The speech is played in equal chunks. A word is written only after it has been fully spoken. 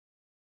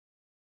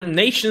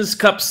Nations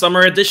Cup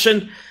Summer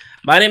Edition.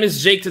 My name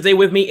is Jake. Today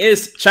with me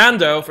is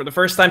Chando for the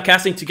first time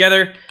casting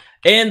together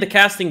in the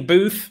casting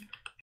booth.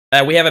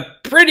 We have a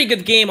pretty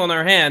good game on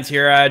our hands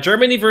here.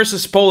 Germany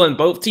versus Poland.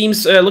 Both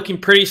teams looking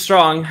pretty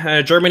strong.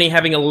 Germany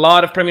having a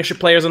lot of Premiership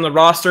players on the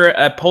roster.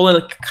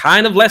 Poland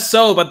kind of less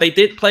so, but they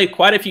did play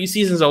quite a few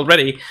seasons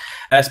already.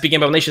 Speaking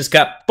about Nations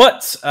Cup.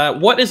 But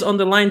what is on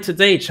the line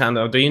today,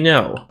 Chando? Do you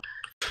know?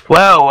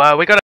 Well,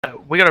 we got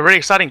a really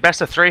exciting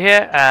best of three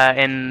here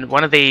in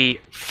one of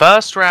the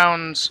first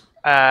round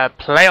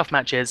playoff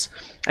matches,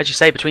 as you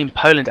say, between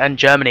Poland and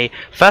Germany.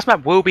 First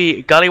map will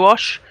be Gully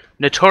Wash,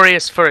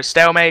 notorious for its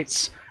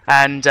stalemates,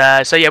 and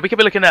so yeah, we could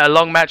be looking at a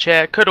long match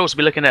here. Could also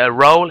be looking at a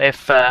roll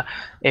if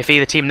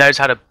either team knows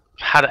how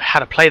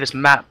to play this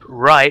map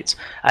right.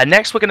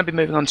 Next, we're going to be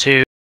moving on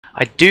to,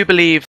 I do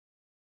believe,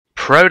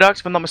 Product,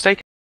 if I'm not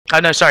mistaken. Oh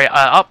no, sorry,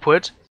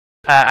 Upward,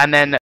 and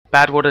then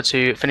Badwater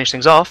to finish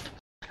things off.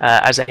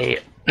 As a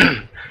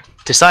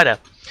decider.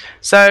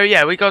 So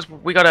yeah, we got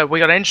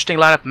an interesting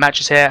lineup of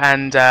matches here,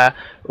 and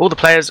all the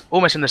players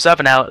almost in the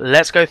server now.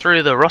 Let's go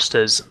through the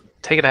rosters.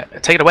 Take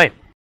it away.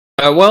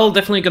 Well,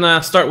 definitely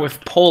gonna start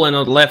with Poland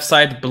on the left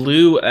side.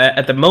 Blue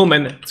at the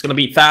moment, it's gonna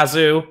be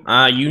Thazu,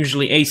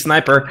 usually a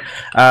sniper.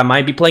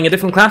 Might be playing a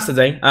different class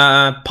today.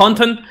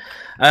 Ponton,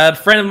 a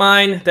friend of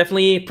mine,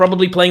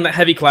 probably playing that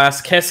heavy class.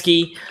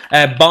 Keski,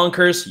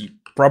 Bonkers,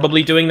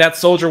 probably doing that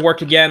soldier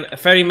work again.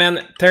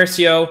 Ferryman,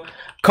 Tercio,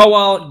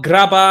 Kowal,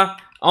 Graba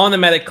on the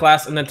medic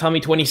class, and then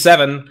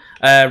Tommy27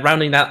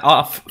 rounding that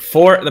off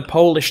for the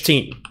Polish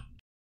team.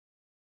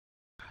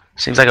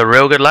 Seems like a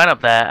real good lineup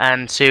there,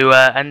 and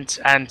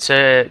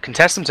to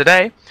contest them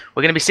today,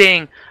 we're going to be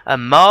seeing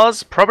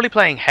Mars probably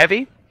playing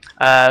heavy.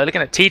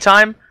 Looking at Tea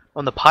Time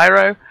on the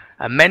Pyro.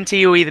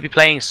 Menti will either be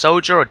playing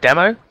soldier or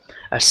demo.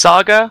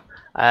 Saga,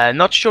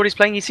 not sure what he's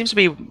playing. He seems to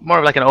be more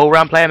of like an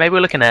all-round player. Maybe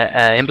we're looking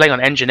at him playing on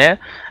engineer.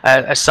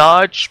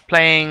 Sarge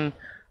playing.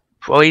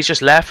 Well, he's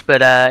just left,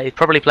 but he's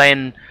probably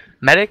playing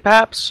medic,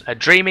 perhaps.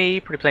 Dreamy,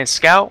 probably playing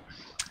scout.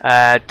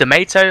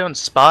 Demato on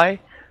spy.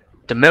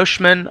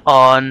 Demilshman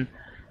on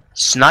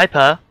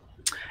sniper.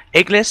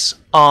 Ignis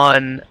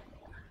on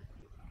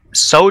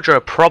soldier,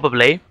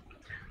 probably.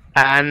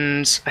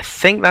 And I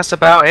think that's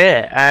about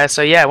it.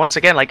 So yeah, once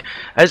again, like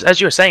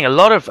as you were saying, a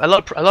lot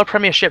of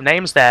Premiership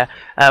names there.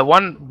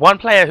 One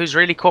player who's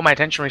really caught my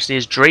attention recently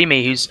is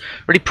Dreamy, who's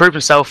really proved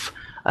himself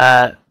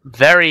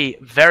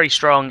very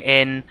strong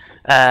in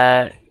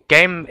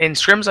game in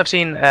scrims I've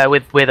seen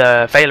with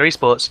Failure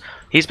Esports.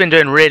 He's been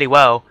doing really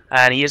well,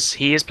 and he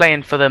is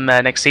playing for them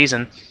next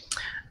season.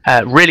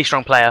 Really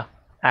strong player,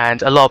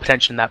 and a lot of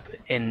potential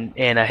in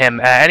him.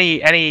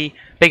 Any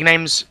big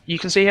names you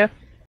can see here?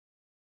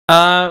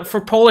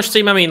 For Polish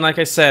team, I mean, like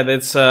I said,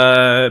 it's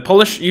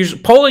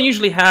Poland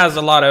usually has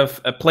a lot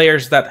of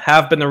players that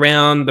have been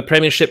around the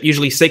Premiership,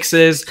 usually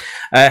sixes.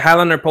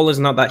 Highlander Poland is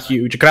not that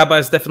huge. Graba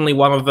is definitely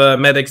one of the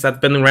medics that's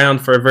been around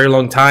for a very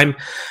long time,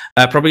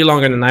 probably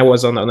longer than I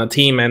was on the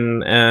team,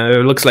 and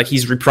it looks like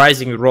he's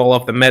reprising the role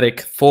of the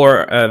medic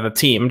for the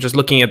team. Just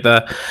looking at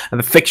the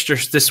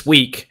fixtures this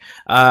week,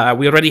 we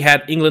already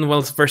had England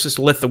versus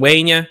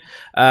Lithuania.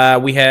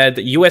 We had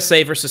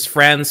USA versus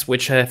France,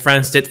 which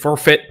France did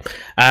forfeit.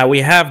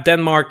 We have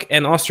Denmark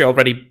and Austria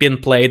already been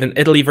played, and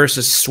Italy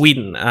versus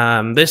Sweden.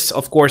 This,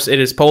 of course, it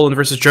is Poland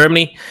versus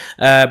Germany,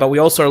 but we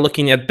also are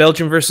looking at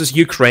Belgium versus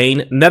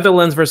Ukraine,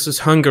 Netherlands versus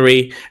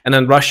Hungary, and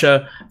then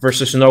Russia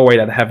versus Norway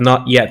that have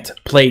not yet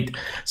played.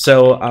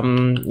 So,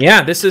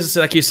 yeah, this is,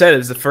 like you said,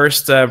 is the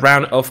first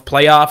round of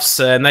playoffs.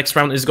 Next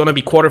round is going to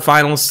be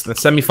quarterfinals, the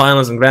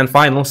semifinals, and grand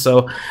finals.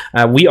 So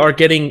we are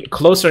getting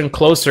closer and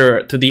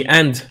closer to the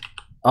end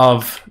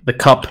of the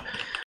cup.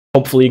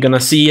 Hopefully you're gonna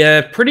see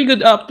a pretty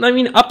good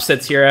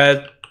upsets here.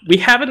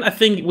 I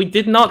think we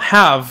did not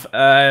have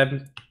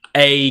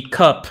a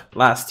cup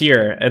last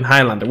year in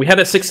Highlander. We had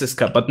a Sixes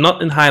Cup, but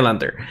not in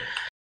Highlander.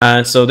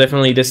 So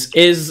definitely this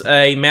is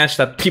a match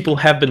that people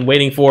have been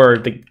waiting for,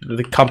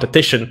 the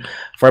competition,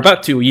 for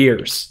about 2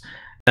 years.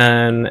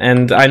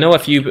 And I know a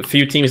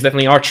few teams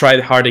definitely are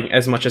tryharding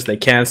as much as they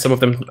can. Some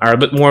of them are a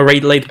bit more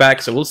laid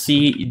back, so we'll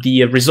see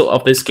the result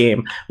of this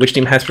game, which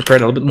team has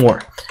prepared a little bit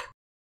more.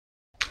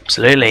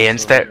 Absolutely, and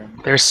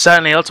there's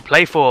certainly a lot to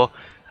play for.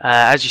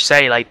 As you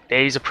say, like,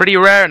 these are pretty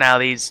rare now,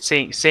 these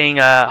seeing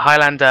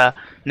Highlander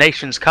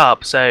Nations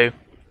Cup. So,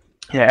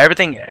 you know,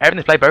 everything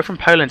to play both from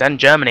Poland and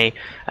Germany,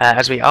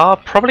 as we are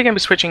probably going to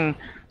be switching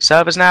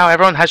servers now.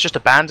 Everyone has just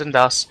abandoned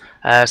us,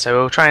 so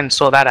we'll try and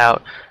sort that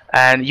out.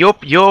 And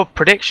your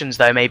predictions,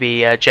 though,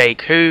 maybe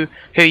Jake, who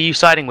are you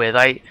siding with?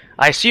 I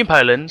assume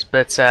Poland,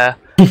 but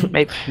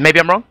maybe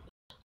I'm wrong.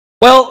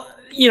 Well,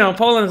 you know,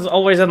 Poland is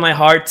always in my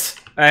heart,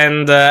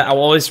 and I'll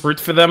always root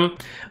for them.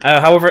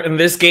 However, in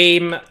this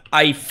game,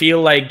 I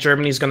feel like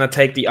Germany's going to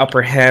take the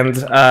upper hand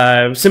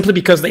simply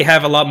because they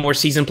have a lot more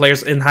seasoned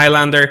players in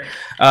Highlander.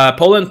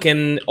 Poland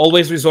can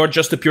always resort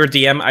just to pure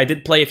DM. I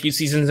did play a few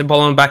seasons in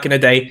Poland back in the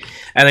day,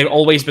 and they've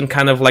always been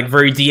kind of like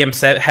very DM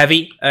set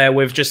heavy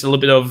with just a little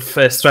bit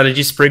of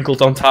strategy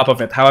sprinkled on top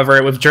of it.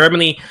 However, with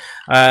Germany,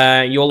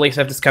 you always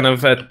have this kind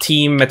of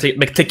team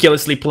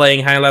meticulously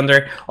playing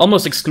Highlander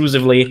almost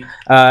exclusively,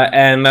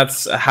 and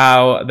that's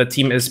how the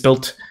team is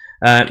built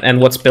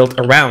and what's built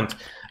around.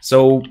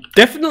 So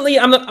definitely,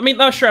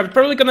 not sure. I'm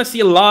probably going to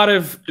see a lot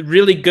of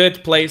really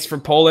good plays for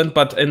Poland,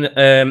 but in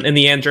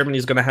the end, Germany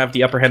is going to have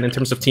the upper hand in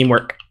terms of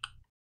teamwork.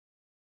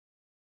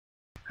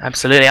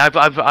 Absolutely, I'd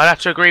have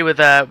to agree with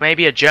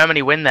maybe a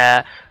Germany win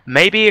there,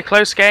 maybe a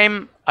close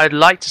game. I'd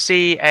like to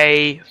see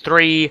a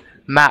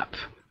 3-map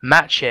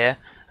match here,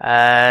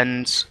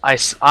 and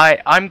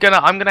I'm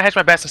gonna hedge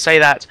my bets and say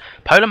that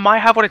Poland might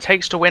have what it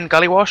takes to win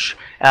Gully Wash.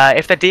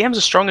 If their DMs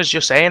are strong as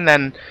you're saying,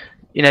 then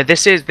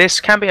this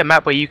can be a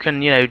map where you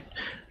can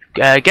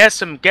get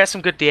some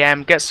good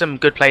DM, get some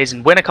good plays,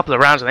 and win a couple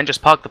of rounds, and then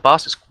just park the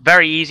bus. It's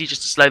very easy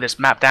just to slow this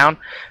map down.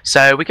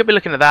 So we could be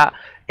looking at that.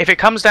 If it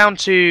comes down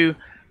to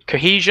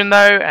cohesion,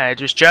 though,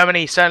 just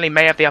Germany certainly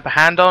may have the upper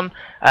hand on.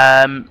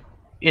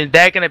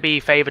 They're going to be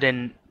favoured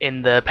in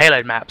the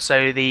payload map.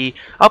 So the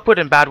upward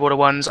and badwater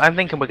ones, I'm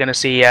thinking we're going to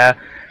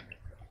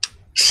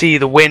see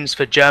the wins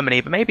for Germany,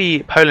 but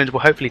maybe Poland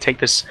will hopefully take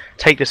this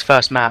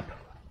first map.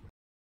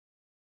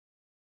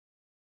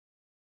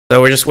 So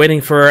we're just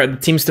waiting for the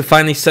teams to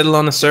finally settle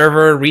on the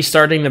server,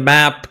 restarting the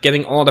map,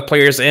 getting all the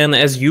players in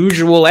as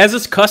usual, as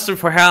is custom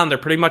for Highlander,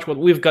 pretty much what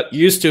we've got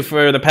used to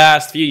for the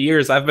past few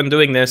years. I've been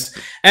doing this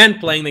and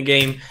playing the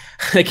game.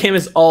 The game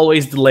is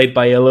always delayed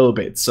by a little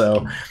bit,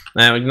 so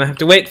we're going to have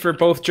to wait for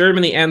both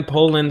Germany and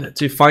Poland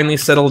to finally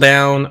settle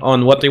down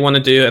on what they want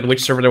to do and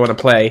which server they want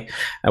to play.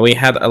 We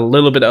had a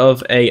little bit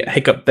of a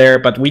hiccup there,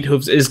 but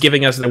Wiethoofd is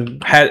giving us a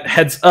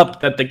heads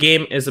up that the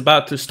game is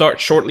about to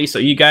start shortly, so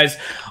you guys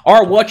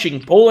are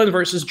watching Poland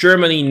versus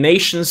Germany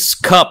Nations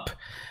Cup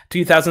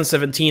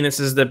 2017.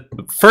 This is the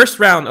first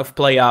round of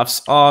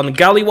playoffs on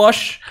Gully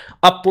Wash,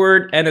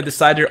 Upward, and a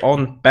decider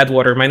on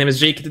Badwater. My name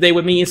is Jake. Today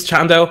with me is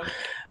Chando.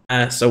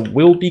 So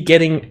we'll be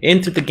getting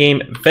into the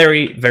game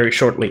very, very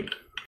shortly.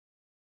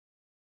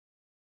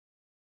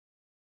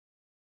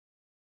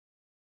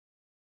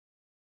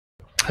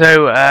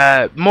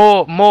 So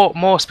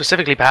more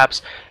specifically,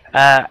 perhaps,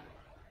 where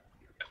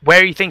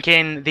are you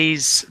thinking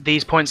these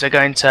points are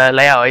going to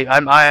lay out?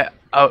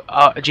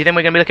 Do you think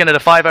we're going to be looking at a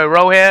 5-0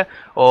 roll here,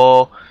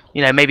 or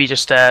maybe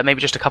just a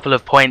couple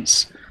of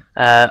points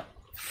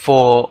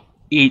for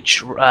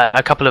each,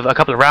 a couple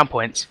of round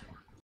points?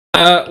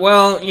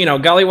 Well,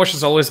 Gully Wash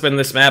has always been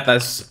this map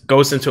that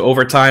goes into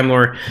overtime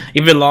or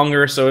even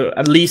longer, so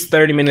at least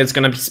 30 minutes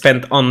going to be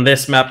spent on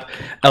this map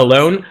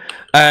alone.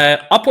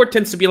 Upward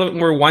tends to be a little bit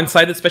more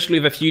one-sided,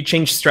 especially with a few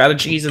changed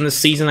strategies in the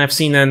season. I've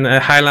seen in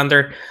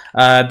Highlander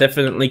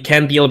definitely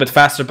can be a little bit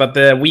faster, but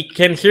we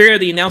can hear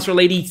the announcer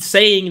lady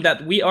saying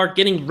that we are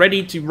getting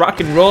ready to rock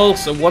and roll.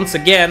 So once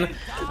again,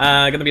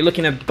 going to be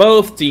looking at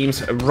both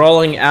teams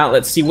rolling out.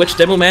 Let's see which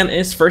demo man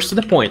is first to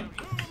the point.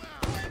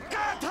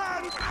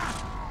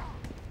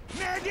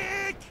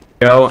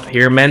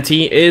 Here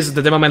Menti is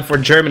the demo man for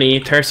Germany,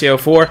 Tercio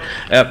for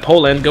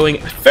Poland, going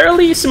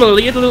fairly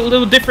similarly, a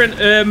little different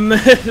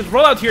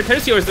rollout here.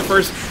 Tercio is the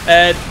first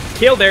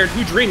kill there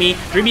to Dreamy.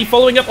 Dreamy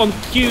following up on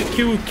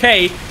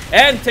QK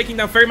and taking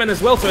down Ferryman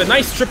as well, so a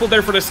nice triple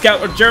there for the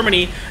scout of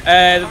Germany.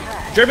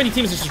 Germany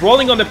team is just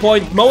rolling on the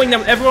point, mowing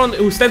down everyone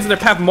who stands in their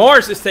path.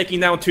 Mars is taking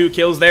down 2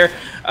 kills there,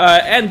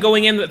 and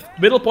going in, the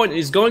middle point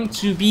is going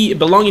to be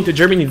belonging to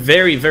Germany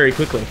very, very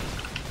quickly.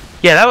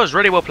 Yeah, that was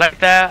really well played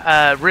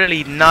there.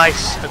 Really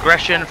nice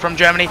aggression from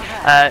Germany.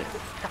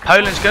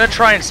 Poland's going to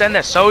try and send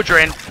their soldier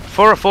in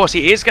for a force.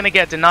 He is going to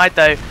get denied,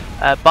 though,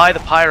 by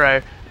the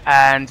Pyro.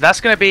 And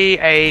that's going to be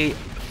a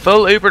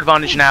full Uber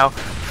advantage now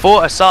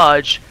for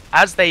Asajj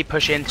as they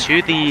push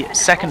into the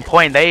second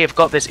point. They have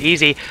got this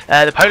easy.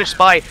 The Polish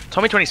spy,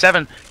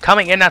 Tommy27,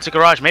 coming in now to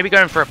Garage. Maybe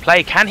going for a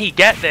play. Can he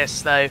get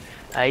this, though?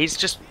 He's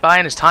just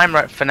buying his time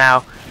right for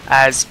now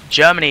as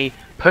Germany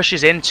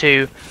pushes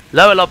into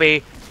lower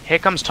lobby. Here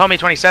comes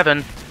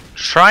Tommy27,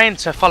 trying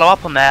to follow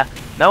up on there.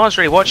 No one's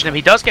really watching him.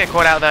 He does get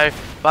caught out, though,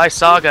 by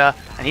Saga,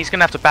 and he's going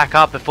to have to back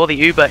up before the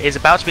Uber is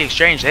about to be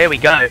exchanged. There we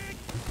go.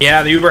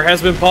 Yeah, the Uber has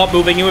been popped,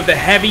 moving in with the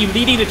heavy,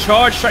 leading the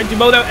charge, trying to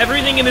mow down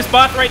everything in this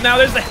bot right now.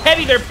 There's the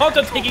heavy there,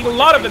 Ponto taking a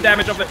lot of the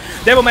damage of the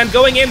Devilman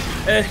going in.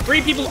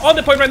 3 people on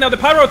the point right now. The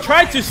Pyro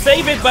tried to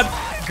save it, but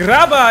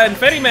Graba and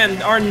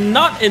Ferryman are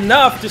not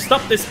enough to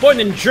stop this point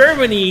in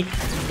Germany.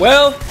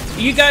 Well,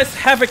 you guys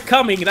have it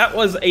coming. That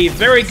was a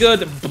very good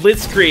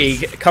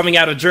blitzkrieg coming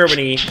out of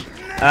Germany.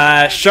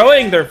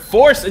 showing their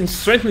force and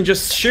strength and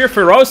just sheer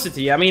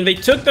ferocity. I mean, they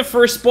took the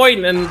first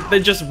point and they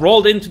just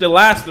rolled into the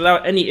last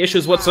without any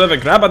issues whatsoever.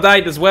 Graba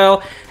died as well,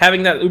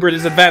 having that uber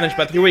disadvantage,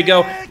 but here we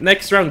go.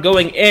 Next round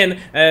going in.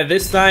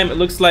 This time it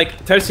looks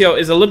like Tercio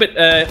is a little bit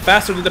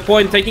faster to the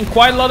point, taking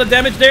quite a lot of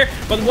damage there,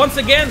 but once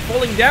again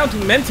falling down to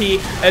Menti.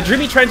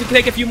 Dreamy trying to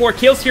take a few more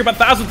kills here, but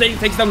Thazu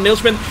takes down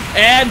Milchman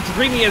and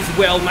Dreamy as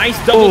well. Nice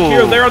double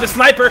kill there on the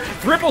sniper.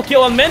 Triple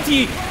kill on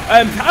Menti.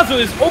 Thazu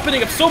is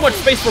opening up so much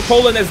space for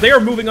Poland as they are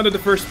moving under the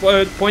first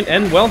point,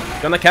 and well,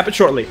 gonna cap it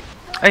shortly.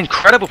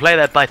 Incredible play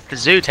there by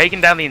Thazu, taking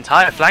down the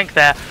entire flank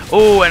there.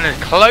 Oh, and a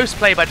close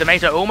play by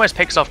Demeter, almost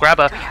picks off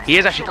Grabber. He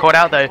is actually caught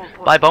out though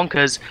by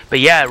Bonkers, but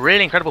yeah,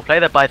 really incredible play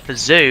there by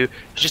Thazu.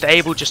 Just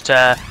able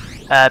to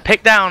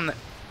pick down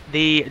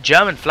the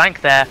German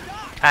flank there,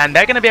 and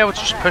they're going to be able to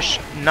just push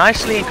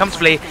nicely and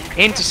comfortably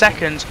into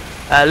second.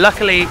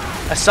 Luckily,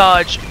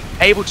 Asajj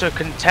able to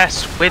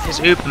contest with his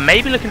Uber,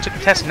 maybe looking to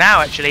contest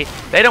now actually.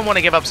 They don't want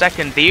to give up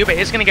second. The Uber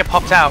is going to get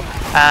popped out,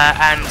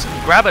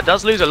 and Grabber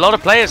does lose a lot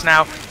of players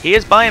now. He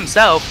is by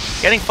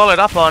himself, getting followed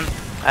up on.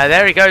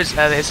 There he goes,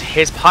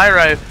 his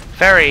Pyro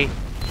Ferry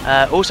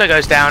also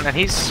goes down, and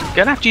he's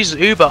going to have to use his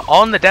Uber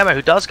on the demo,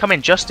 who does come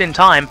in just in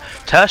time.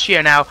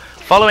 Tertio now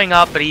following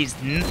up, but he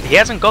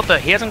hasn't got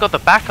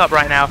the backup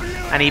right now,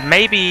 and he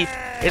maybe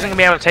isn't going to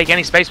be able to take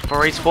any space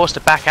before he's forced to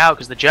back out,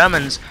 because the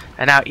Germans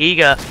are now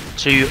eager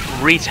to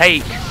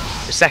retake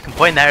the second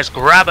point there as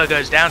Grabber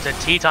goes down to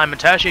tea time,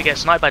 and Tertio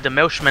gets sniped by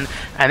Demilchman,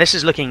 and this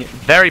is looking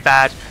very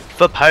bad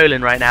for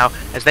Poland right now,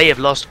 as they have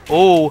lost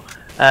all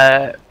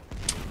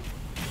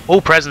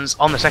presence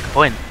on the second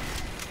point.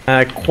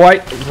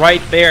 Quite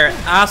right there.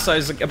 Asa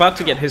is about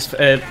to get his,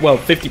 well,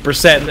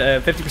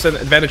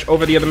 50% advantage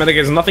over the other medic.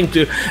 There's nothing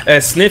to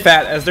sniff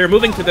at as they're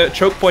moving to the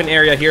choke point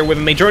area here with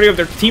the majority of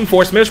their team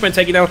force. Milchman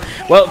taking down,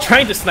 well,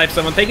 trying to snipe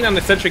someone, taking down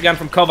the sentry gun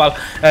from Kowal.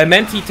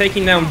 Menti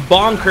taking down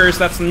Bonkers.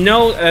 That's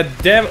no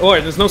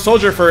there's no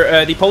soldier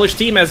for the Polish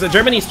team as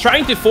Germany's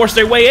trying to force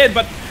their way in,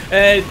 but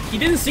he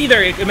didn't see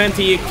there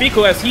Menti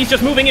Fico as he's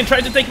just moving in,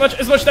 trying to take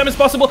as much damage as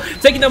possible,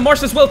 taking down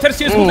Mars as well.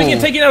 Tercio is moving in,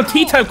 taking down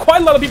T-Time.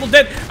 Quite a lot of people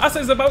dead. Asa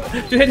is about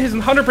to hit his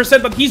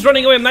 100%, but he's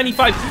running away at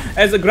 95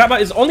 as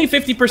Graba is only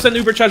 50%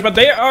 uber charge, but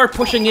they are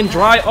pushing in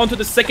dry onto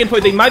the second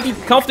point. They might be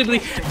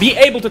comfortably be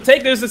able to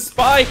take. There's a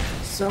spy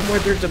somewhere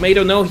there.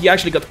 Tomato, no, he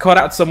actually got caught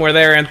out somewhere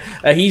there, and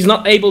he's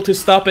not able to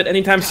stop it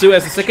anytime soon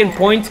as the second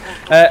point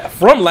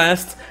from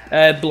last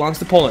belongs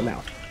to Poland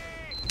now.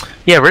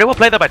 Yeah, really well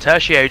played there by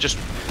Tertio. Just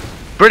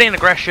brilliant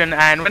aggression,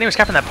 and when he was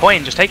capping that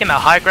point, just taking that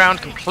high ground,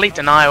 complete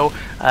denial,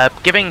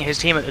 giving his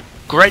team a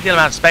great deal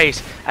amount of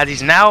space, as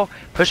he's now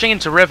pushing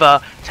into River,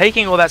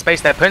 taking all that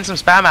space there, putting some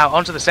spam out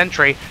onto the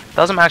sentry,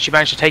 doesn't actually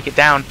manage to take it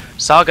down.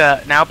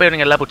 Saga now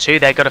building a level 2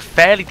 there, got a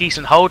fairly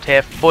decent hold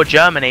here for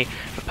Germany.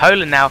 For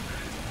Poland now,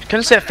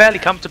 can sit fairly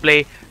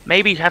comfortably,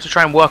 maybe have to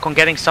try and work on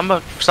getting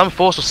some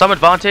force or some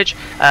advantage.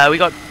 We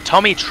got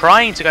Tommy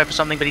trying to go for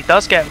something, but he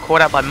does get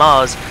caught out by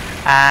Mars,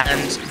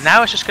 and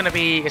now it's just going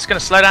to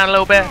slow down a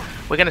little bit.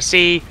 We're going to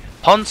see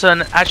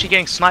Ponton actually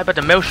getting sniped by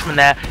the Milchman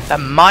there. That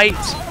might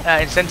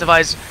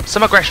incentivize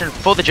some aggression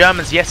for the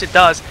Germans. Yes, it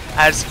does,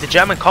 as the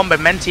German combo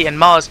Menti and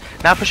Mars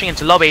now pushing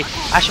into lobby.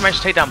 Actually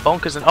managed to take down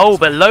Bonkers, and oh,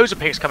 but loads of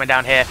picks coming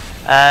down here.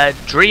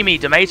 Dreamy,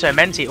 Demeto,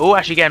 Menti all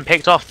actually getting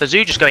picked off. The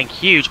Zoo just going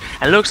huge,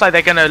 and looks like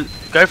they're going to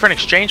go for an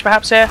exchange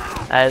perhaps here.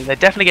 They're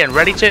definitely getting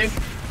ready to.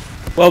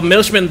 Well,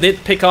 Milchman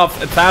did pick off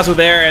Thazu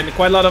there and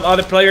quite a lot of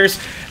other players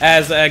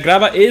as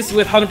Graba is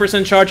with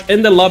 100% charge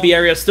in the lobby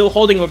area, still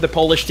holding with the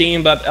Polish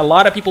team, but a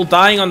lot of people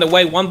dying on the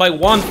way one by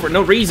one for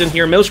no reason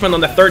here. Milchman on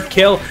the third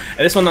kill,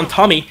 this one on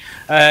Tommy,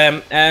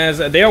 as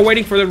they are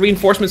waiting for the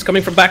reinforcements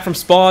coming back from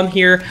spawn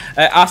here.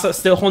 Asa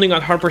still holding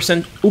on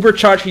 100% uber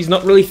charge. He's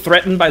not really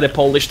threatened by the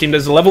Polish team.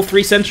 There's a level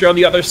 3 sentry on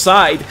the other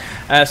side,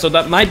 so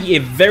that might be a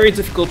very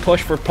difficult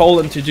push for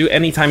Poland to do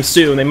anytime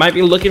soon. They might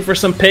be looking for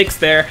some picks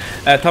there.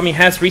 Tommy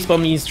has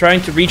respawn. He's trying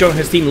to rejoin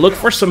his team, look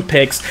for some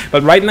picks,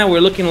 but right now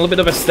we're looking a little bit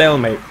of a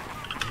stalemate.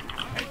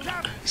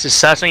 This is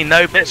certainly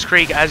no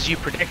blitzkrieg as you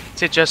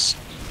predicted just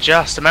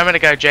a moment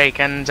ago, Jake,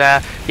 and yeah,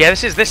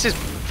 this is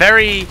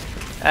very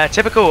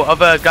typical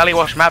of a gully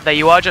wash map there.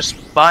 You are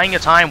just buying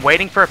your time,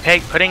 waiting for a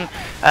pick, putting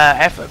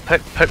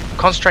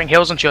concentrating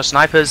heals onto your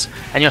snipers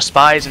and your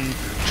spies, and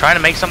trying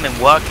to make something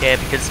work here,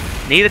 because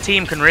neither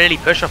team can really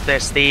push off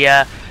this.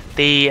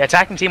 The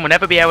attacking team will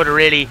never be able to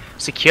really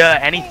secure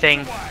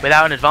anything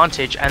without an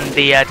advantage, and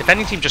the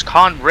defending team just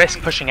can't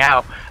risk pushing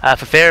out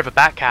for fear of a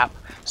back cap.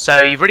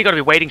 So you've really got to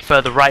be waiting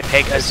for the right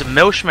pick, as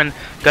Milchman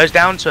goes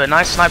down to a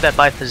nice snipe there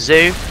by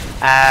Thazu.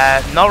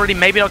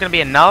 Maybe not going to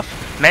be enough.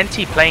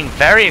 Menti playing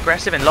very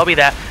aggressive in lobby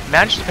there,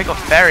 managed to pick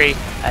off Ferry.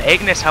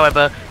 Ignis,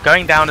 however,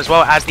 going down as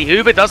well, as the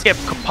Uber does get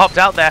popped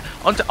out there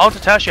onto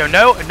Tertio.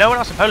 No one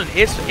else in Poland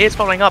is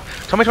following up.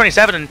 Tommy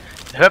 27 and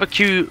whoever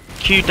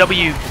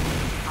KWQ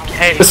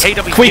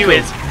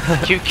is,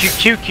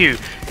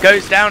 QQQ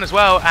goes down as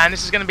well, and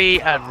this is going to be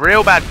a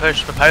real bad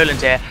push for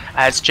Poland here,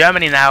 as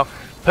Germany now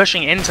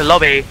pushing into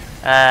lobby.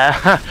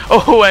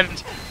 Oh,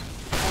 and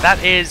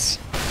that is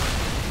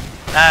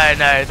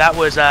No, that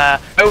was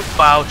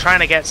while trying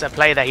to get a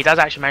play there. He does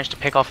actually manage to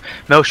pick off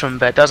Milsham,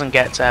 but doesn't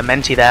get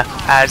Menti there.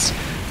 As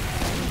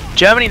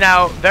Germany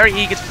now very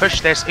eager to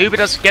push this. Uber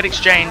does get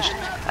exchanged.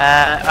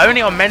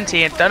 Only on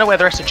Menti, and don't know where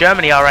the rest of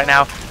Germany are right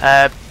now.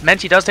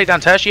 Menti does take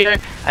down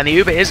Tertio, and the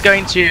Uber is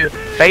going to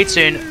fade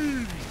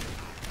soon.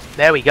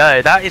 There we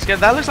go. That looks like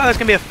that's going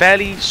to be a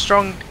fairly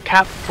strong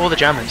cap for the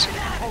Germans.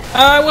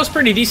 It was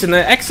pretty decent.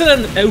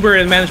 Excellent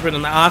Uber management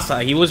on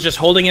Asa. He was just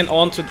holding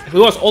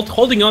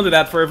holding on to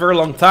that for a very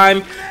long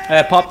time.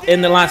 Popped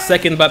in the last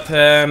second, but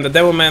the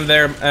demo man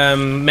there,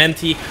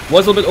 Menti,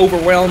 was a little bit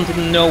overwhelmed.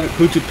 Didn't know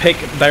who to pick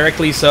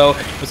directly, so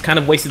it was kind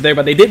of wasted there.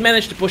 But they did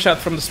manage to push out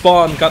from the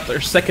spawn, got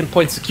their second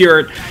point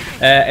secured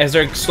as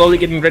they're slowly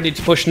getting ready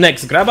to push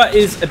next. Graba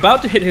is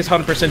about to hit his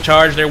 100%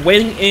 charge. They're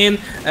waiting in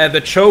the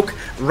choke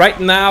right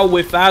now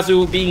with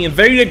Azu being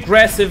very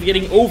aggressive,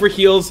 getting over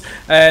heals.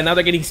 Now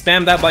they're getting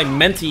spammed out by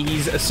Menti.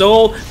 He's a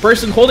sole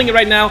person holding it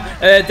right now.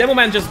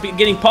 Demoman just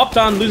getting popped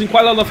on, losing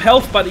quite a lot of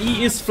health, but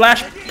he is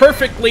flashed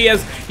perfectly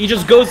as he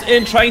just goes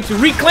in trying to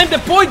reclaim the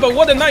point. But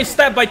what a nice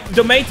stab by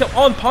Domato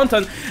on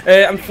Ponton.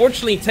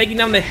 Unfortunately, taking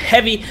down the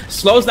heavy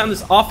slows down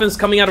this offense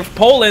coming out of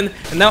Poland.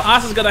 And now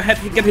Asa's gonna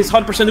have to get his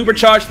 100% Uber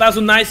charge. That was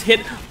a nice hit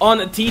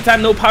on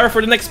T-Time. No power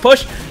for the next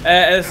push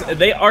as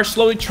they are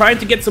slowly trying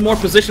to get some more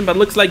position, but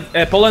looks like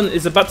Poland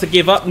is about to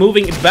give up,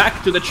 moving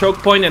back to the choke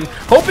point and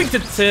hoping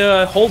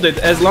to hold it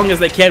as long as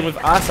they can with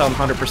Asa on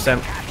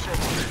 100%.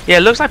 Yeah,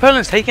 it looks like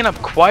Poland's taking up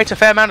quite a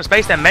fair amount of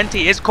space there.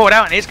 Menti is caught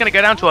out and is going to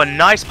go down to a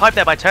nice pipe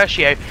there by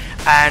Tertio.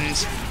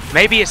 And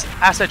maybe it's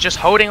Asa just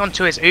holding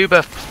onto his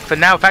Uber for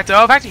now. In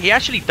fact, he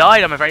actually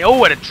died, I'm afraid. Oh,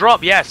 what a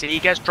drop. Yes, he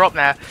gets dropped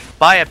there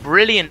by a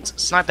brilliant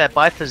snipe there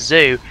by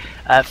Thazoo.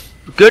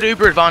 Good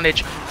Uber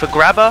advantage for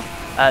Grabber.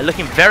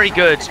 Looking very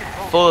good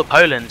for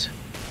Poland.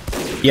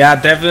 Yeah,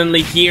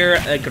 definitely here.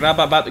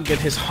 Graba about to get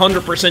his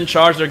 100%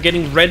 charge. They're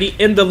getting ready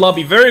in the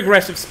lobby. Very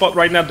aggressive spot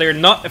right now. They're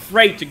not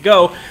afraid to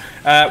go.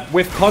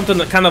 With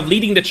Content kind of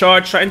leading the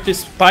charge, trying to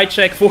spy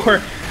check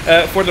for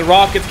the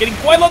Rockets, getting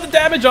quite a lot of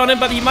damage on him,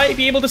 but he might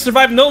be able to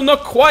survive. No,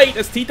 not quite,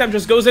 as T-Time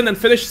just goes in and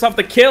finishes off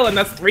the kill, and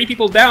that's 3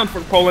 people down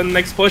for Poland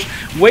next push,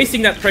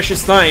 wasting that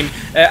precious time.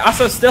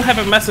 Asa still have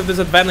a massive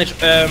disadvantage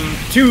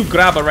to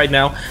Graba right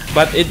now,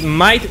 but it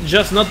might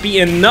just not be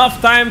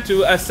enough time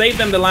to save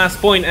them the last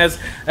point, as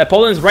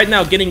Poland is right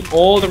now getting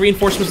all the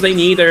reinforcements they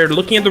need. They're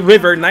looking at the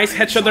river, nice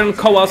headshot there on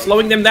Koa,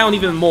 slowing them down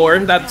even more.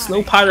 That's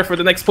no pyro for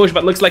the next push,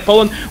 but looks like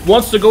Poland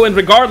wants to go in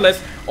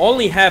regardless.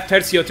 Only have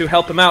Tertio to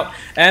help him out,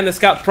 and the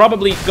scout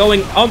probably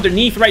going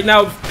underneath right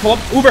now.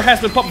 Uber has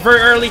been popped very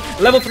early.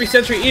 Level 3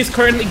 sentry is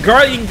currently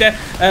guarding the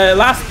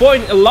last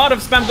point. A lot of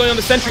spam going on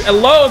the sentry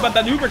alone, but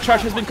that Uber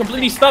charge has been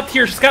completely stopped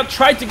here. Scout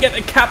tried to get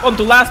a cap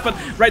onto last, but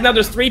right now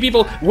there's 3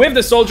 people with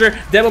the soldier,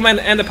 Devilman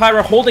and the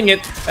Pyro holding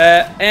it.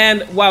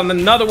 And wow,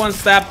 another one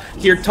stab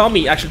here.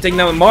 Tommy actually taking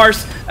down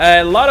Mars.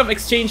 A lot of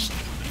exchange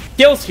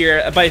kills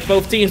here by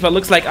both teams, but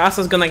looks like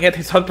Asa's gonna get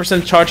his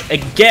 100% charge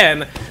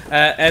again.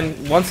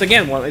 And once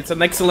again, well, it's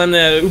an excellent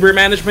Uber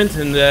management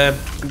and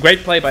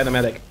great play by the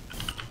medic.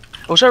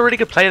 Also a really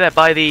good play there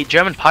by the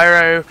German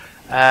Pyro.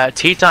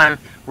 T-Time,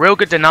 real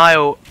good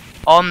denial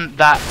on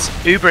that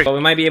Uber. But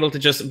we might be able to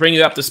just bring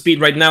you up to speed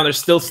right now. There's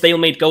still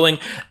stalemate going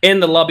in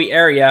the lobby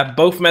area.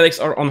 Both medics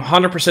are on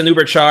 100%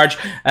 Uber charge,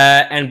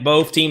 and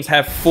both teams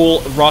have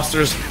full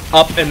rosters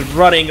up and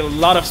running. A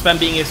lot of spam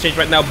being exchanged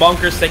right now.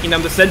 Bonkers taking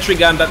down the sentry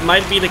gun. That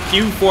might be the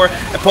cue for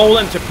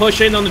Poland to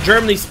push in on the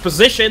Germany's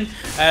position.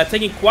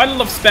 Taking quite a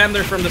lot of spam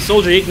there from the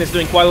soldier. Ignis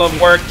doing quite a lot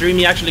of work.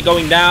 Dreamy actually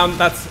going down.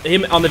 That's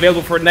him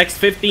unavailable for the next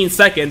 15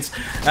 seconds.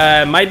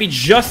 Might be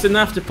just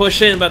enough to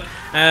push in, but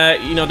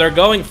you know, they're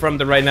going from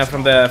the right now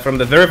from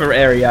the river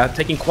area,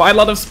 taking quite a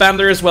lot of spam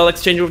there as well,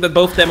 exchanging with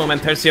both Demoman,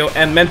 Tertio,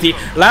 and Menti.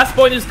 Last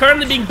point is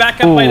currently being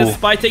backed up by the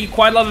Spy, taking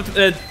quite a lot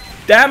of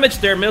damage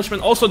there.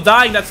 Milchman also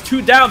dying. That's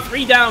 2 down,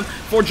 3 down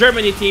for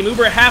Germany team.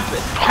 Uber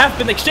have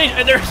been exchanged,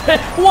 and there's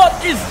what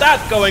is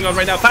that going on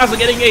right now? Fazla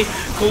getting a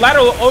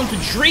collateral onto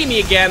Dreamy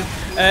again.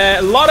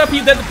 A lot of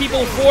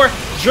people for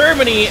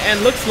Germany,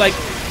 and looks like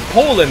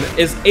Poland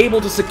is able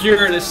to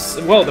secure this,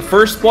 well, the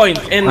first point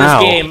in this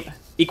game,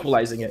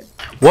 equalizing it.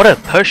 What a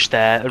push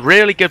there. A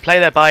really good play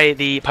there by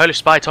the Polish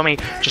Spy, Tommy,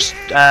 just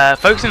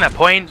focusing that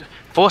point,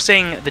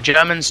 forcing the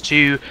Germans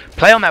to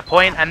play on that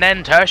point, and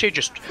then Tertiary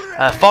just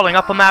following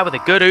up on that with a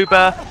good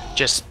Uber,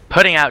 just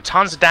putting out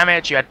tons of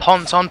damage. You had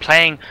Ponton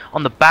playing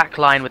on the back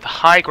line with the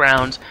high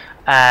ground,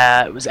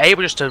 was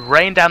able just to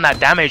rain down that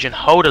damage and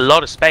hold a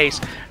lot of space,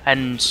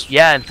 and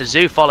yeah, and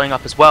Thazoo following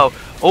up as well.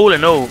 All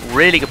in all,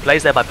 really good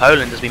plays there by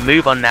Poland as we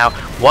move on now,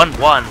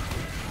 1-1.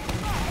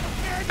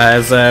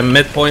 As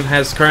midpoint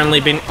has currently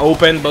been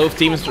open, both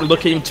teams are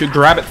looking to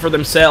grab it for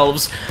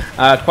themselves.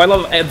 Quite a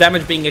lot of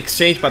damage being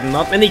exchanged, but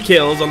not many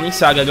kills. Only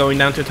Saga going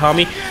down to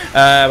Tommy.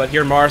 But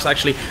here Mars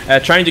actually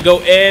trying to go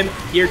in.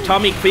 Here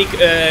Tommy,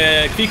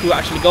 Kviku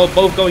actually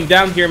both going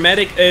down. Here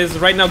Medic is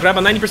right now grab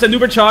a 90%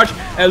 Uber charge.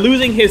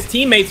 Losing his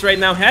teammates right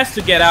now, has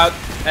to get out.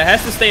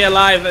 has to stay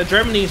alive.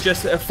 Germany is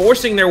just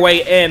forcing their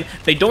way in.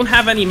 They don't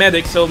have any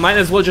medics, so might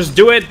as well just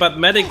do it. But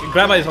medic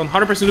Graba is on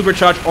 100% uber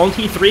charge.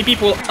 Only 3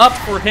 people up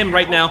for him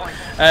right now.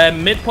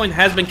 Midpoint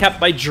has been capped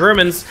by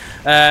Germans,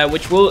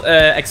 which will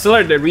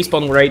accelerate the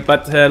respawn rate.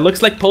 But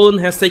looks like Poland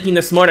has taken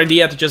the smart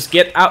idea to just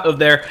get out of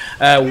there,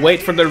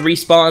 wait for the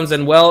respawns,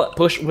 and well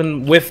push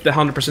with the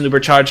 100% uber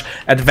charge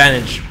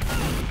advantage.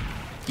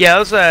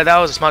 Yeah, that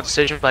was a smart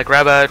decision by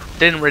Graba.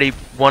 Didn't really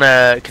want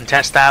to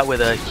contest that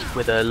with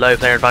a low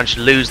player advantage,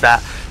 lose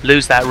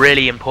that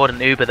really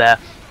important Uber there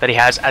that he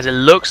has, as it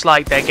looks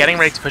like they're getting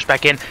ready to push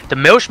back in. The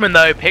Milchman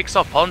though picks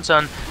off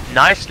Ponton,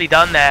 nicely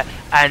done there,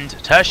 and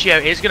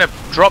Tertio is going to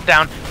drop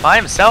down by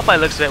himself by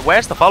the looks of it.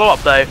 Where's the follow-up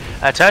though?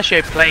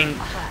 Tertio playing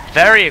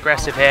very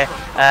aggressive here,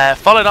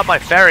 followed up by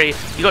Ferry.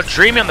 You got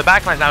Dreamy on the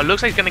backlines now.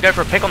 Looks like he's going to go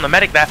for a pick on the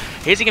medic there.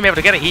 Is he going to be able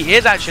to get it? He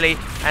is actually,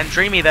 and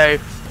Dreamy though,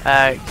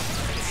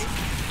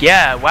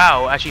 yeah,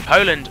 wow, actually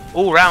Poland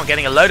all round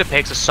getting a load of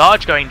picks. A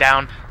Sarge going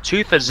down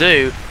to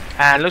Thazoo,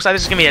 and it looks like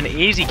this is going to be an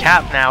easy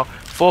cap now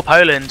for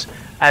Poland,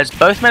 as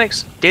both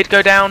medics did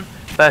go down,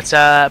 but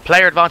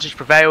player advantage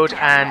prevailed,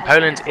 and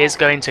Poland is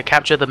going to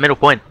capture the middle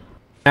point.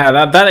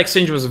 Yeah, that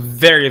exchange was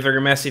very, very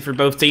messy for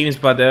both teams,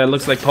 but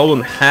looks like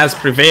Poland has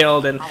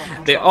prevailed, and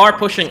they are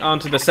pushing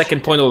onto the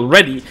second point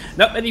already.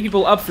 Not many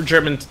people up for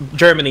Germany.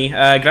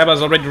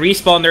 Graba's already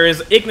respawned. There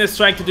is Ignis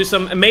trying to do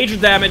some major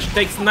damage.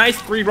 Takes nice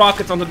 3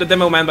 rockets onto the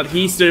demo man, but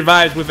he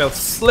survives with a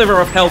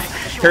sliver of health.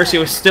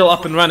 Tertio is still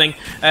up and running.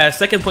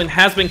 Second point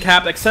has been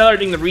capped,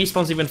 accelerating the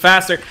respawns even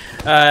faster.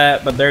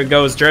 But there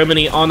goes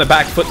Germany on the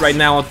back foot right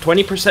now,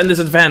 20%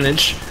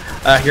 disadvantage.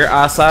 Here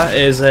Asa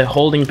is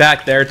holding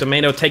back there.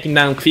 Tomato taking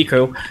down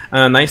Kviko.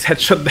 Nice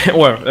headshot there,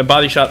 or a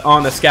body shot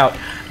on the scout.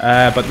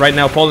 But right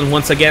now Poland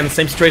once again,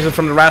 same situation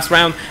from the last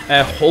round,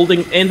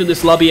 holding into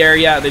this lobby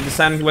area. They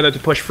decided whether to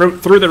push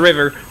through the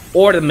river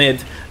or the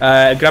mid.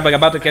 Graba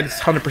about to get his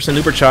 100%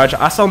 uber charge.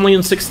 Asa only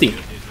on 60. Do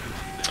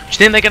you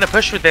think they're going to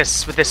push with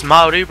this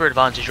mild Uber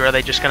advantage, or are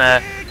they just going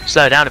to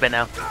slow down a bit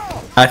now?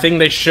 I think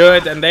they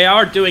should, and they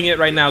are doing it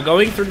right now.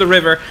 Going through the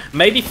river,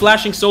 maybe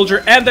flashing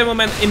soldier, and the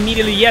moment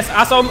immediately. Yes,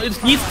 Asa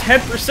needs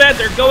 10%.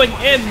 They're going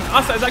in.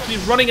 Asa is actually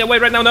running away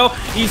right now. No,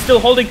 he's still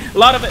holding a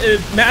lot of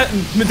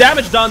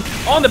damage done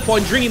on the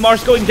point. Dreamy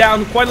Mars going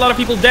down. Quite a lot of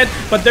people dead,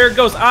 but there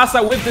goes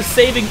Asa with the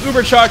saving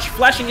uber charge,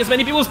 flashing as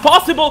many people as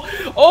possible.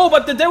 Oh,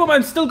 but the demo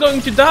man's still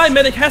going to die.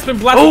 Medic has been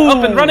blasted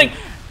up and running,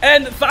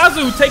 and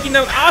Thazoo taking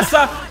down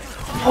Asa.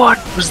 What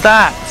was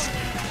that?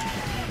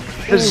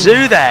 The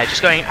Zoo there,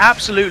 just going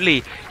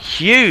absolutely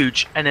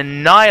huge and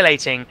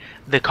annihilating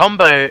the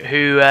combo,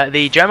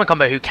 the German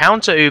combo who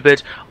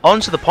counter-Ubered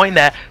onto the point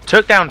there,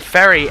 took down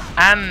Ferry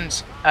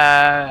and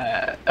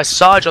a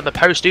Sarge on the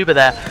post-Uber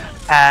there,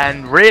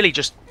 and really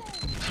just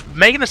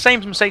making the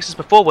same mistakes as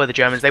before were the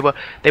Germans. They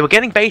were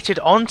getting baited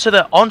onto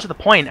the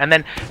point, and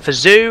then for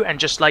Zoo and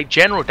just like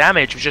general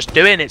damage was just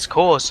doing its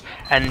course,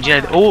 and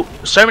you know,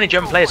 so many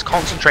German players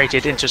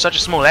concentrated into such a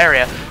small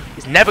area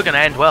is never going to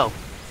end well.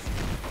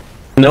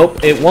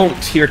 Nope, it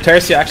won't. Here,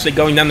 Tertio actually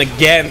going down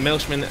again.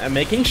 Milchman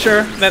making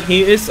sure that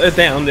he is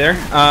down there.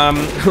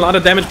 A lot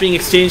of damage being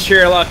exchanged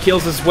here, a lot of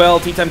kills as well.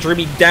 T-Time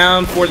Dreamy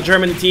down for the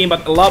German team,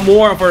 but a lot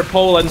more for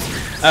Poland.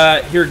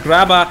 Here,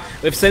 Graba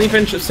with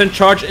 70%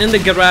 charge in the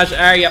garage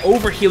area,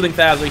 overhealing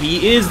Thazoo.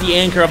 He is the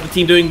anchor of the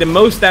team, doing the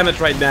most damage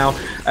right now.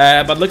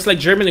 But looks like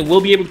Germany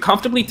will be able to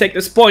comfortably take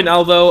this point,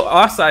 although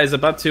Asa is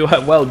about to,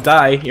 well,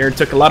 die. Here,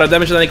 took a lot of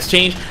damage in the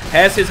exchange,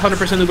 has his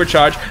 100% uber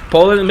charge.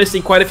 Poland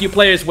missing quite a few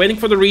players, waiting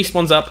for the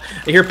respawns up.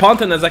 Here,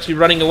 Ponton is actually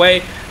running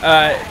away,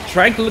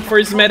 trying to look for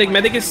his medic.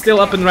 Medic is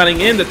still up and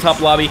running in the top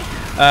lobby.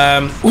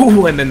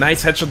 Ooh, and a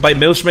nice headshot by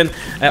Milchman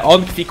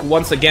on Kviko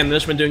once again.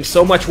 Milchman doing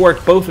so much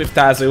work, both with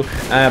Thazoo.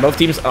 Both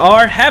teams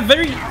have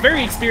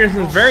very experienced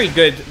and very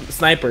good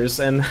snipers,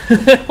 and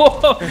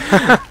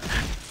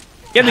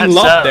getting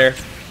lobbed there.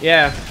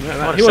 Yeah,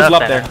 he was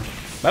lobbed there.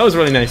 That was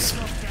really nice.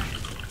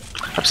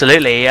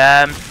 Absolutely.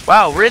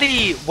 Wow,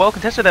 really well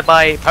contested there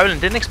by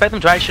Poland. Didn't expect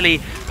them to actually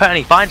put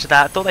any fine to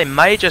that. Thought they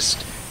may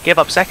just give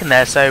up second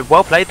there, so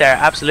well played there,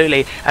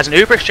 absolutely. As an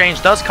Uber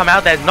exchange does come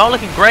out there, not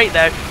looking great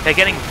though. They're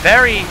getting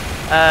very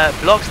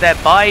blocked there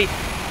by,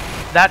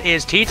 that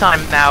is T-Time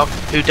now,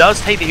 who does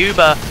take the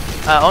Uber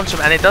onto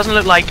him, and it doesn't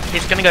look like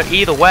it's going to go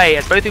either way,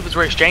 as both Ubers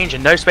were exchanged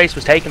and no space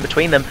was taken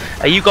between them.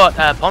 You got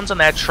Ponton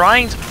there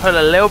trying to put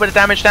a little bit of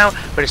damage down,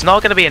 but it's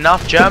not going to be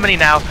enough. Germany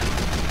now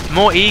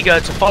more eager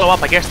to follow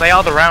up. I guess they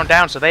are the round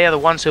down, so they are the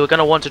ones who are going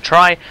to want to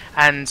try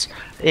and,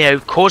 you know,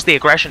 cause the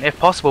aggression if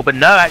possible. But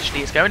no,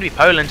 actually, it's going to be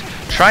Poland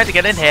trying to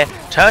get in here.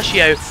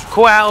 Tertio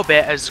caught out a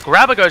bit as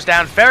Graba goes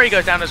down, Ferry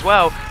goes down as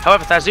well.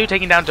 However, Thazoo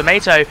taking down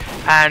Tomato,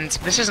 and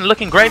this isn't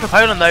looking great for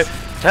Poland though.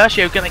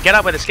 Tertio going to get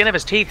up with the skin of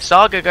his teeth.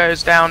 Saga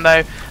goes down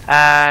though,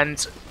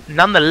 and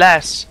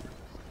nonetheless,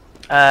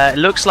 it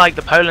looks like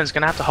the Poland's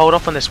going to have to hold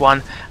off on this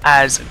one,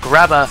 as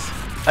Graba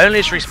only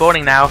is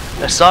respawning now.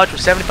 A Sarge with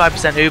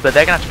 75% Uber.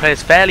 They're going to have to play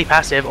this fairly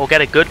passive or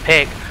get a good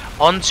pick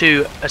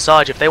onto a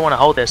Sarge if they want to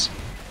hold this.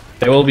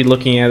 They will be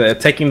looking at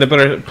taking the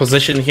better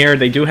position here.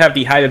 They do have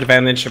the height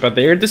advantage, but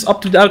they're just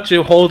up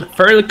to hold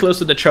fairly close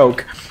to the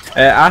choke.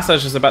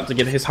 Asaj is about to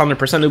get his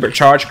 100% Uber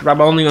charge. Grab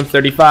only on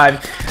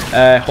 35,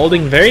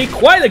 holding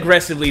quite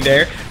aggressively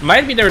there.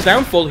 Might be their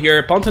downfall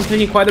here. Ponton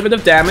taking quite a bit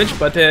of damage,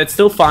 but it's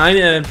still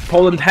fine.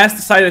 Poland has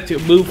decided to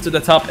move to the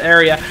top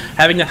area.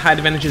 Having that height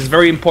advantage is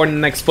very important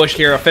in the next push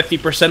here.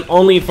 50%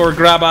 only for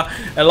Graba.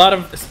 A lot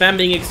of spam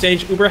being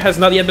exchanged. Uber has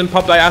not yet been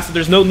popped by Asaj.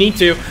 There's no need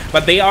to,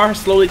 but they are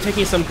slowly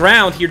taking some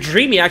ground here.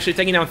 Dreamy actually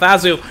taking down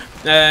Thazu.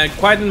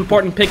 Quite an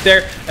important pick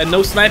there.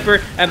 No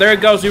sniper, and there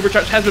it goes.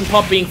 Ubercharge has been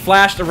popped, being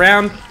flashed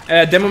around.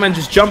 Demoman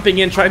just jumping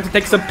in, trying to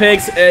take some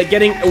picks.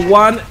 Getting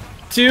 1,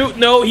 2.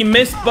 No, he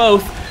missed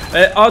both.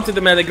 Onto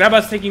the medic.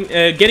 Graba's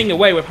getting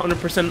away with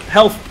 100%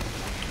 health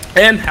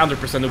and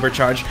 100%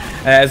 Ubercharge,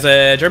 as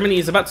Germany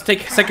is about to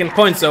take second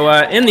point. So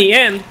in the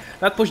end,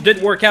 that push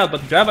did work out,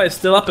 but Graba is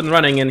still up and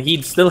running, and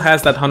he still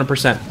has that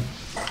 100%.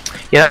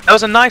 Yeah, that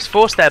was a nice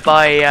force there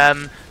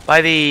by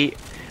the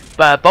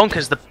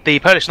Bonkers, the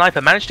Polish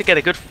sniper, managed to get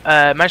a good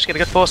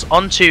force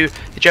onto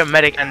the German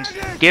medic and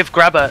give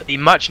Graba the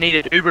much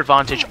needed Uber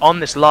advantage on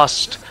this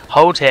last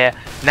hold here.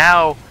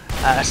 Now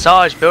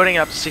Asaj building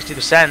up to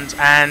 60%,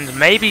 and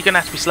maybe gonna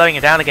have to be slowing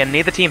it down again.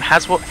 Neither team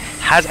has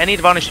any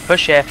advantage to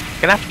push here.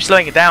 Gonna have to be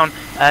slowing it down.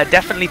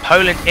 Definitely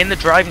Poland in the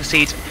driving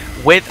seat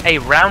with a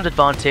round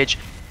advantage.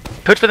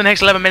 Could for the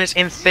next 11 minutes,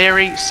 in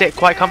theory, sit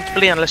quite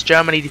comfortably unless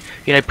Germany,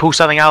 pull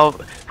something out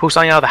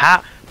of the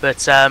hat.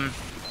 But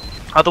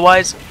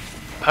otherwise,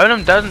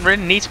 Poland doesn't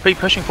really need to be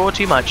pushing forward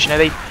too much.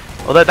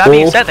 Although that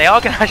being said, they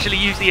are going to actually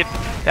use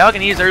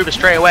their Uber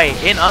straight away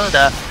in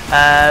under,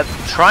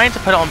 trying to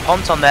put it on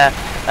Ponton there.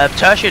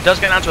 Tertio does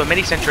go down to a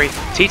mini sentry.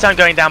 T-Time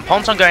going down,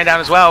 Ponton going down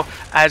as well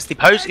as the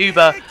post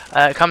Uber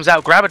comes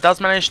out. Grabber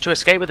does manage to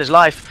escape with his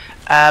life,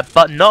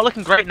 but not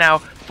looking great now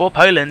for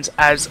Poland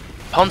as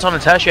Ponton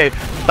and Tertio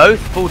both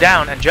fall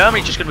down, and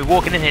Germany just going to be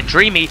walking in here.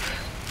 Dreamy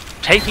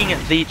taking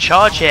the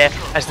charge here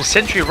as the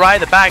sentry right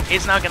at the back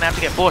is now going to have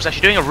to get forced.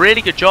 Actually doing a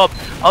really good job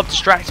of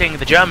distracting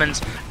the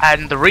Germans,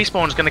 and the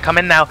respawn is going to come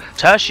in now.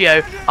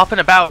 Tertio up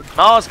and about.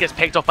 Mars gets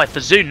picked off by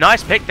Thazu.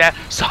 Nice pick there.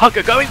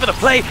 Saga going for the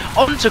play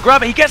onto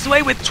Grabber. He gets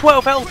away with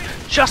 12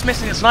 health. Just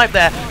missing a snipe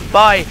there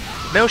by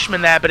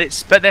Milchman there,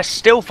 but they're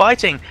still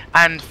fighting.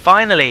 And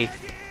finally,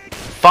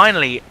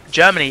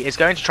 Germany is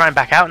going to try and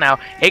back out now.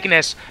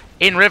 Ignis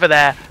in river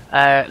there,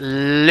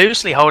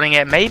 loosely holding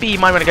it. Maybe he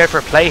might want to go for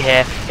a play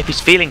here if he's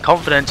feeling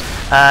confident.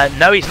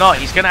 No, he's not.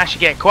 He's going to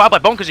actually get caught out by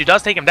Bonkers, who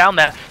does take him down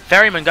there.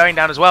 Ferryman going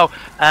down as well.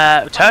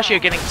 Tertio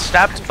getting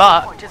stabbed,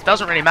 but it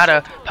doesn't really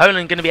matter.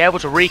 Poland going to be able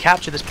to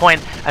recapture this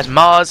point as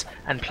Mars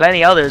and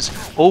plenty others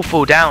all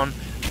fall down.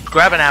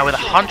 Grabber now with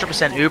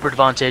 100% Uber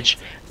advantage.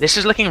 This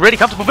is looking really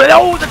comfortable, but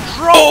oh, the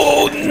drop!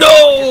 Oh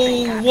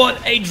no!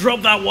 What a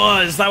drop that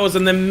was! That was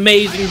an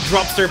amazing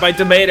dropster by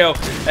Tomato,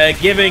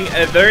 giving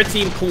their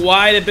team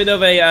quite a bit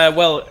of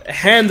a,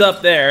 hand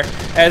up there,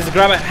 as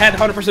Grabber had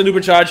 100%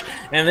 Uber charge,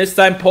 and this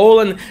time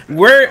Poland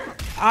were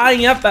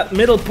eyeing up that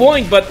middle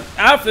point, but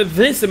after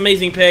this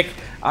amazing pick,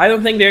 I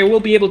don't think they will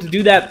be able to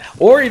do that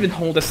or even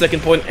hold a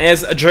second point,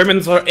 as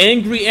Germans are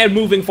angry and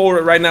moving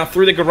forward right now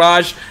through the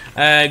garage,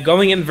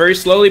 going in very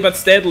slowly but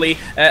steadily.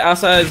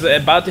 Asa is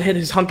about to hit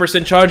his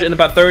 100% charge in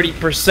about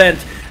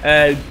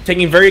 30%,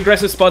 taking very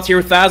aggressive spots here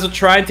with Thazu,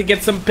 trying to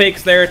get some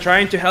picks there,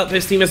 trying to help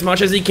his team as much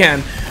as he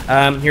can.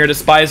 Here the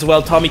spy as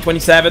well,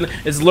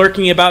 Tommy27 is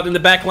lurking about in the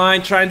back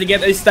line, trying to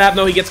get a stab.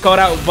 No, he gets caught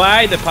out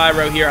by the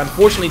Pyro here.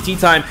 Unfortunately,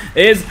 T-Time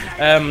is,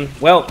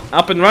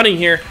 up and running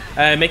here,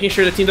 making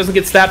sure the team doesn't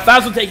get stabbed.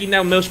 Thazu taking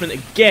down Milchman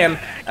again,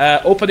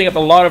 opening up a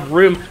lot of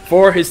room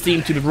for his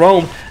team to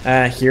roam.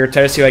 Here,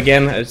 Tercio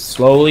again,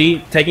 slowly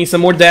taking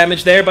some more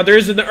damage there, but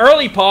there's an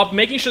early pop,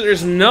 making sure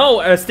there's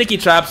no sticky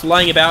traps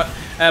lying about,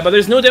 but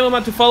there's no demo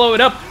man to follow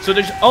it up, so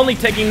there's only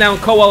taking down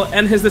Kowal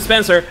and his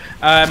dispenser,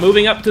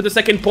 moving up to the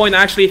second point.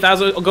 Actually,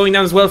 Thazu going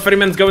down as well,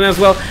 Ferryman's going down as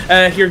well.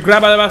 Here,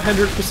 Grab at about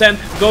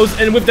 100%, goes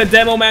in with the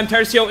demo man.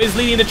 Tercio is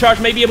leading the charge,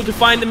 may be able to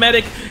find the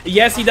medic.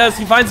 Yes, he does.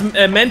 He finds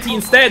Menti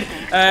instead.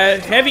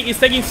 Heavy is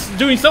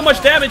doing so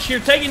much damage here,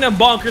 taking down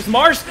Bonkers.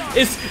 Mars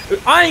is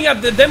eyeing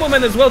up the demo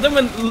man as well.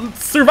 Demo man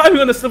surviving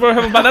on the silver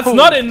heaven, but that's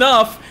not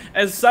enough,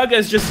 as Saga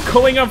is just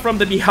going up from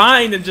the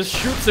behind and just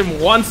shoots him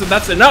once, and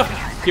that's enough.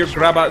 Here,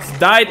 Grabas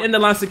died in the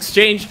last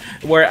exchange,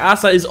 where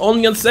Asa is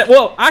only on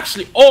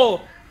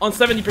all on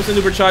 70%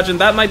 overcharge, and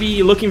that might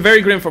be looking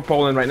very grim for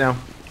Poland right now.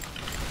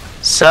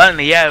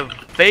 Certainly, yeah.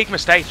 Big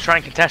mistake to try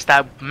and contest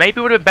that. Maybe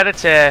it would have been better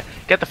to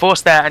get the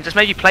force there and just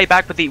maybe play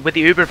back with the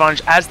Uber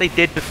advantage as they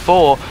did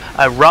before,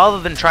 rather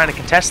than trying to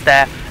contest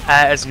there,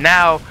 as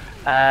now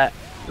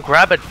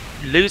Grabber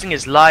losing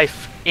his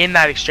life in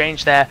that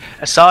exchange there.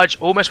 Asaj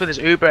almost with his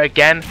Uber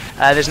again.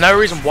 There's no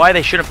reason why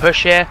they shouldn't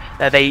push here.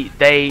 They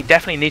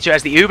definitely need to,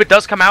 as the Uber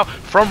does come out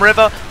from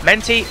river.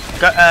 Menti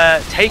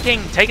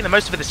taking the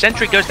most of it. The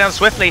sentry goes down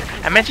swiftly,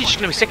 and Menti's just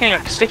going to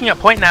be sticking up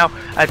point now,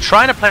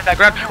 trying to play that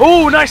grab.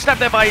 Oh, nice snap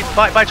there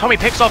by Tommy.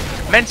 Picks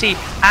off Menti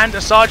and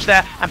Asaj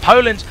there, and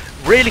Poland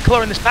really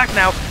clawing this back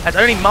now, as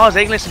only Mars,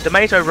 Ignis, and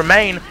Tomato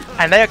remain,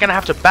 and they are going to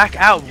have to back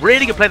out.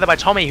 Really good play there by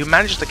Tommy, who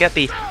manages to get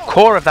the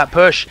core of that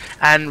push,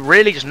 and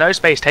really just no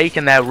space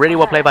taken there. Really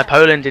well played by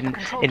Poland in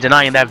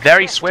denying. They're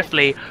very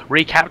swiftly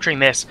recapturing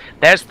this.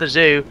 There's the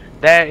Zoo.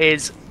 There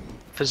is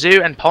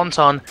Fazoo and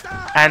Ponton,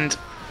 and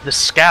the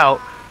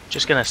Scout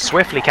just going to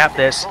swiftly cap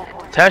this.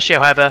 Tertio,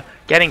 however,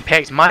 getting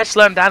picked. Might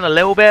slow him down a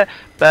little bit,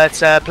 but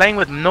playing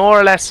with more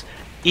or less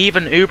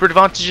even Uber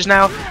advantages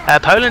now.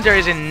 Polander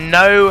is in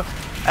no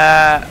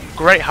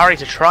great hurry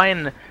to try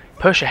and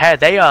push ahead.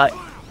 They are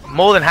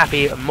more than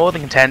happy, more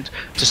than content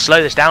to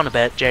slow this down a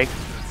bit, Jake.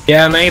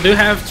 Yeah, and I do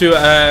have to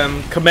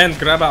commend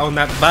Graba on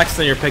that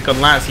Vaccinator pick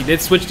on last. He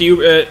did switch the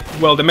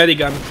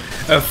Medigun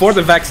for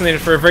the Vaccinator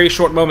for a very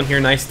short moment here.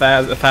 Nice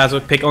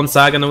Fazwick pick on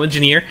Saga, no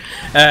Engineer.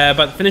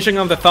 But finishing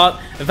on the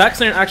thought, the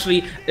Vaccinator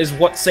actually is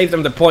what saved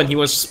him the point. He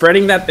was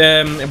spreading that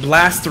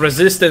blast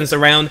resistance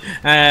around,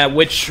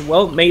 which,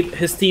 well, made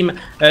his team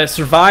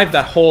survive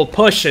that whole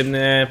push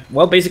and,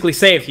 well, basically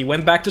saved. He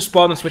went back to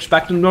spawn and switched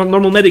back to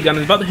normal Medigun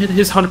and about to hit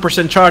his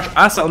 100% charge.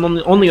 Asa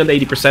only on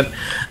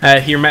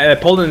 80%. Here,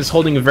 Poland is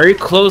holding very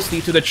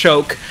closely to the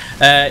choke,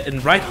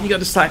 and right on the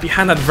other side,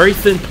 behind that very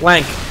thin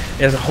plank,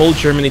 is a whole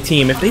Germany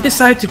team. If they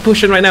decide to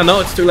push in right now, no,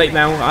 it's too late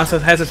now. Asa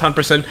has his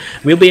 100%.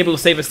 We'll be able to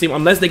save his team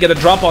unless they get a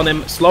drop on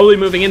him. Slowly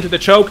moving into the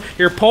choke.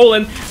 Here,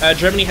 Poland.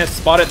 Germany has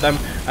spotted them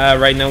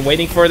right now,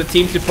 waiting for the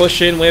team to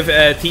push in with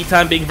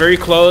T-Time being very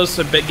close,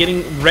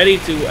 getting ready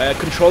to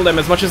control them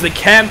as much as they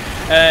can.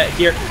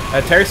 Here,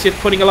 Teresiot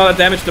putting a lot of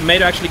damage.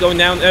 Tomato actually going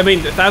down. I mean,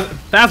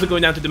 Thazza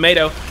going down to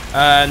Tomato.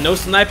 No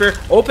sniper,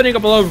 opening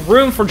up a lot of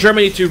room for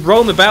Germany to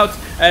roam about.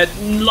 A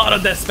lot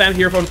of death spam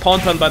here from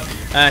Ponton, but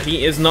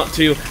he is not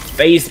too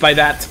phased by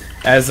that,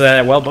 as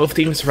well, both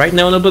teams right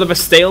now in a bit of a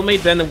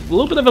stalemate, then a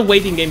little bit of a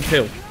waiting game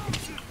too.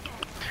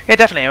 Yeah,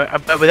 definitely.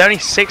 With only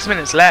 6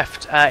 minutes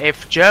left,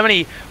 if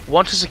Germany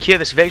want to secure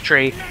this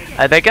victory,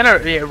 they're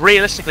gonna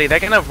realistically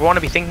want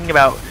to be thinking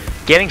about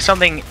getting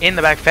something in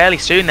the bag fairly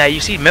soon. There,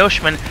 you see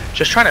Milchman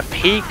just trying to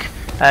peek.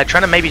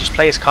 Trying to maybe just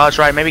play his cards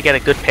right, maybe get a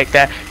good pick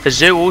there. The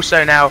Zoo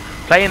also now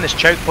playing this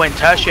choke point.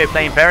 Tertio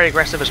playing very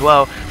aggressive as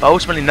well, but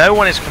ultimately no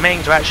one is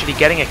committing to actually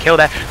getting a kill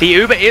there. The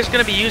Uber is going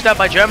to be used out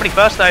by Germany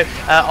first though,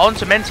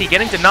 onto Menti,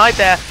 getting denied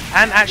there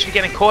and actually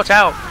getting caught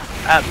out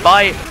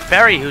by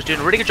Ferry, who's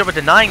doing a really good job of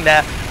denying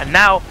there. And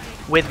now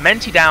with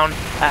Menti down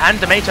and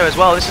Tomato as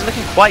well, this is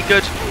looking quite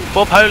good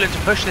for Poland to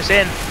push this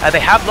in. They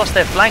have lost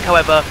their flank,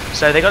 however,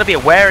 so they've got to be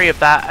wary of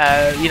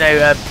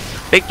that.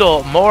 Big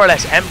door more or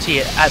less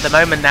empty at the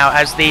moment now,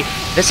 as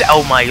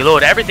oh my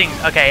lord, everything's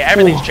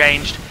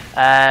changed.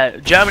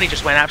 Germany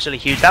just went absolutely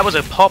huge. That was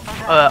a pop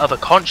of a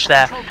conch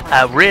there,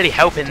 really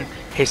helping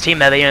his team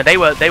there. They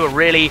were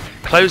really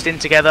closed in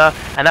together,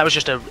 and that was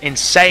just an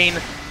insane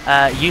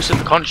use of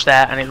the conch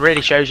there, and it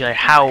really shows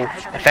how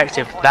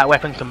effective that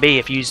weapon can be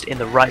if used in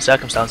the right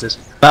circumstances.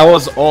 That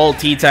was all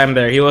T-Time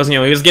there. He was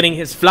getting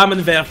his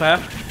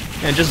Flammenwerfer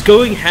and just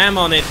going ham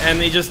on it,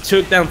 and he just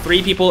took down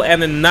 3 people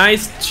and a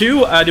nice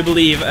 2, I do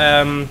believe.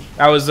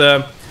 That was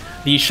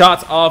the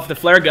shot of the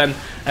flare gun,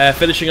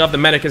 finishing off the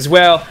medic as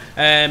well,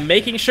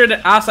 making sure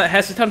that Asa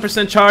has a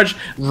 10% charge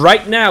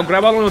right now.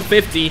 Grab on with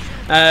 50,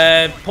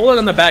 Poland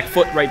on the back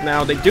foot right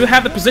now. They do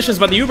have the positions,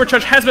 but the Uber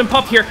charge has been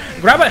popped here.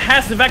 Graba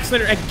has the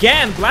Vaccinator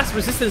again. Blast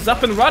resistance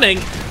up and running.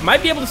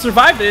 Might be able to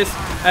survive this,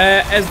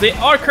 as they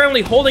are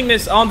currently holding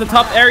this on the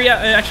top area.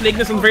 Actually,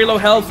 Ignis on very low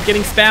health,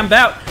 getting spammed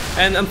out.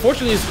 And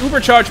unfortunately, his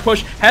Uber charge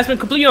push has been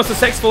completely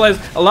unsuccessful, as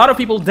a lot of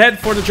people dead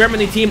for the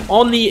Germany team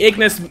on the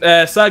Ignis,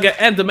 Saga,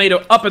 and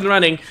Tomato up and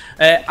running.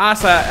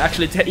 Asa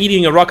actually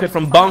eating a rocket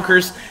from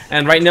Bonkers,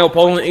 and right now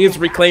Poland is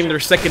reclaiming their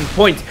second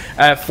point.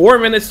 4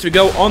 minutes to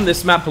go on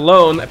this map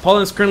alone.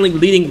 Poland is currently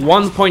leading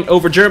 1 point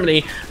over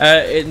Germany.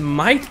 It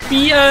might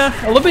be a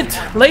little bit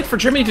late for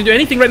Germany to do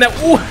anything right now.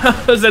 Ooh,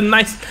 that was a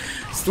nice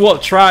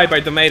try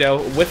by Tomato,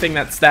 whiffing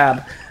that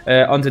stab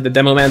onto the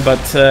demo man,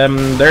 but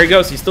there he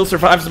goes. He still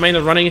survives the main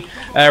of running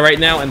right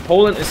now, and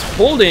Poland is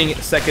holding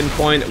second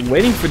point,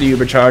 waiting for the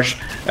Uber charge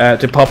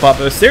to pop up.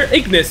 There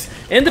Ignis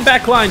in the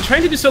back line,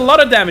 trying to do a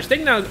lot of damage,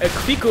 taking down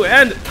Kviku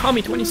and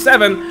Tommy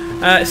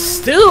 27,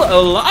 still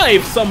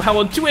alive somehow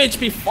on 2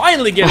 HP,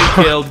 finally getting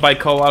killed by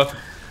Koa.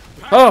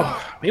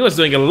 Oh, he was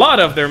doing a lot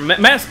of their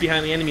mess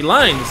behind the enemy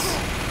lines.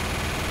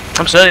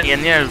 Absolutely,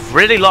 and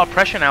really a lot of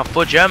pressure now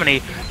for Germany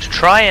to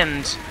try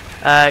and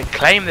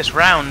claim this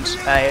round.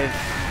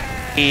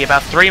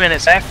 About 3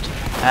 minutes left.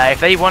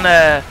 If they want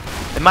to,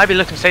 they might be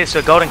looking to take this to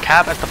a golden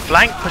cap as the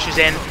flank pushes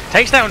in,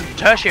 takes down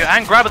Tertio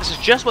and Graba. This is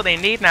just what they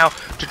need now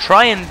to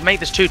try and make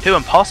this 2-2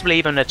 and possibly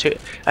even a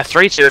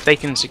 3-2 if they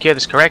can secure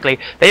this correctly.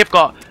 They have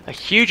got a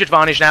huge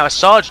advantage now.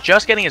 Sarge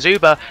just getting his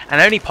Uber,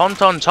 and only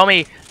Ponton,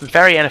 Tommy, and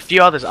Ferry, and a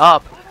few others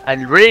up,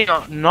 and really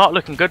not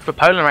looking good for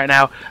Poland right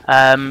now.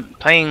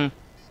 Playing,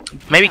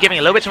 maybe giving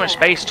a little bit too much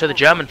space to the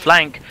German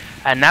flank,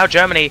 and now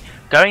Germany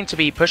going to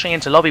be pushing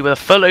into lobby with a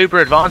full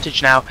Uber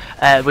advantage now.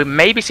 We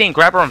may be seeing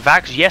Grabber on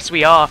Vax. Yes,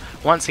 we are.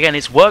 Once again,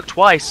 it's worked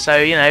twice,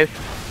 so,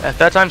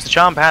 third time's the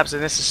charm perhaps,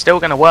 and this is still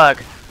going to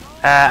work.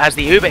 As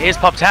the Uber is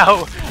popped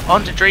out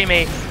onto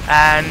Dreamy,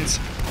 and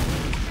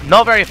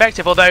not very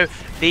effective, although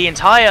the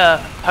entire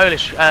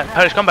Polish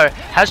combo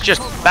has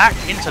just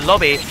backed into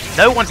lobby.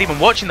 No one's even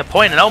watching the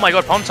point, and oh my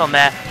god, Ponton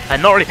there,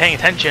 and not really paying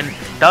attention,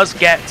 does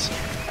get,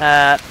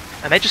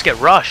 and they just get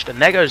rushed,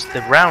 and there goes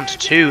the round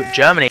to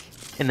Germany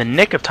in the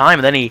nick of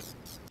time, and then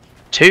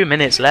 2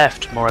 minutes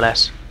left, more or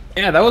less.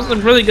 Yeah, that was a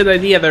really good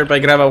idea there by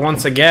Grava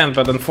once again,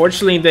 but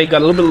unfortunately they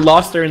got a little bit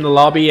lost there in the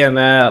lobby and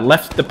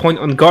left the point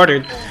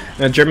unguarded.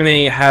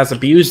 Germany has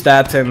abused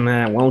that and,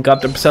 well,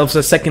 got themselves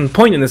a second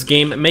point in this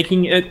game,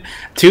 making it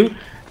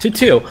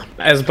 2-2,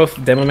 as both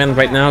Demoman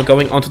right now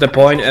going onto the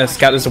point,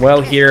 Scout as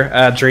well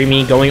here,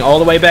 Dreamy going all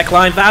the way back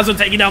line, Vaso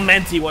taking down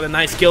Menti, what a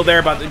nice kill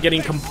there, but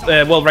getting,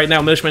 well, right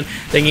now Milchman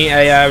taking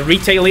a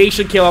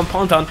retaliation kill on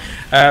Ponton.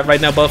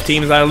 Right now both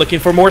teams are looking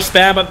for more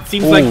spam, but it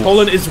seems like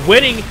Poland is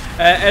winning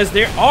as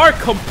they are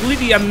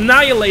completely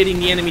annihilating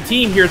the enemy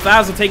team here.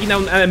 Vaso taking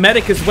down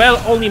Medic as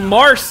well, only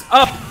Mars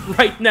up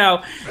right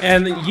now,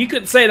 and you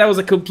could say that was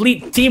a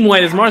complete team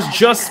wipe as Mars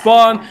just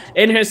spawned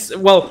in his,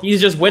 well,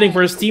 he's just waiting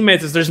for his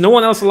teammates as there's no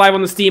one else alive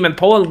on this team, and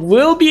Poland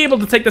will be able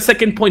to take the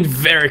second point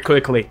very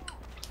quickly.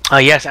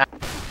 Yes,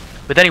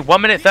 with only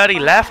 1 minute 30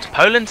 left,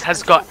 Poland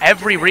has got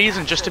every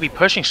reason just to be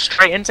pushing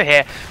straight into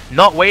here,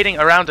 not waiting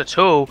around at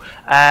all.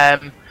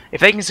 If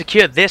they can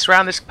secure this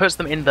round, this puts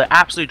them in the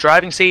absolute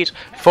driving seat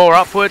for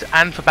Upward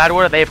and for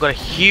Badwater. They've got a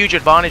huge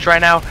advantage right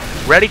now,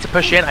 ready to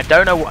push in. I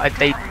don't know,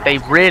 they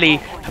really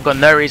have got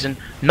no reason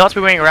not to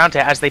be waiting around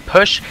here as they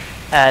push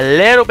a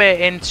little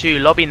bit into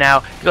lobby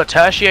now. You've got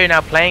Tertio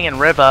now playing in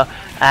River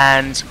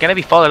and going to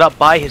be followed up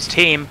by his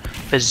team.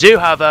 For Zoo,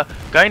 however,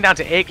 going down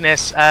to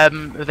Ignis,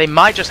 they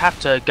might just have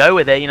to go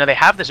with it. You know, they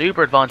have this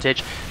Uber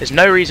advantage. There's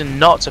no reason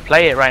not to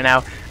play it right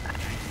now.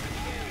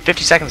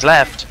 50 seconds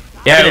left.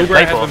 Yeah, Uber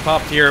has been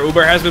popped here.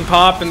 Uber has been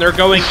popped, and they're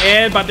going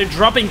in, but they're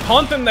dropping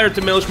Ponton there to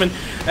Milchman,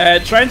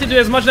 trying to do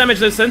as much damage.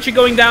 They're essentially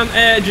going down.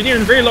 Engineer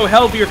in very low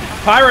health here.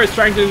 Pyro is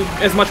trying to do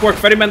as much work.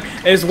 Ferryman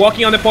is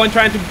walking on the point,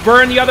 trying to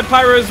burn the other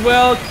Pyro as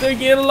well.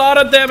 Taking a lot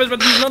of damage,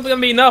 but he's not going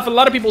to be enough. A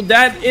lot of people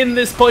dead in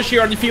this push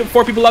here. On the field,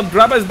 4 people up.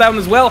 Graba is down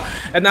as well,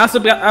 and also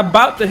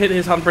about to hit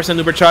his 100%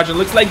 Uber charge. It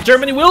looks like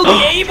Germany will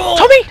be able.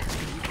 Tommy!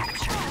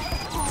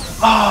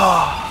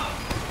 Oh,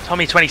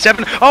 Tommy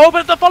 27. Oh,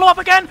 but the follow up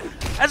again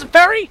as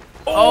Ferry.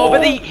 Oh,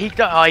 but he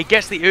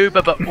gets the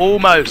Uber, but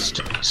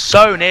almost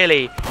so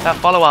nearly that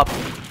follow-up.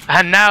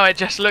 And now it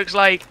just looks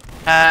like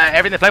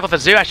everything they play for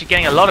Zoo actually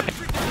getting a lot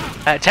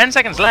of 10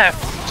 seconds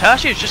left.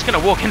 Tertius just going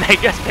to walk in there,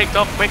 gets picked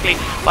off quickly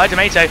by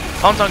Tomato.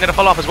 Ponton going to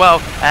follow up as well.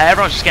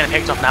 Everyone's just getting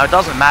picked off now. It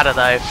doesn't matter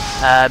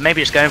though.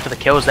 Maybe just going for the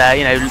kills there.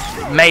 You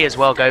know, may as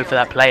well go for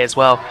that play as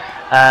well.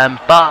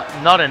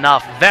 But not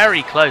enough.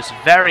 Very close.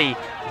 Very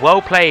well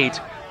played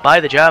by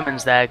the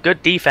Germans there.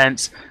 Good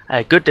defense.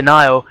 Good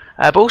denial.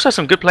 But also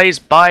some good plays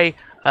by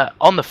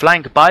on the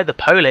flank by the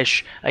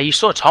Polish. You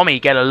saw Tommy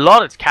get a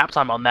lot of cap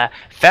time on there.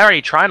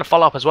 Ferry trying to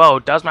follow up as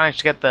well. Does manage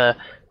to get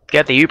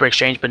the Uber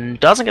exchange, but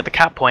doesn't get the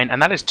cap point, and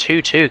that is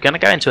 2-2. Going to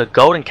go into a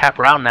golden cap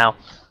round now.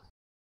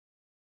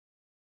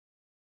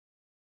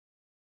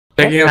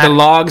 Checking out the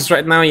logs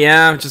right now,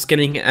 yeah, just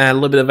getting a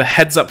little bit of a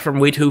heads up from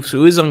Wiethoofd,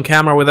 who is on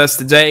camera with us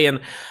today, and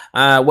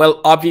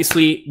well,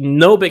 obviously,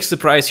 no big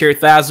surprise here.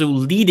 Thazu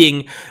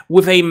leading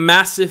with a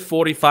massive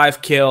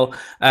 45 kill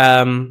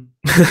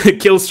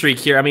kill streak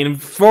here. I mean,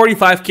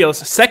 45 kills.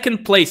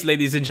 Second place,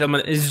 ladies and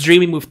gentlemen, is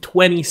Dreaming with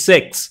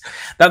 26.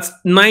 That's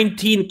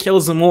 19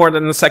 kills more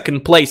than the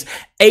second place,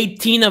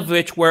 18 of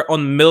which were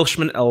on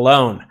Milchman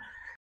alone.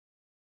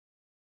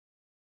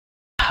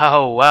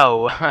 Oh,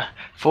 wow.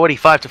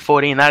 45 to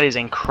 14. That is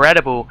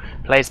incredible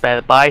plays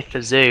by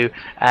Thazu.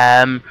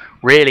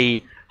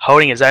 Really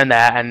holding his own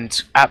there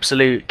and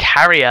absolute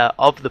carrier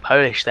of the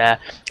Polish there.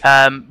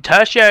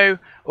 Tertio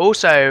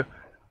also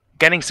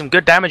getting some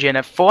good damage in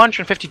at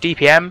 450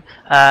 DPM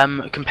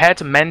compared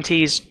to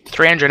Menti's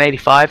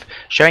 385,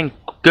 showing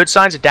good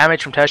signs of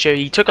damage from Tertio.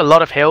 He took a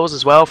lot of hills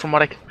as well from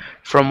what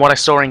I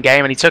saw in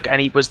game,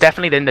 and he was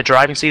definitely in the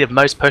driving seat of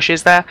most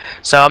pushes there.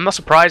 So I'm not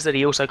surprised that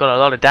he also got a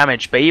lot of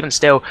damage, but even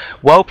still,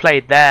 well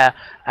played there.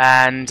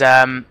 And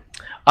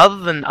other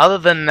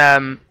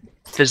than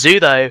Thazu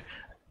though,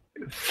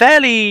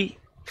 fairly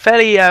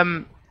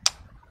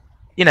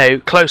you know,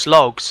 close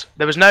logs.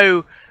 There was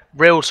no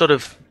real sort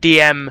of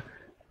DM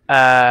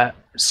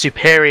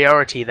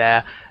superiority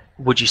there,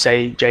 would you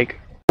say, Jake?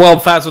 Well,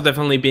 Fazo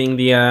definitely being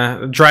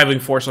the driving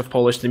force of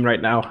Polish team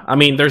right now. I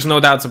mean, there's no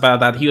doubts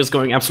about that. He was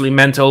going absolutely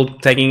mental,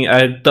 taking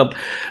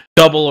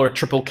double or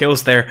triple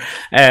kills there.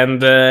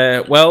 And,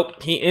 well,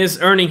 he is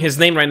earning his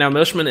name right now.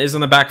 Milchman is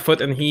on the back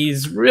foot, and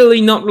he's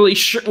really not really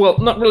sure, well,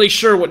 not really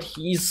sure what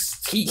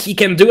he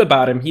can do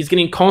about him. He's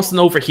getting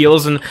constant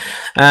overheals, and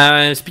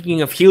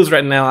speaking of heals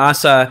right now,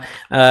 Asa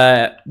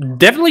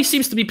definitely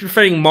seems to be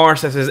preferring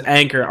Mars as his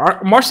anchor.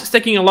 Mars is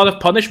taking a lot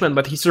of punishment,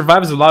 but he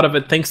survives a lot of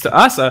it thanks to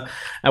Asa,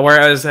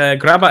 whereas as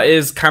Graba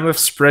is kind of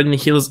spreading the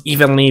heals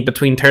evenly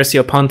between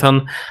Tercio,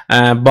 Ponton,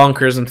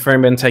 Bonkers, and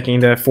Fermin taking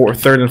the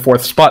third and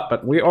fourth spot.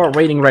 But we are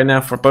waiting right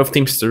now for both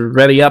teams to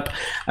ready up,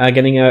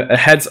 getting a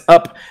heads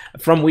up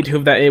from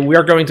Wiethoofd that we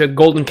are going to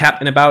Golden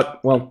Cap in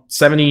about, well,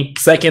 70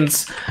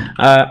 seconds.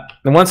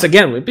 And once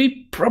again, we'll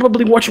be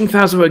probably watching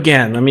Thazo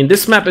again. I mean,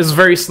 this map is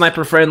very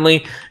sniper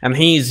friendly, and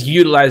he's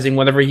utilizing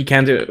whatever he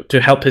can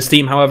to help his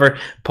team. However,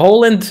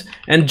 Poland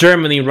and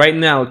Germany right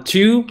now,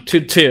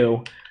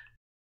 2-2.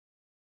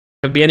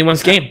 Could be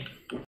anyone's game.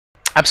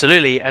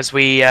 Absolutely, as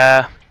we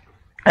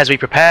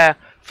prepare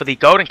for the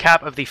Golden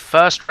Cap of the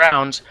first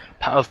round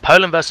of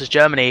Poland versus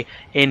Germany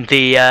in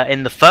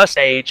the first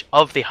stage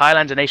of the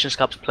Highlander Nations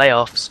Cup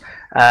playoffs,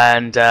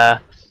 and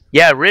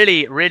yeah,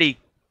 really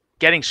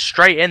getting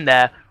straight in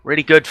there.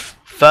 Really good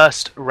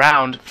first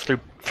round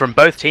from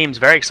both teams.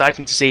 Very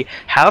exciting to see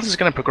how this is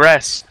going to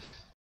progress.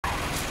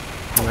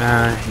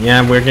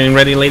 Yeah, we're getting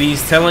ready,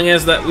 ladies, telling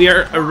us that we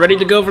are ready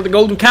to go for the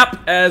Golden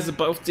Cap as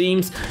both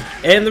teams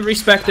in the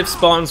respective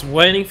spawns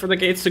waiting for the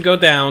gates to go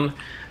down.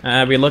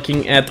 We're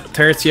looking at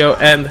Tercio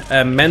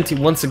and Menti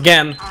once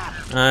again.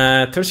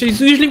 Tercio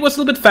usually was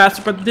a little bit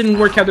faster, but it didn't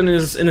work out in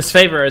his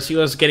favor as he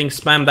was getting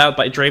spammed out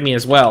by Dreamy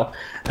as well.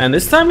 And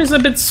this time is a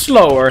bit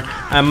slower.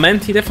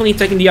 Menti definitely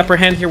taking the upper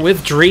hand here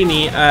with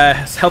Dreamy,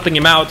 helping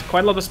him out.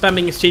 Quite a lot of spam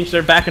being exchanged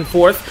there back and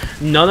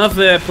forth. None of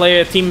the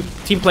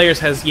team players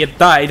has yet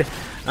died.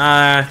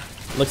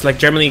 Looks like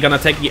Germany gonna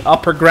take the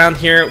upper ground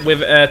here with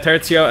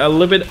Tercio a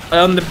little bit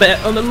on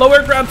the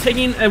lower ground,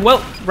 taking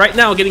well right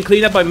now getting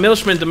cleaned up by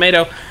Milchman.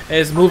 Tomato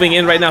is moving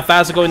in right now.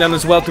 Thazo going down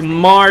as well to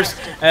Mars.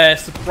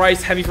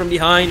 Surprise heavy from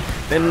behind.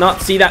 Did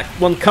not see that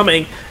one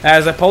coming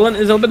as Poland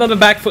is a little bit on the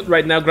back foot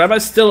right now. Graba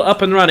is still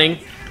up and running.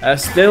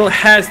 Still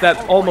has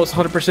that almost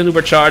 100%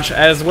 uber charge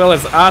as well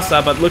as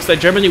Asa, but looks like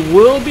Germany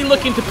will be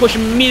looking to push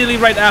immediately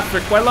right after.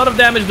 Quite a lot of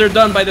damage they're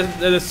done by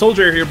the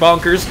soldier here,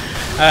 Bonkers.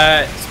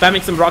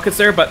 Spamming some rockets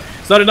there, but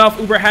it's not enough.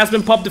 Uber has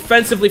been popped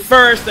defensively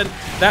first, and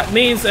that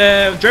means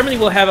Germany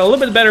will have a little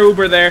bit better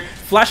Uber there.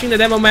 Flashing the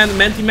demo man,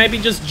 Menti maybe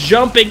just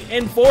jumping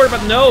in forward,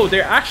 but no,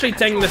 they're actually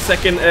taking the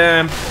second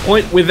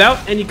point without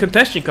any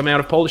contention coming out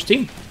of Polish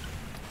team.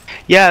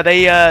 Yeah,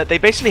 they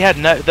basically had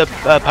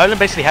Poland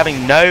basically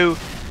having no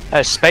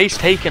space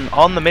taken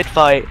on the mid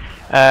fight,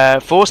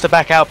 forced to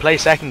back out, play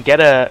second,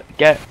 got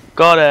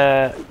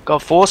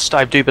forced,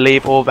 I do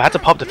believe, or had to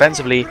pop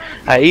defensively.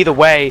 Either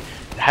way,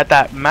 had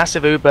that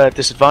massive Uber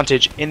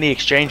disadvantage in the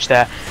exchange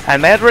there,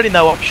 and they had really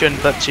no option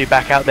but to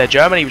back out there.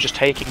 Germany was just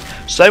taking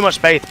so much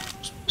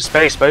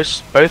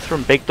space both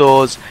from big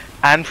doors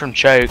and from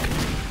choke,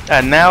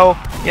 and now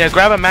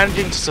Graba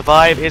managing to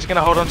survive, is going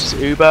to hold on to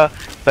his Uber,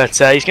 but he's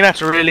going to have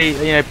to really,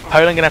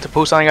 Poland going to have to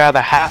pull something out of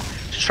the hat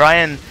to try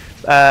and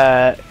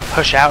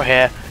push out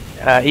here.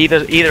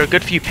 Either a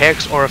good few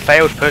picks or a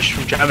failed push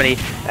from Germany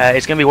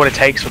is going to be what it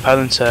takes for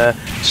Poland to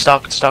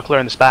Stuckler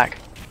in this back.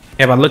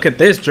 Yeah, but look at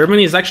this.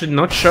 Germany is actually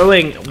not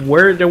showing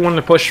where they want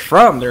to push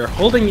from. They're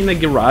holding in the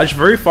garage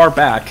very far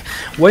back,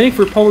 waiting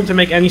for Poland to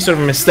make any sort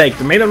of mistake.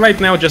 Tomato right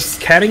now just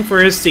scanning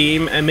for his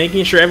team and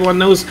making sure everyone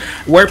knows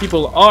where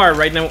people are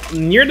right now.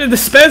 Near the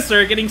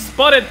dispenser, getting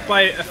spotted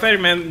by a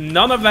Fairyman.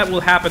 None of that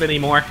will happen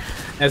anymore,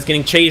 as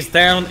getting chased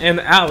down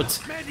and out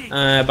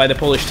by the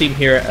Polish team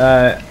here.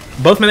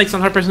 Both medics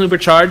on 100% Uber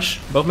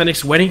charge. Both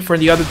medics waiting for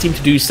the other team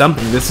to do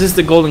something. This is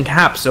the Golden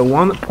Cap, so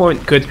 1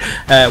 point could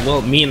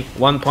well mean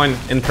 1 point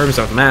in terms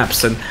of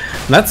maps, and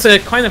that's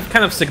kind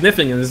of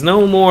significant. There's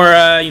no more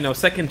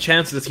second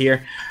chances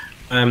here.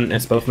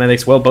 As both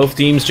medics, well, both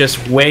teams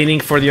just waiting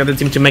for the other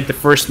team to make the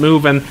first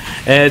move, and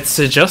it's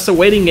just a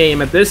waiting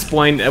game at this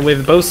point,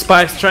 with both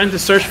spies trying to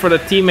search for the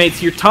teammates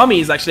here.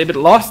 Tommy is actually a bit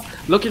lost,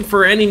 looking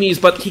for enemies,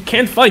 but he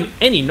can't find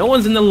any. No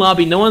one's in the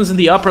lobby, no one's in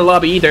the upper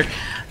lobby either.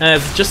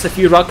 It's just a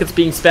few rockets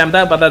being spammed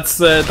out, but that's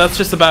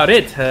just about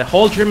it.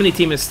 Whole Germany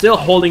team is still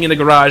holding in the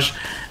garage,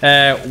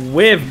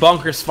 with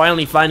Bonkers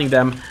finally finding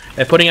them,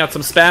 putting out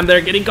some spam there,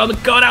 getting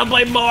caught out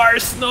by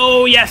Mars.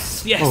 No,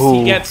 yes, ooh.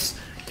 He gets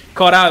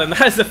caught out, and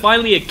that's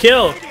finally a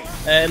kill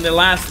in the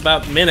last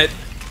about minute.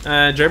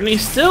 Germany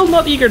still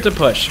not eager to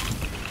push.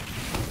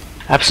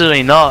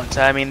 Absolutely not.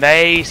 I mean,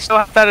 they still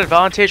have that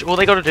advantage. All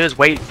they got to do is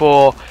wait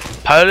for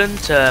Poland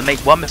to make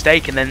one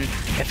mistake, and then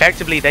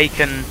effectively they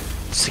can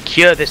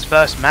secure this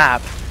first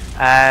map.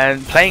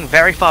 And playing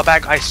very far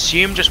back, I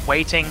assume just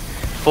waiting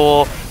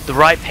for the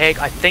right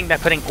pick. I think they're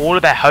putting all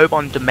of their hope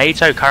on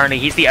Tomato currently.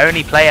 He's the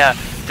only player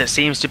that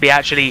seems to be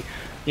actually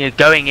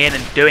going in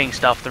and doing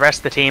stuff. The rest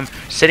of the team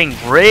sitting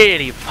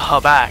really far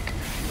back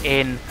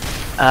in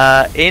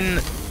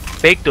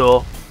Big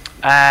Door,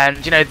 and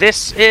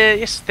this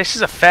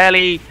is a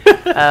fairly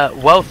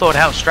well thought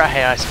out strat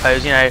here, I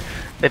suppose.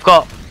 They've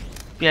got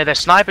their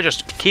sniper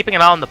just keeping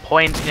an eye on the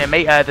point,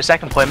 the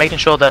second point, making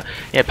sure that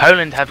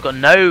Poland have got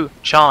no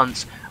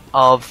chance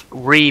of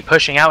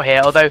re-pushing out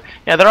here, although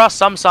there are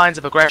some signs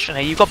of aggression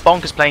here. You've got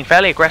Bonkers playing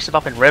fairly aggressive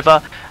up in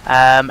River,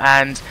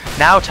 and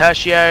now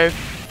Tercio,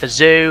 the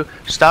Zoo,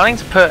 starting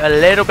to put a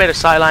little bit of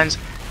sightlines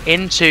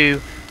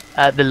into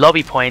the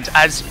lobby point,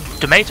 as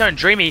Tomato and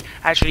Dreamy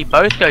actually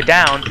both go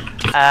down.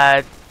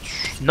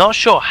 Not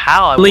sure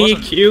how. I wasn't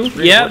EQ.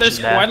 really Yeah, watching there's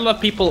there. quite a lot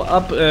of people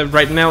up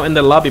right now in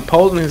the lobby.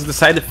 Poland has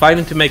decided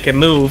finally to make a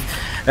move.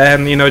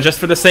 You know, just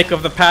for the sake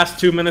of the past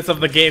 2 minutes of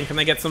the game, can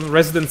I get some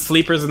resident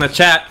sleepers in the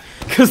chat?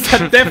 Because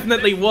that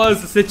definitely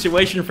was the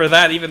situation for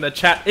that. Even the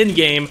chat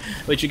in-game,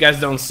 which you guys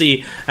don't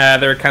see,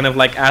 they're kind of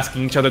like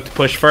asking each other to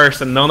push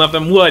first, and none of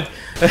them would.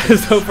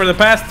 So for the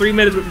past 3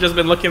 minutes, we've just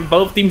been looking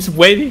both teams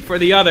waiting for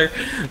the other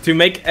to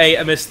make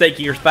a mistake.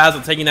 Here's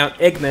Basil taking out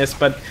Ignis,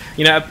 but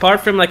you know, apart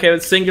from like a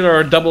singular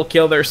or double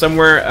kill there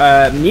somewhere,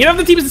 neither of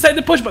the teams decided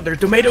to push, but their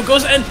tomato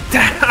goes and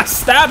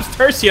stabs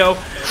Tercio.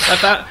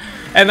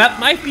 And that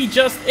might be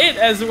just it,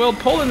 as well.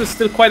 Poland is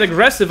still quite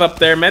aggressive up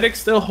there. Medic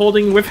still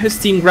holding with his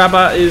team.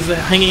 Graba is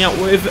hanging out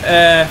with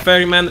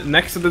Ferryman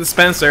next to the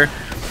dispenser.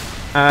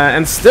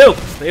 And still,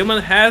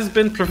 Stalemon has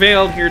been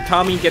prevailed here.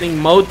 Tommy getting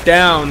mowed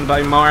down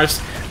by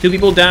Mars. 2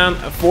 people down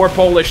for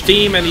Polish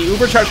team, and the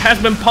Uber charge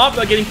has been popped,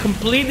 getting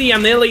completely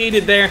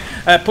annihilated there,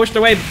 pushed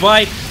away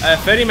by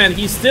Ferryman.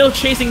 He's still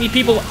chasing the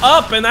people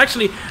up, and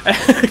actually,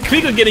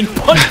 Krigo getting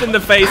punched in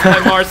the face by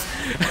Mars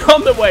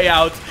on the way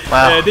out.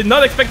 Wow. Did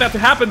not expect that to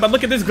happen, but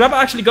look at this. Graba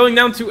actually going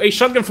down to a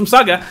shotgun from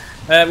Saga,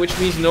 which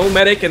means no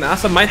medic, and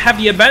Asa might have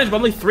the advantage, but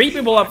only 3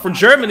 people up for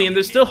Germany, and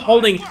they're still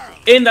holding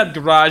in that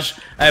garage,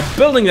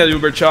 building that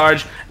Uber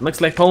charge. It looks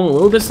like Poland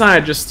will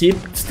decide, just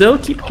still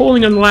keep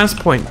holding on the last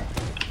point.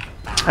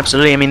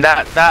 Absolutely. I mean,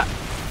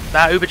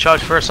 that Uber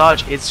charge for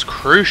Asajj is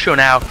crucial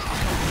now.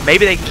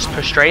 Maybe they can just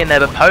push straight in there,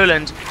 but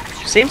Poland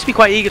seems to be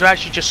quite eager to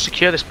actually just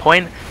secure this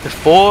point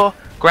before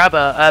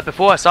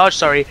Asajj,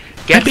 sorry,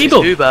 gets his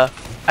Uber.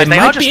 And they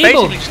are just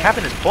basically just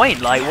capping this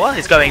point. Like, what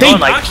is going on?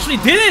 Like, they actually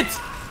did it!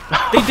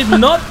 They did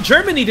not,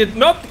 Germany did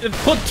not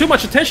put too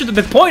much attention to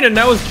the point, and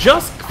now it's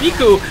just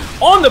Piku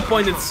on the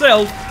point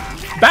itself,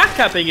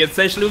 backcapping it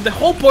essentially, with the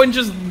whole point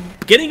just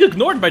getting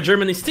ignored by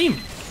Germany's team.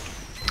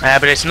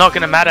 But it's not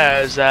going to matter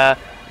as the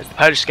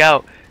Polish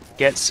scout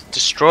gets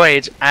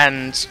destroyed,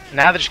 and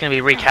now they're just going to be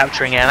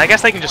recapturing it. And I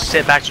guess they can just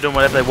sit back to doing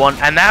whatever they want.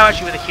 And now,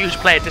 actually, with a huge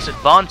player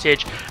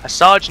disadvantage,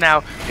 Asajj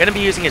now going to be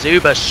using his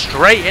Uber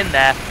straight in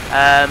there.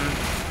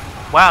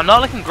 Wow,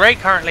 not looking great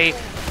currently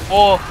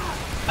for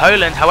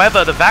Poland.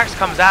 However, the Vax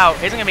comes out,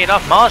 isn't going to be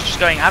enough. Mars just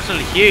going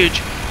absolutely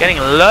huge, getting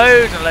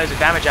loads and loads of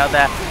damage out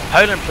there.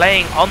 Poland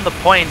playing on the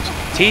point.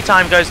 Tea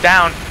time goes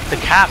down. The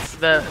cap,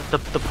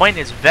 the point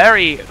is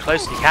very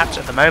closely capped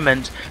at the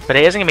moment, but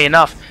it isn't going to be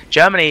enough.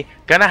 Germany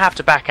gonna have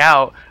to back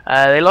out.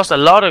 They lost a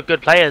lot of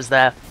good players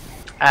there,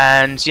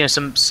 and you know,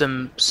 some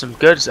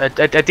good,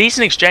 a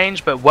decent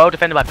exchange, but well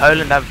defended by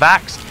Poland. That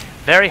Vax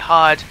very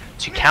hard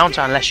to counter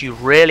unless you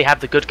really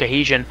have the good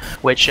cohesion,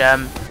 which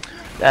to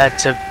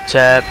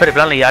put it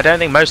bluntly, I don't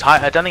think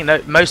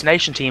most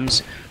nation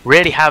teams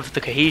really have the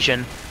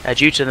cohesion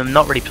due to them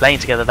not really playing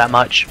together that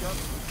much.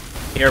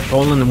 Here,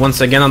 Poland once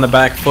again on the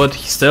back foot.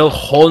 He's still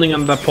holding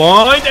on the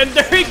point, and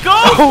there he goes!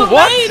 Oh,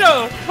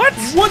 Tomato!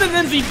 What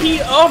an MVP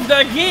of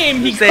the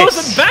game! He goes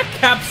and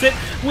backcaps it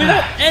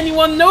without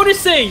anyone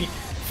noticing.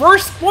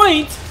 First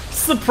point,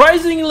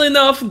 surprisingly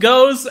enough,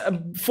 goes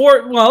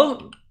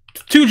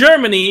to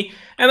Germany,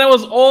 and that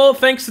was all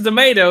thanks to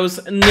Tomato's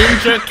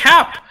ninja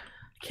cap.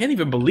 Can't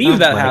even believe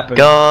that happened.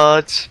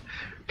 God.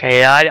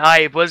 Okay,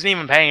 I wasn't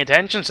even paying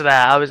attention to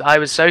that. I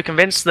was so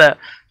convinced that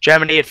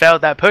Germany had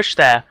failed that push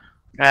there.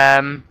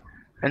 And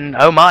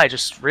oh my,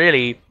 just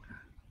really,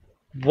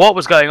 what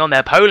was going on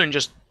there? Poland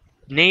just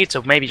need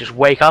to maybe just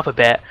wake up a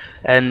bit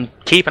and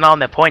keep an eye on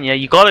their point. You know,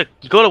 you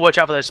gotta watch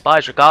out for those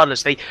spies.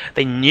 Regardless, they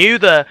knew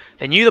the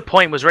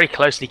point was very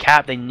closely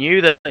capped. They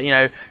knew that, you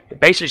know, they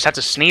basically just had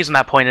to sneeze on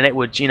that point and it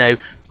would, you know,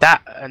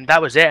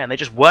 that was it. And they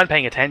just weren't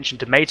paying attention.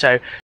 Tomato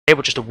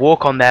able just to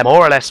walk on there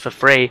more or less for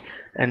free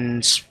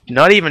and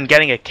not even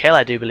getting a kill.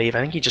 I do believe.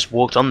 I think he just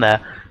walked on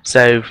there.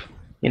 So,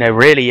 you know,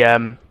 really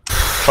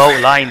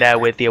fault line there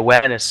with the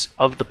awareness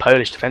of the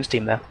Polish defense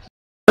team there.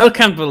 I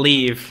can't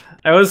believe.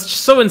 It was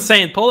so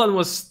insane. Poland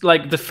was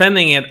like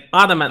defending it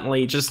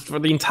adamantly just for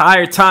the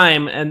entire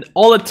time, and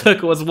all it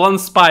took was one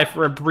spy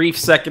for a brief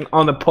second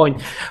on the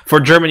point for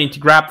Germany to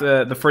grab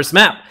the first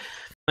map.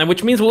 And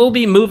which means we'll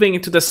be moving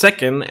into the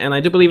second, and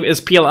I do believe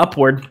is PL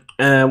Upward,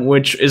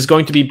 which is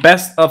going to be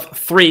best of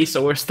 3,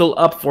 so we're still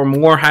up for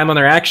more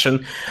Highlander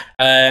action.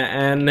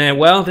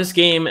 Well, this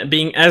game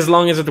being as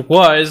long as it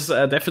was,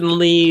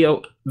 definitely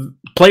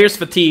players'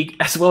 fatigue,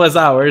 as well as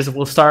ours,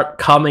 will start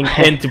coming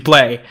into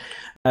play.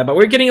 But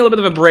we're getting a little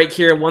bit of a break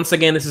here. Once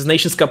again, this is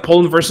Nations Cup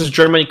Poland versus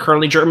Germany.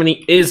 Currently,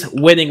 Germany is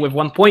winning with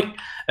 1 point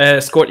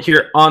scored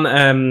here on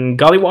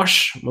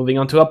Gollywash. Moving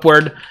on to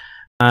Upward.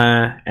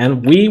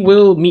 And we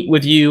will meet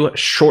with you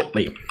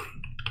shortly.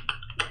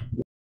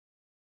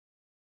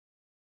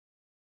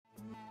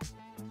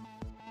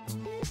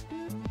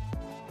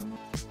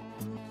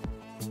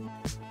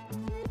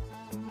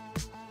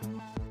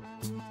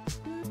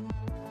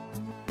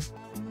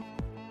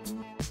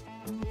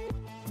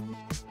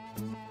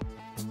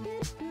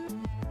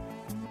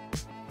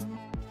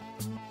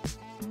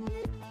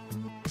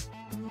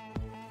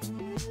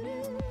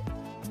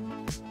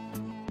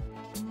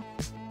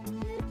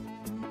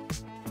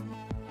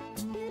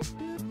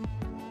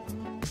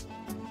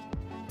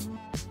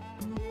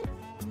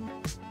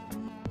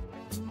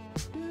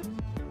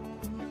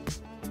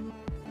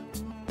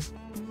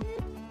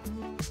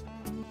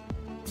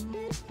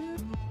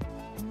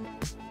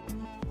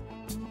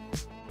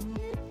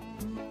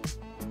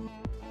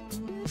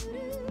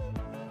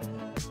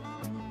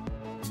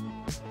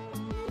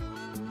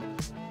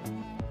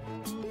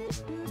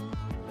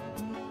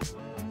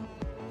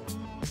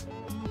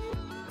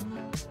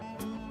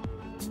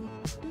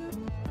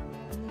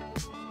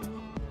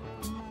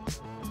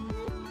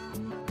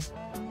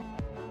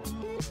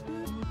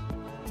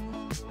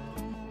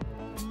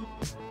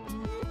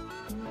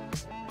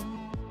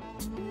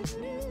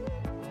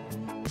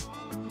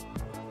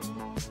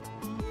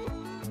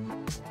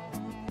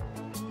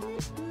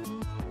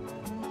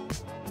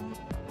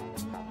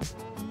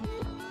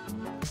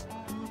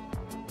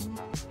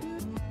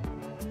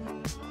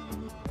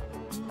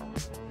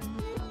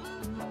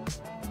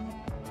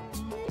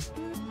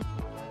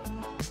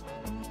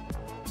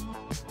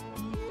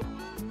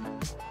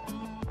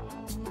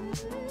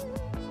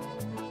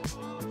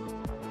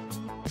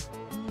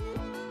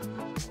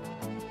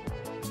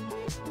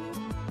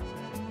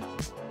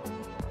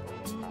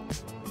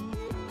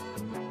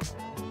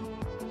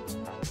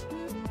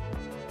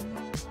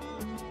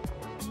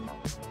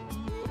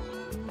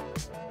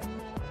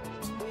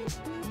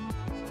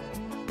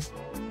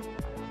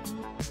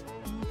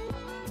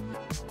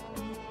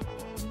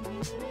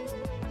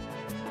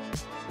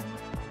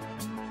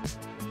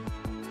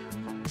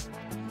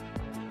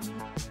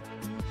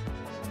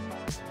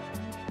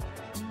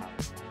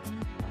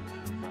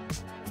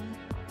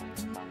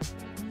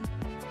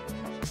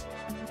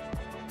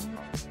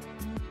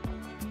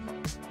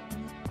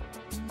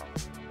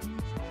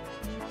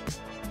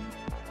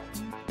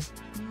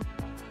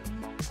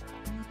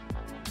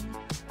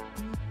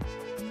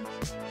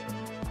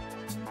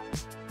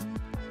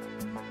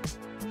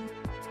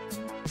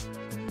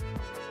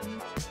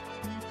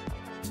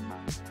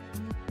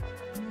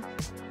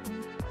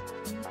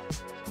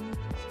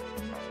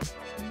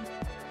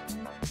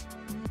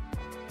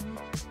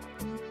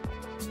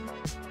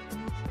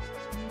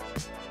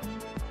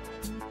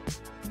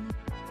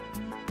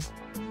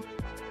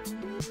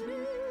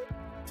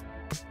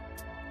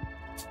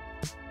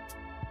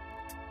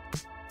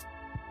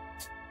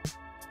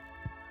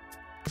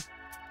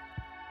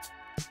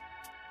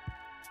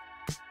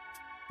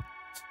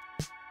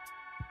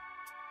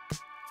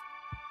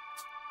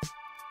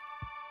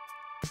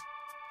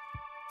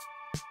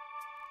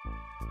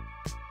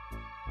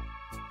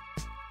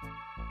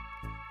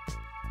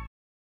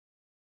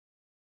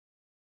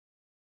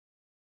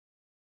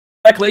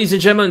 Back, ladies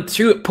and gentlemen,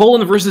 to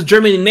Poland versus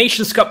Germany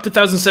Nations Cup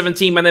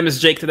 2017. My name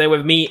is Jake. Today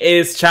with me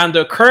is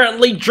Chando.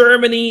 Currently,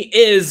 Germany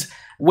is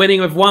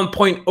winning with 1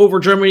 point over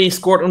Germany,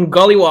 scored on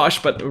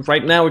Gullywash. But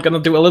right now, we're going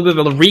to do a little bit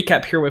of a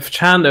recap here with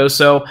Chando.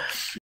 So,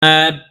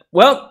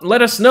 well,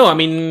 let us know. I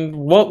mean,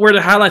 what were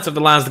the highlights of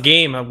the last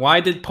game? Why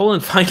did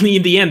Poland finally,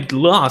 in the end,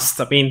 lost?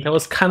 I mean, that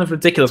was kind of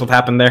ridiculous what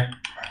happened there.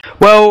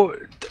 Well,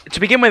 to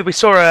begin with, we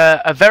saw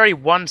a very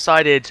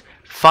one-sided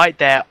fight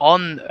there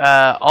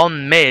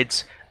on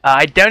mid.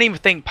 I don't even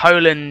think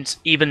Poland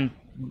even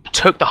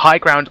took the high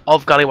ground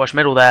of Gullywash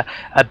middle there.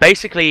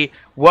 Basically,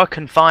 were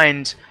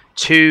confined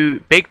to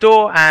big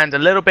door and a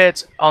little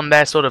bit on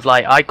their sort of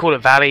like, I call it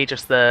valley,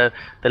 just the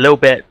little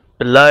bit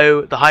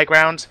below the high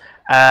ground.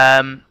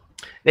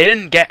 They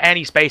didn't get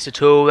any space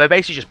at all. They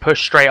basically just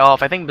pushed straight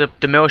off. I think the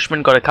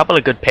Milshman got a couple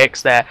of good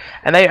picks there,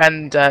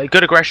 and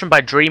good aggression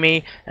by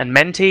Dreamy and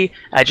Menti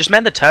just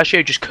meant the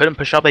Tertio just couldn't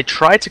push up. They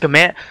tried to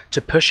commit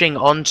to pushing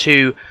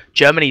onto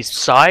Germany's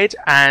side,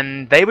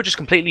 and they were just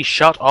completely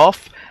shut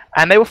off,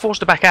 and they were forced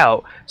to back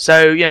out.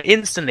 So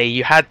instantly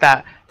you had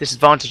that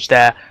disadvantage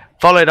there.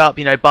 Followed up,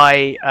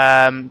 by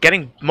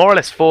getting more or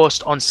less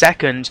forced on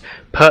second,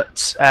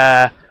 put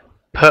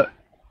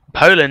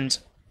Poland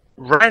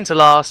right into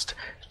last.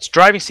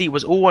 Driving seat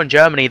was all on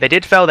Germany. They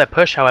did fail their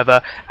push,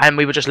 however, and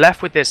we were just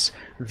left with this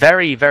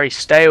very, very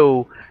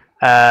stale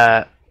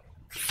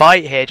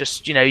fight here.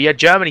 Just you had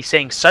Germany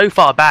sitting so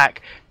far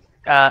back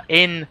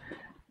in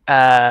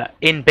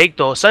big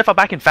door, so far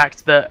back, in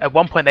fact, that at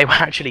one point they were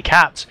actually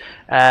capped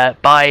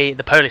by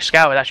the Polish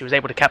scout, that actually was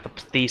able to cap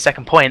the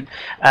second point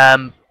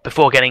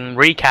before getting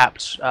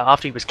recapped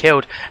after he was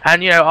killed.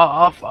 And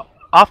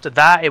after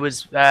that, it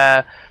was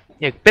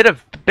bit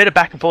of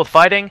back and forth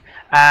fighting.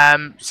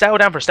 Settled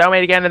down for a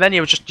stalemate again, and then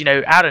it was just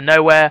out of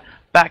nowhere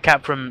back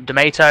cap from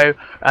D'Amato.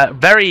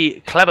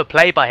 Very clever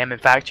play by him. In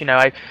fact, he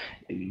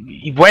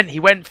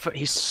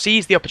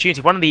seized the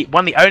opportunity. One of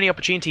the only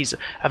opportunities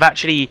of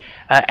actually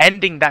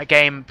ending that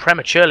game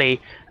prematurely,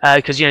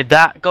 because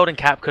that golden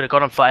cap could have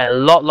gone on for a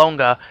lot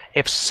longer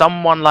if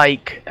someone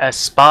like a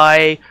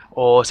Spy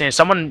or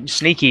someone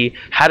sneaky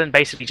hadn't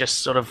basically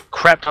just sort of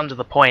crept under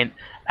the point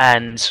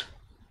and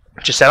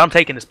just said, I'm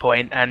taking this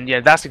point. And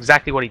that's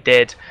exactly what he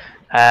did.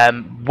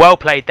 Well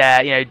played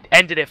there.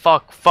 Ended it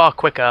far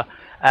quicker.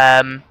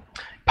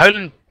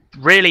 Poland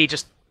really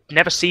just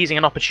never seizing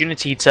an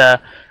opportunity to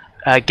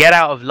get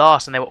out of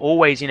last, and they were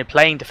always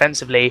playing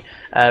defensively.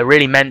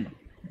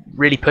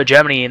 Really put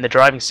Germany in the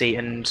driving seat,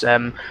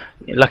 and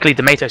luckily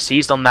D'Amato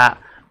seized on that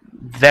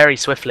very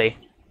swiftly.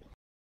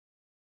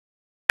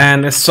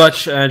 And as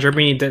such,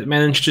 Germany did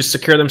manage to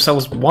secure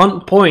themselves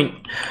 1 point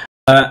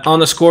on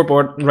the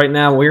scoreboard. Right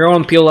now we're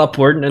on peel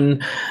upward,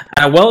 and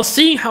well,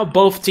 seeing how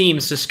both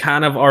teams just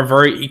kind of are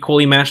very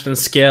equally matched in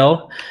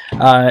skill,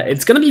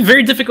 it's going to be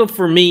very difficult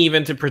for me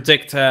even to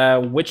predict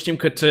which team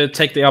could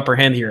take the upper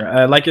hand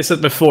here. Like I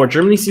said before,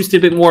 Germany seems to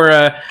be a bit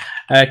more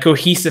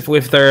cohesive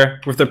with their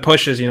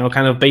pushes,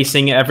 kind of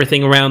basing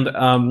everything around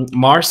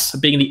Mars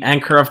being the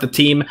anchor of the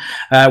team,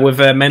 with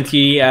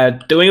Menti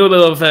doing a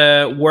little bit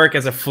of work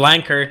as a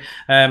flanker,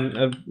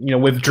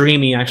 with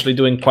Dreamy actually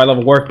doing quite a lot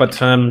of work. But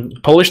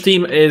Polish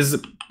team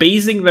is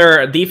basing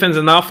their defense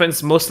and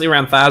offense mostly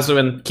around Thazu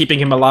and keeping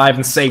him alive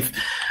and safe,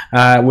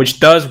 which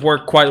does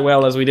work quite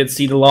well, as we did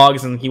see the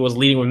logs, and he was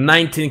leading with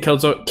 19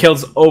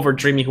 kills over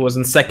Dreamy, who was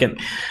in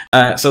second.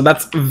 So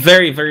that's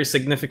very, very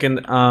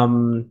significant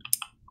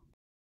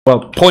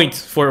point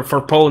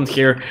for Poland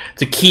here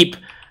to keep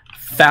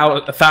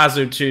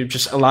Thazu to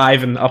just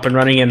alive and up and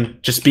running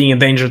and just being a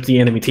danger to the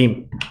enemy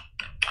team.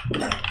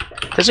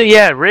 So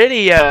yeah,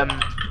 really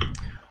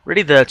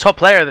the top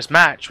player of this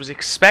match. Was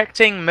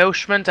expecting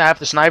Milshman to have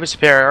the sniper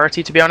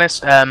superiority, to be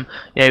honest.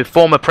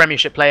 Former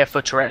Premiership player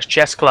for Tourette's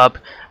Chess Club.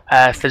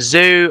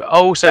 Thazu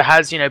also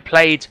has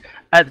played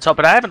at the top,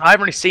 but I haven't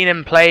really seen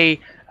him play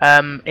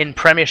in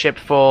Premiership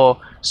for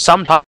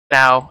some time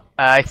now.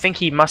 I think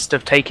he must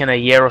have taken a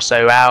year or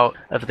so out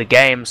of the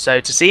game.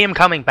 So to see him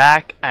coming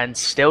back and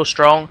still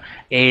strong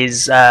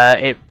is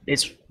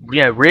it's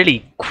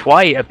really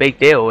quite a big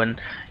deal.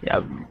 And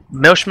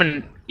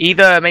Milshman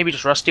either maybe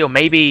just rusty, or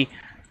maybe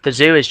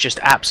Thazu is just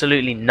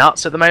absolutely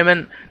nuts at the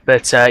moment.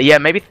 But yeah,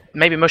 maybe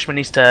Milshman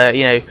needs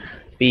to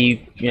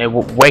be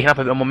waking up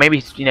a bit more,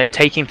 maybe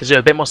taking Thazu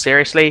a bit more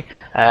seriously,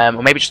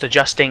 or maybe just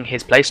adjusting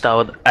his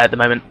playstyle at the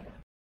moment.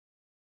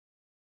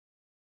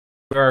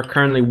 We are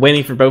currently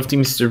waiting for both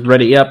teams to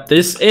ready up.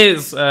 This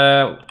is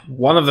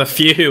one of the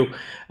few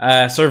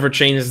server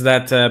changes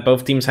that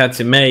both teams had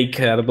to make.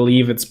 I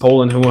believe it's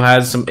Poland who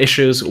has some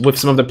issues with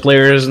some of the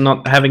players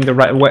not having the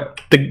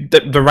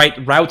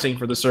right routing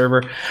for the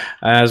server,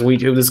 as we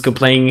do this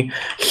complaining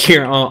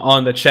here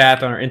on the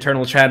chat, on our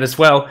internal chat as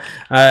well.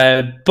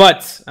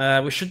 But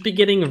we should be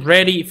getting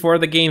ready for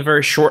the game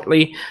very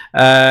shortly,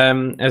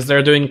 as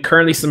they're doing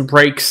currently some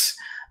breaks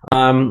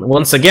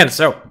once again.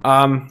 So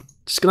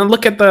just gonna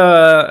look at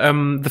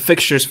the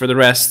fixtures for the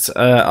rest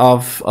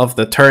of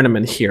the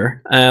tournament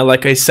here.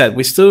 Like I said,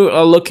 we still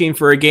are looking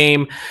for a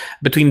game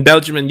between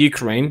Belgium and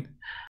Ukraine.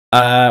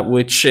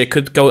 which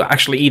could go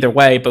actually either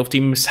way. Both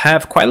teams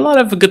have quite a lot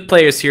of good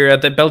players here.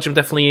 The Belgium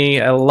definitely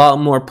a lot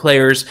more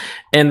players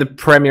in the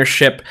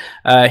Premiership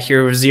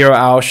here with Zero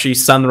Aushi,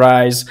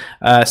 Sunrise,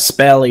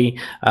 Spelly,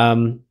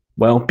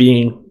 well,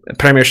 being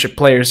Premiership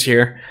players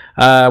here.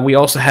 We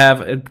also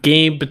have a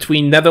game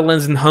between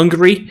Netherlands and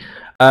Hungary.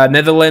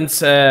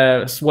 Netherlands,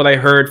 what I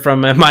heard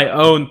from my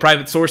own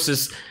private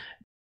sources,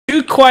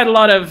 do quite a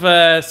lot of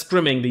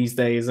scrimming these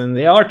days, and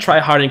they are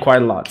try-harding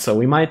quite a lot, so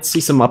we might see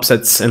some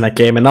upsets in that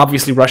game. And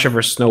obviously Russia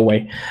versus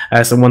Norway,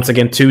 so once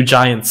again, two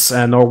giants,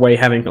 Norway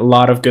having a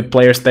lot of good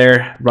players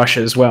there, Russia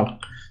as well.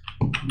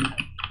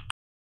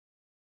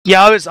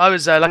 Yeah, I was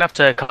lucky enough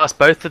to cast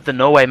both of the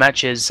Norway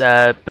matches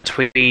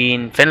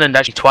between Finland,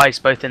 actually twice,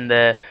 both in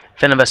the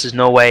Finland versus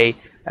Norway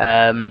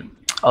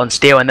on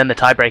Steel, and then the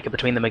tiebreaker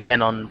between them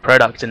again on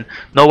Product. And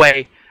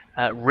Norway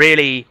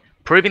really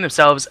proving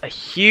themselves a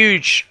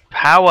huge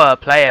power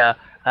player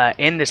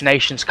in this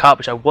Nations Cup,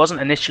 which I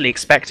wasn't initially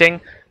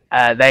expecting.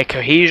 Their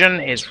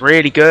cohesion is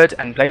really good,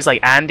 and players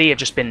like Andy have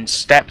just been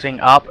stepping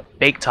up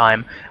big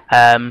time.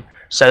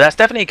 So that's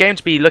definitely a game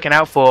to be looking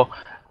out for.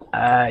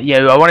 You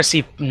know, I want to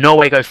see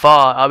Norway go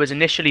far. I was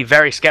initially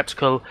very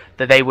skeptical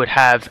that they would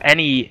have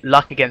any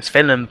luck against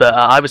Finland, but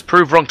I was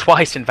proved wrong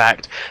twice, in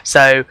fact.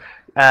 So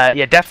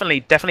yeah,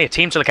 definitely a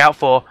team to look out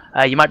for.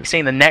 You might be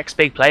seeing the next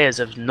big players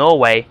of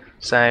Norway.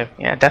 So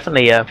yeah,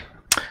 definitely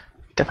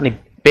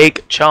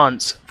big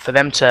chance for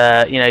them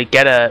to, you know,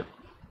 get a,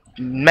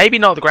 maybe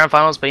not the grand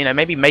finals, but, you know,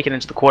 maybe make it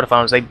into the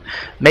quarterfinals. They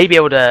may be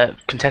able to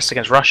contest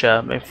against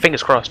Russia. I mean,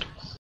 fingers crossed.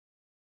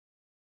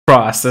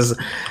 As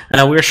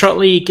we're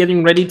shortly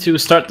getting ready to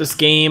start this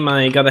game.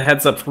 I got a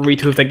heads up from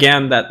Wiethoofd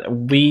again that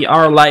we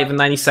are live in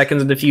 90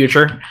 seconds in the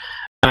future.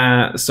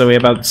 So we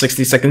have about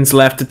 60 seconds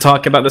left to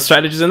talk about the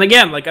strategies. And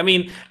again, like, I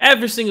mean,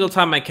 every single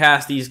time I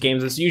cast these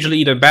games, it's usually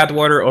either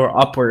Badwater or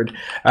Upward.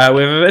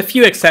 We have a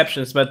few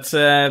exceptions, but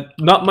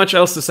not much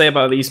else to say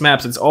about these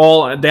maps. It's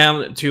all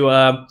down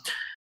to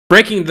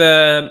breaking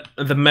the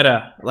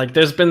meta. Like,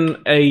 there's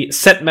been a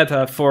set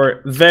meta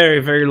for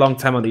very long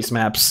time on these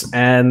maps,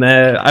 and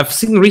I've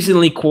seen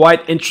recently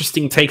quite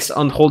interesting takes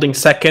on holding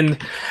second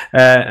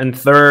and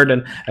third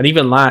and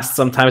even last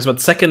sometimes, but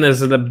second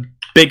is the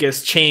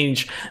biggest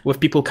change, with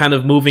people kind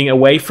of moving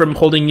away from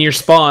holding near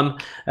spawn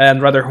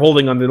and rather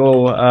holding on the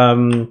little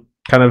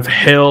kind of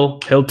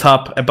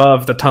hilltop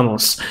above the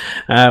tunnels,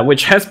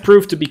 which has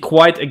proved to be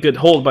quite a good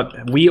hold.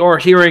 But we are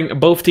hearing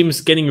both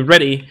teams getting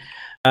ready.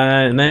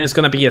 And then it's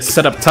going to be a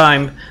setup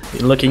time,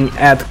 looking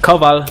at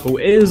Koval, who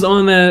is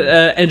on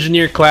an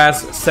engineer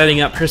class,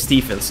 setting up her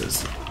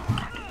defenses.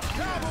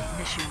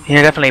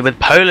 Yeah, definitely, with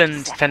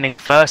Poland defending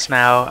first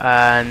now,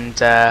 and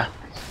we're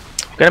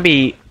going to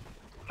be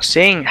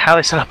seeing how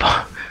they set up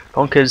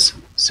Bonkers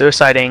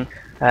suiciding.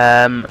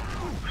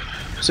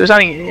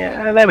 Suiciding,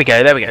 yeah, there we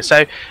go.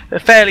 So a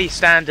fairly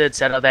standard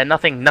setup there,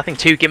 nothing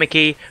too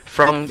gimmicky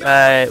from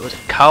was it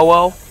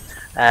Carwell,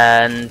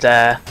 and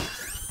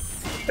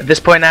at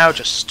this point now,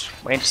 just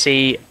waiting to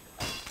see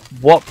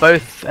what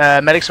both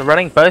medics are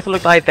running. Both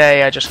look like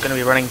they are just going to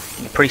be running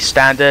pretty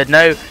standard.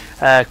 No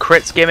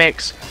crits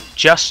gimmicks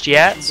just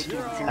yet.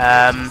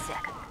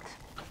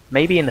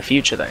 Maybe in the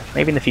future, though.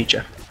 Maybe in the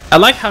future. I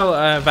like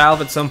how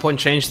Valve at some point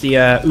changed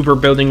the Uber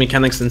building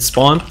mechanics in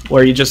Spawn,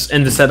 where you just,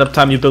 in the setup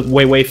time, you build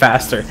way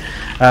faster.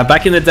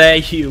 Back in the day,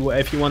 if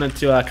you wanted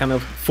to kind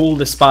of fool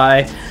the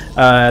spy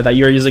that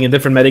you're using a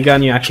different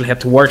medigun, you actually had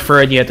to work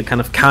for it, you had to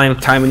kind of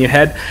count time in your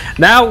head.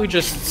 Now we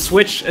just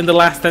switch in the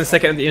last 10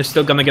 seconds, you're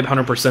still gonna get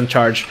 100%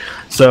 charge.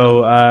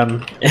 So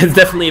it's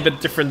definitely a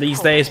bit different these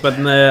days, but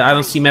I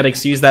don't see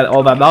medics use that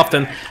all that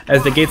often,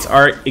 as the gates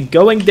are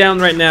going down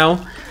right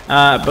now.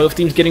 Both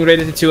teams getting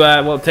ready to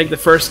well, take the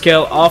first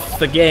kill off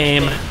the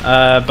game,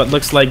 but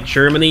looks like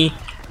Germany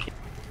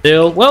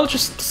still, well,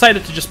 just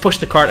decided to just push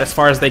the cart as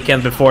far as they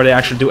can before they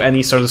actually do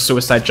any sort of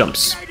suicide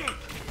jumps.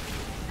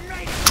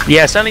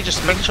 Yeah, certainly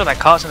just making sure that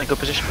cart's in a good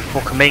position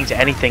before committing to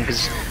anything,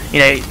 because, you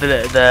know,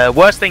 the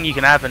worst thing you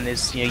can happen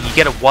is, you know, you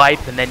get a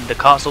wipe and then the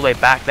cart's all the way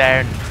back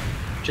there, and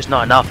just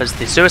not enough. As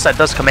the suicide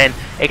does come in,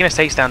 Ignis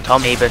takes down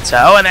Tommy, but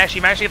oh, and they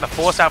actually managed to get the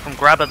force out from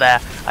Grabber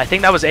there. I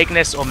think that was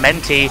Ignis or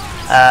Menti.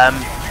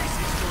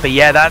 But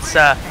yeah, that's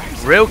a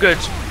real good,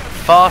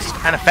 fast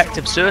and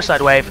effective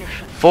suicide wave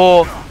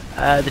for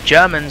the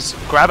Germans.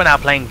 Grabber now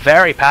playing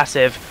very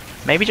passive,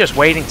 maybe just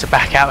waiting to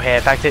back out here.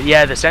 In fact,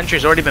 yeah, the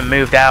sentry's already been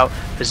moved out.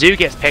 The Zoo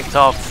gets picked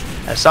off.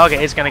 Saga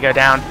is going to go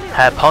down.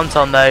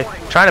 Ponton, though,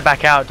 trying to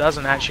back out,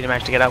 doesn't actually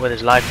manage to get out with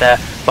his life there.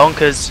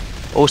 Bonkers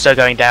also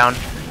going down.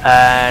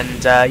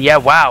 And yeah,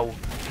 wow.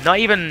 Not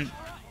even...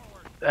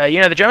 you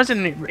know, the Germans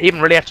didn't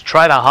even really have to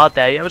try that hard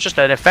there. It was just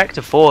an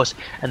effective force,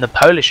 and the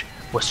Polish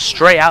were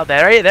straight out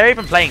there. They're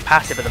even playing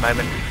passive at the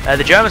moment.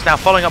 The Germans now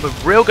following up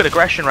with real good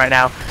aggression right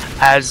now,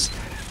 as,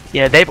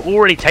 you know, they've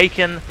already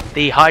taken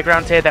the high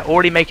ground here. They're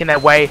already making their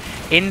way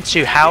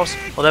into house,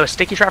 although a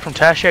sticky trap from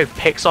Tertio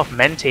picks off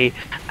Menti,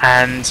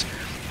 and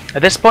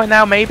at this point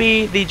now,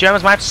 maybe the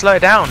Germans might have to slow it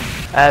down.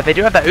 They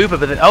do have that Uber,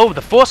 but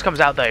the Force comes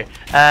out though.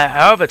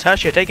 However,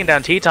 Tertio taking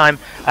down Tea Time.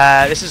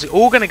 This is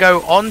all going to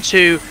go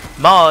onto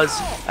Mars,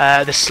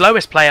 the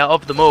slowest player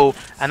of them all,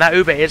 and that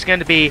Uber is going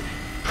to be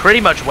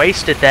pretty much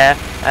wasted there.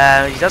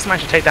 He does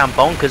manage to take down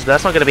Bonkers, but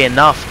that's not going to be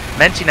enough.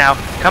 Menti now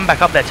come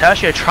back up there.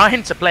 Tertio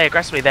trying to play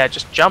aggressively there,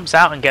 just jumps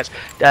out and gets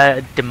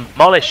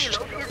demolished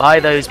by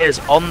those players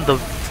on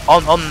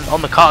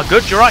the car.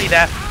 Good Jakeowaty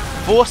there,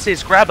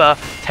 forces grabber,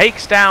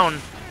 takes down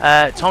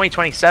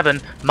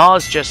Tommy27.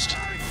 Mars just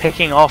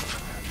picking off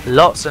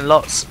lots and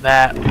lots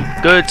there.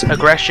 Good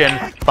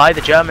aggression by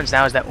the Germans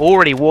now as they're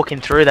already walking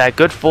through there.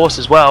 Good force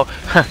as well.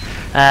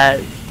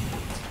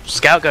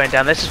 Scout going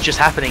down. This is just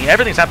happening.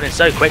 Everything's happening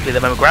so quickly. The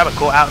moment grabber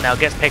caught out now,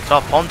 gets picked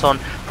off. Ponton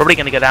probably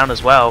going to go down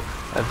as well.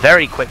 A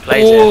very quick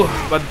play.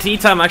 But Tea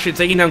Time actually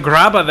taking down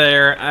grabber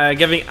there,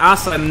 giving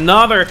us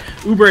another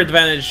Uber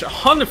advantage.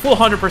 Full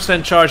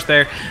 100% charge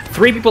there.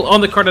 3 people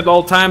on the card at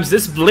all times.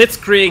 This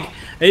Blitzkrieg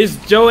is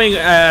doing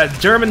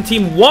German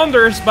team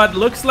wonders, but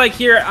looks like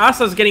here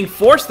Asa's getting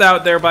forced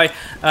out there by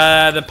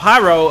the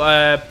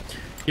Pyro.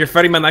 Your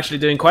Ferryman actually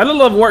doing quite a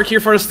lot of work here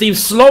for his team,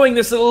 slowing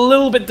this a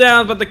little bit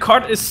down, but the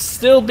cart is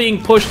still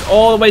being pushed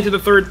all the way to the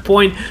 3rd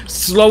point,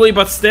 slowly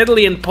but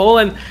steadily, and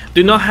Poland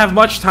do not have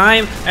much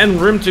time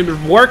and room to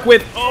work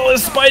with. Oh,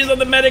 his spies on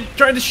the medic,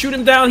 trying to shoot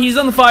him down. He's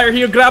on fire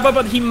here, Grabba,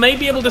 but he may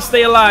be able to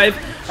stay alive.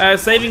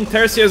 Saving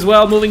Tercia as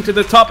well, moving to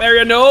the top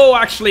area. No,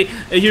 actually,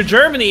 here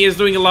Germany is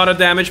doing a lot of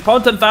damage.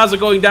 Ponta and Thaza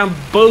going down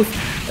both,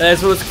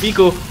 as well as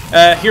Kiko.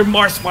 Here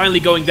Mars finally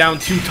going down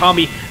to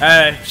Tommy,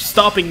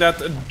 stopping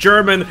that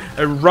German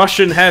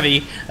Russian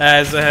heavy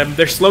as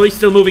they're slowly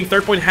still moving.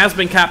 3rd point has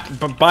been capped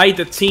by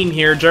the team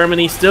here.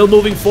 Germany still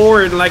moving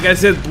forward. Like I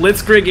said,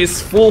 Blitzkrieg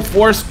is full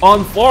force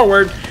on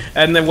forward,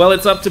 and then, well,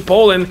 it's up to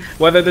Poland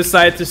whether they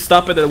decide to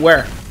stop it and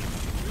where.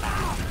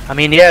 I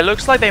mean, yeah, it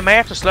looks like they may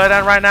have to slow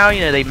down right now. You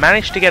know, they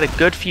managed to get a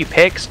good few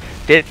picks,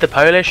 did the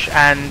Polish,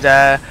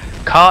 and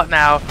Cart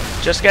now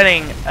just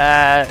getting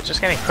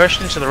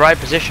pushed into the right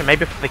position.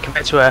 Maybe if they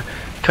commit to a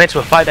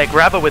fight, they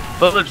grabber with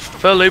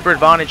full Uber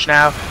advantage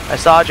now.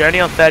 Sarge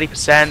only on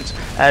 30%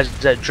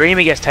 as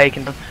Dreamy gets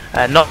taken.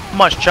 Not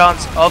much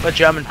chance of a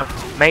German.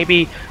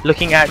 Maybe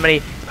looking at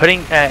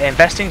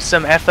investing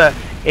some effort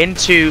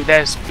into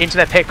their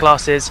pick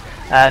classes.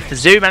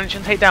 Thazu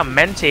managing to take down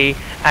Menti,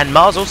 and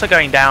Mars also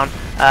going down.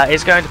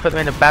 Is going to put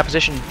them in a bad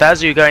position.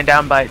 Thazu going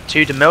down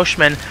to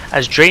Demilchman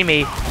as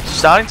Dreamy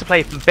starting to play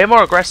a bit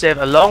more aggressive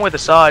along with the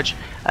Sarge.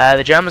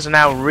 The Germans are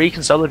now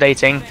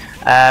reconsolidating.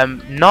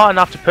 Not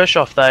enough to push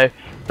off though,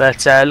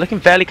 but looking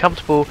fairly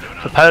comfortable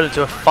for Poland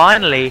to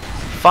have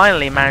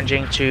finally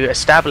managing to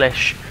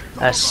establish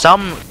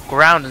some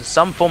ground and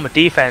some form of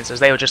defense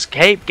as they were just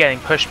keep getting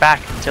pushed back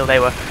until they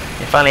were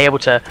finally able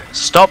to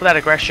stop that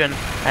aggression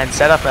and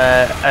set up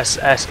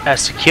a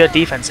secure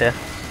defense here.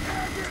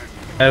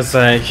 As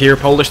here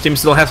Polish team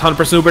still has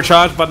 100% Uber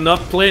charge, but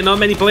not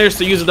many players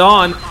to use it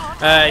on.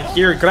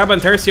 Here Grabba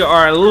and Tercio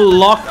are a little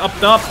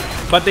locked up,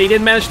 but they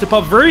did manage to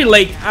pop very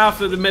late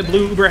after the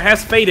blue Uber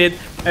has faded,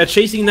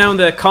 chasing down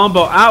the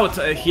combo out.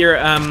 Here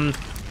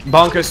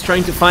Bonkers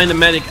trying to find the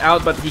medic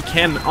out, but he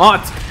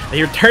cannot.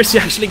 Here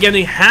Tercio actually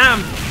getting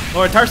hammed,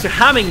 or Tercio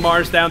hamming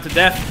Mars down to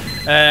death.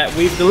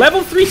 With the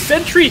level 3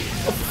 sentry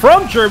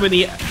from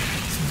Germany,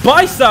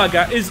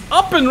 Saga is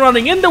up and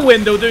running in the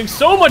window, doing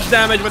so much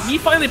damage, but he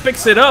finally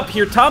picks it up.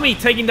 Here Tommy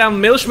taking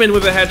down Milchman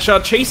with a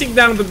headshot, chasing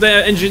down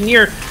the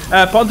engineer.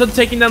 Ponton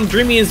taking down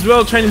Dreamy as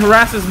well, trying to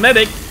harass his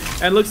medic.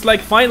 And looks like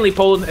finally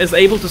Poland is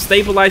able to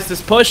stabilize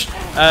this push,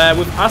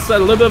 with Asa a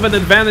little bit of an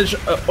advantage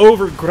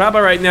over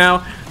Grabba right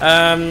now.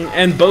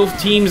 And both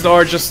teams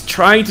are just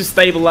trying to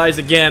stabilize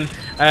again.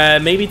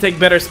 Maybe take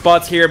better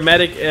spots here.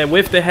 Medic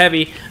with the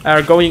heavy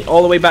are going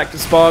all the way back to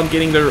spawn,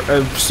 getting their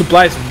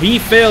supplies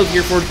refilled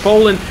here for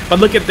Poland. But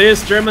look at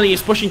this, Germany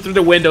is pushing through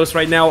the windows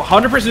right now.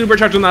 100%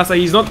 supercharge on Asa,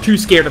 he's not too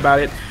scared about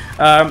it.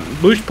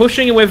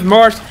 Pushing with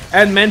Mars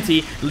and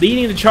Menti,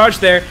 leading the charge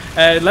there.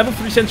 Level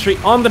 3 sentry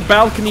on the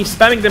balcony,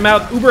 spamming them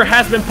out. Uber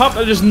has been popped,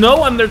 there's no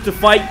one there to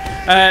fight.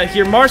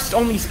 Here Mars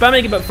only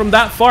spamming, but from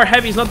that far,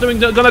 Heavy's not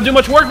gonna do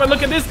much work. But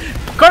look at this,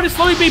 card is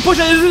slowly being pushed.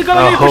 Is it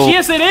gonna be pushed?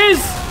 Yes, it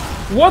is!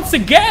 Once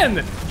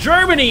again,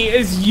 Germany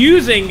is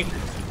using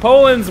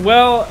Poland's,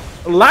 well,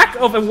 lack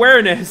of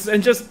awareness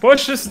and just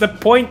pushes the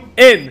point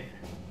in,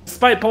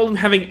 despite Poland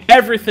having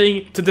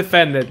everything to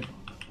defend it.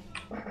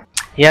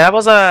 Yeah, that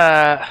was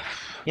a...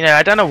 You know,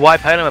 I don't know why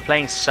Poland were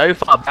playing so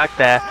far back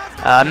there.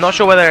 I'm not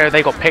sure whether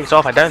they got picked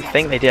off. I don't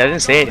think they did. I didn't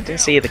see it. I didn't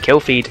see the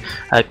kill feed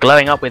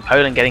glowing up with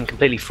Poland getting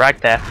completely fragged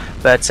there.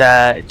 But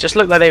it just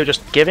looked like they were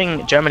just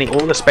giving Germany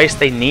all the space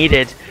they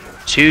needed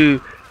to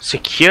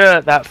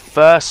secure that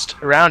first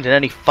round in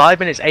only 5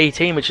 minutes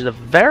 18, which is a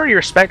very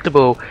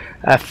respectable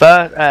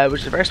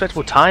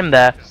time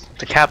there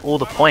to cap all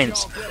the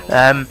points.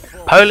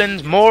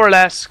 Poland more or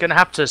less going to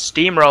have to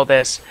steamroll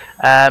this.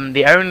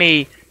 The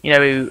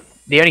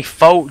only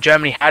fault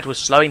Germany had was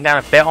slowing down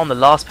a bit on the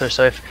last push.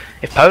 So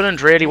if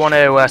Poland really want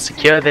to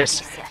secure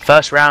this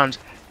first round,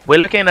 we're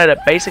looking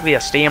at basically a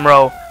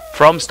steamroll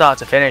from start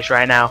to finish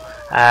right now.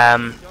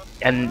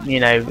 and you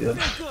know,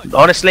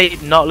 honestly,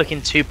 not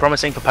looking too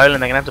promising for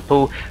Poland. They're gonna have to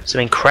pull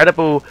some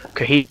incredible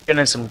cohesion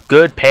and some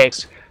good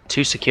picks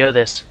to secure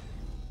this.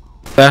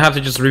 They have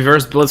to just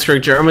reverse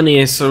Blitzkrieg Germany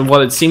is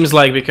what it seems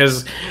like,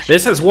 because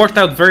this has worked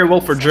out very well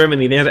for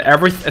Germany. They had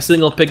a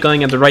single pick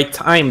going at the right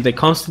time. They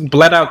constantly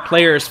bled out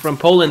players from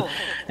Poland,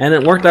 and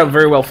it worked out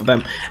very well for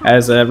them.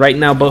 As right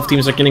now both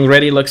teams are getting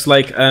ready. Looks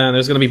like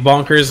there's going to be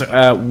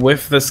Bonkers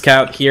with the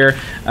scout here.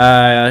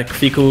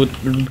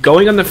 Fiku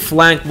going on the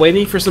flank,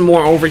 waiting for some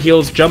more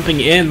overheals,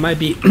 jumping in, might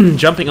be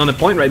jumping on the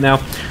point right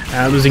now.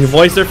 Losing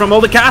voice there from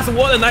Old Castle.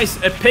 What a nice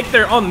pick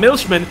there on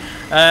Milchman.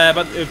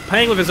 But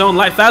playing with his own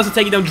life. Thousand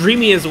taking down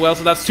Dreamy as well,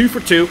 so that's 2 for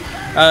 2.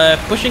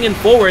 Pushing in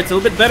forward, it's a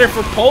little bit better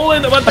for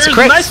Poland, but there's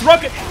a nice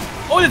rocket.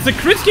 Oh, it's a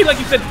Kritsky, like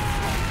you said.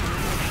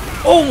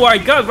 Oh my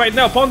god, right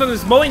now, Ponton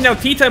is mowing now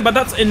T-time, but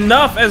that's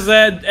enough as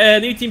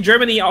new Team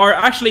Germany are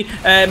actually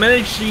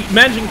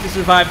managing to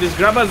survive this.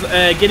 Graba's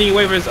getting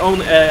away with his own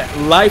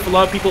life. A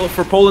lot of people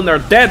for Poland are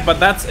dead,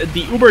 but that's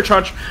the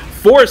Ubercharge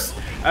force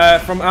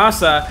from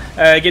Asa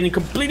getting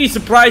completely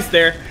surprised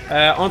there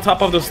on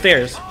top of those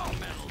stairs.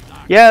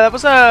 Yeah, that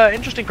was an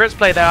interesting crits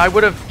play there. I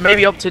would have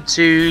maybe opted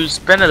to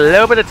spend a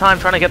little bit of time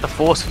trying to get the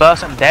force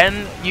first and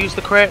then use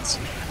the crits.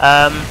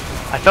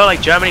 I felt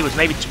like Germany was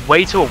maybe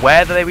way too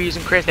aware that they were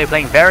using crits. They were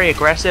playing very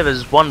aggressive,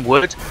 as one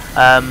would.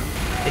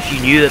 If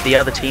you knew that the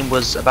other team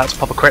was about to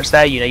pop a crits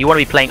there, you know, you want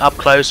to be playing up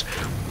close,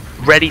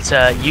 ready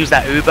to use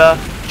that Uber,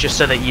 just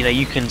so that, you know,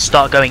 you can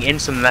start going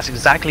into them. And that's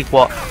exactly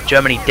what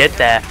Germany did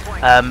there.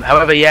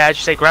 However, yeah, as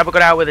you say, Grabber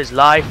got out with his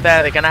life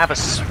there. They're going to have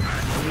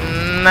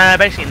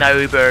basically no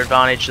Uber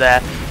advantage there,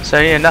 so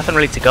you know, nothing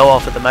really to go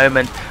off at the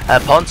moment.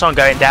 Ponton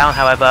going down,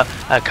 however,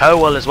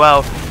 Kowal as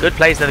well. Good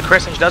plays there. The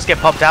Christian does get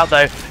popped out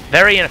though,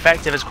 very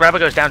ineffective as Grabber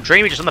goes down.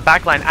 Dreamy just on the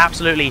back line,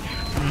 absolutely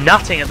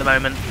nutting at the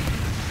moment,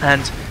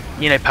 and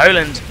you know,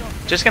 Poland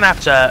just gonna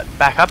have to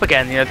back up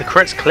again. You know, the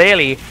crits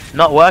clearly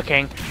not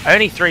working.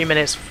 Only 3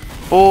 minutes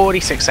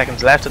 46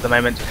 seconds left at the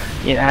moment,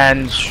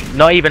 and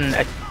not even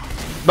a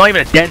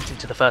dent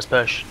into the first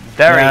push.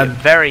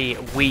 Very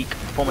weak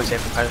performance here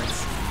from Poland.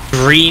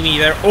 Dreamy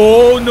there.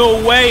 Oh,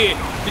 no way!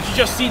 Did you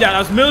just see that?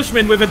 As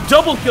Milchman with a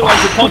double kill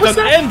onto Ponton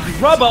and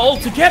Grubba all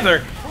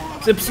together.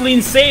 It's absolutely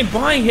insane,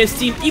 buying his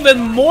team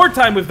even more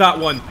time with that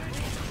one.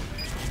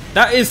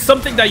 That is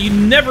something that you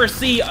never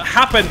see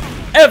happen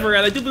ever,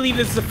 and I do believe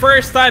this is the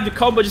first time the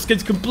combo just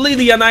gets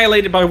completely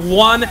annihilated by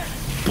one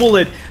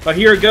bullet. But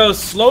here it goes,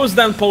 slows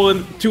down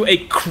Poland to a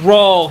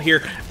crawl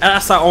here.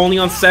 Asa only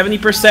on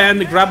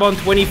 70%, Grab on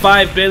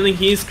 25, building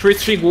his crit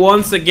streak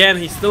once again.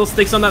 He still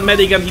sticks on that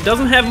medigun. He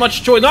doesn't have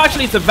much choice. No,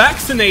 actually it's a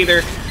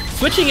vaccinator.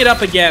 Switching it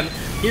up again.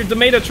 Here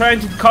Tomato trying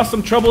to cause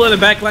some trouble in the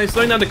backline,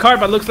 slowing down the car,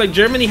 but looks like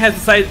Germany has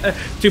decided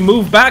to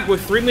move back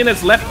with 3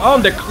 minutes left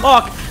on the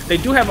clock. They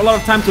do have a lot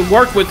of time to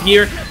work with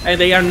here, and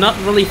they are not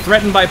really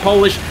threatened by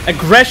Polish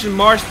aggression.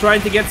 Mars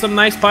trying to get some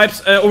nice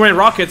pipes or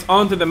rockets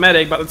onto the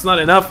medic, but it's not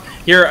enough.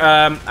 Here,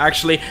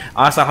 actually,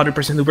 Asa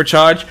 100%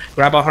 Ubercharge,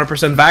 grab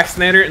 100%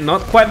 Vaccinator,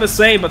 not quite the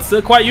same, but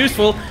still quite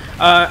useful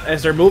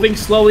as they're moving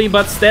slowly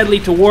but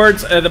steadily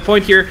towards the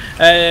point here.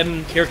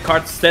 Here,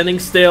 Cart standing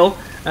still,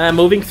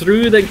 moving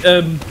through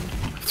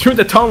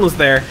the tunnels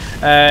there,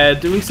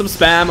 doing some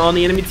spam on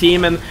the enemy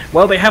team, and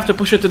well, they have to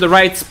push it to the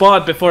right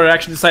spot before they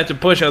actually decide to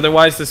push,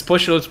 otherwise this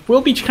push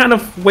will be kind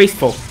of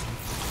wasteful.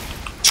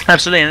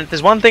 Absolutely, and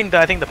there's one thing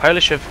that I think the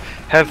Polish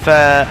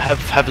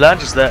have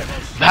learned, is that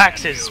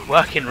Vax is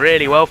working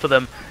really well for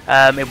them.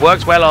 It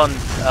works well on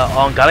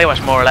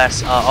Jakeowaty more or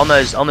less on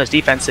those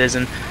defenses,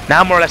 and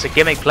now more or less a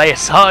gimmick player,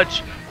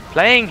 Sarge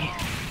playing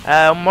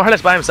more or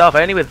less by himself,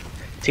 only with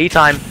tea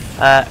time.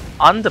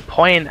 Under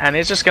point, and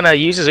is just going to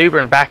use his Uber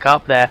and back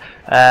up there.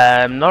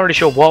 Not really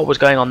sure what was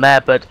going on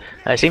there, but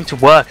it seemed to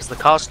work as the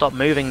car stopped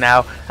moving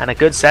now, and a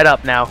good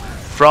setup now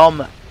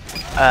from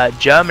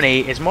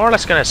Germany is more or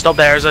less going to stop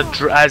there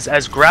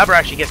as Grabber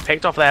actually gets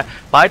picked off there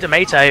by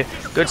Tomato.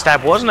 Good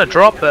stab, wasn't a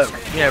drop, but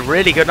you know,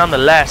 really good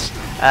nonetheless.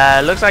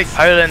 Looks like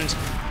Poland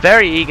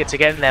very eager to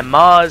get in there.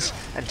 Mars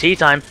and Tea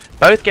Time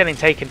both getting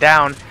taken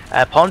down.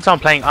 Ponton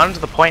playing under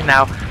the point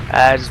now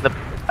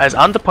as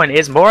Underpoint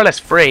is more or less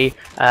free,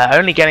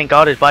 only getting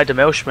guarded by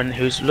Demilchman,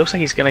 who looks like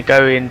he's going to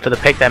go in for the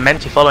pick there.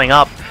 Menti following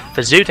up.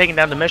 For Zoo taking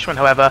down Demilchman,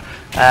 however,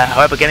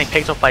 getting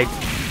picked off by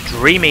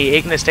Dreamy.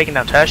 Ignis taking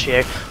down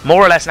Tertio.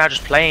 More or less now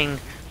just playing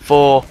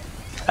for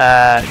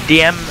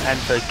DM and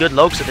for good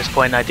logs at this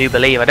point, I do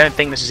believe. I don't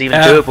think this is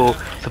even doable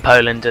for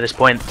Poland at this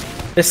point.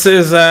 This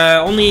is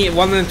only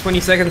 1 minute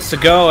 20 seconds to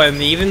go,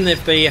 and even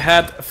if they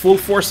had full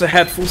force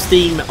ahead, full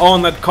steam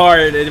on that car,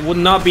 it would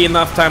not be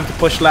enough time to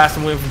push last.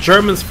 And with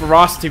Germans'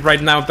 ferocity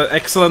right now, the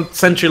excellent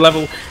Sentry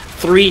level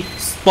 3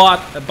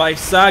 spot by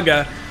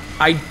Saga,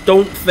 I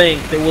don't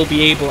think they will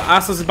be able.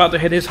 Asa's about to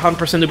hit his 100%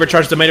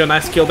 Ubercharge Tomato.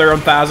 Nice kill there on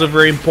Fazo,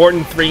 very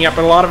important, freeing up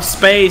a lot of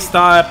space.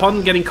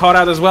 Ponton getting caught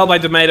out as well by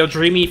Tomato.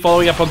 Dreamy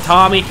following up on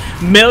Tommy.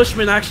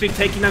 Milchman actually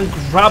taking down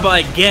Grabba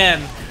again,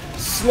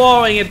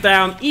 slowing it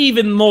down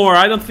even more.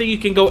 I don't think you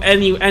can go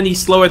any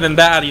slower than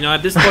that. You know,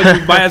 at this point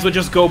you might as well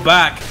just go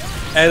back.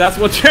 And that's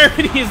what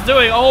Germany is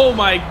doing. Oh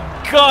my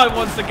god!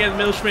 Once again,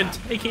 Milchman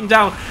taking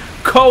down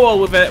Koal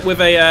with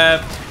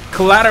a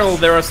collateral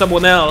there or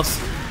someone else.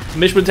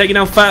 Milchman taking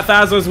down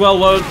Thazo as well.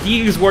 Well,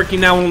 he's working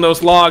now on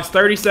those logs.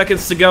 30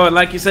 seconds to go, and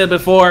like you said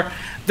before,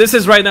 this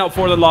is right now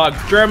for the log.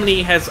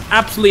 Germany has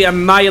absolutely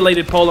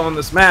annihilated Poland on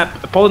this map.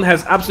 Poland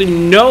has absolutely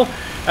no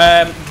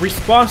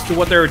response to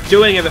what they were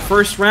doing in the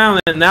first round,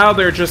 and now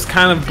they're just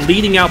kind of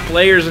bleeding out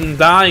players and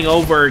dying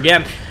over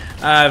again.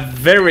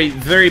 Very,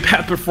 very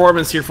bad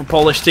performance here for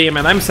Polish team,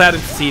 and I'm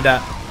saddened to see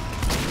that.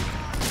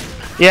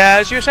 Yeah,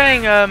 as you were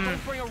saying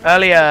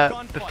earlier,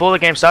 before the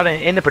game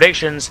started, in the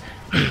predictions,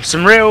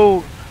 some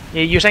real...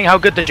 You're saying how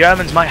good the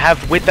Germans might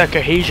have with their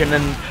cohesion,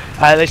 and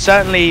they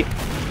certainly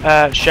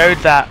showed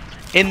that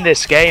in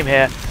this game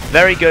here.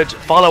 Very good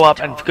follow-up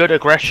and good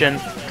aggression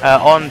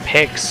on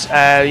picks.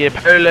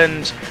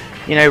 Poland,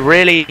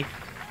 really,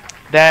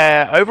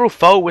 their overall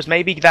fault was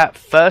maybe that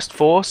first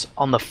force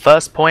on the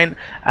first point,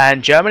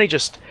 and Germany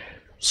just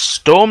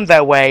stormed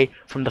their way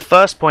from the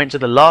first point to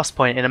the last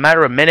point in a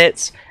matter of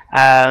minutes.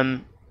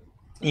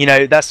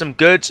 That's some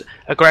good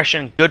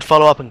aggression, good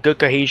follow-up, and good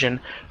cohesion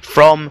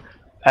from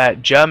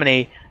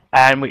Germany.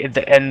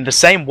 And the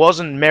same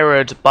wasn't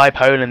mirrored by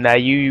Poland there.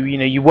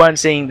 You weren't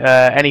seeing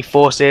any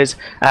forces,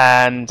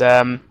 and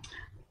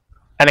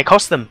it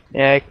cost them.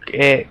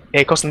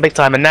 It cost them big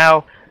time. And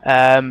now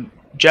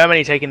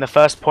Germany taking the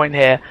first point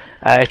here.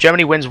 If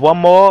Germany wins one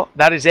more,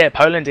 that is it.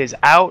 Poland is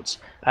out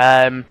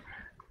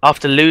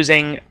after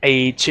losing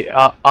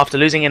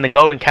in the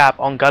Golden Cap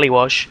on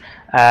Gullywash.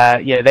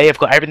 They have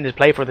got everything to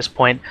play for at this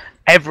point.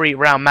 Every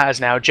round matters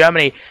now.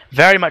 Germany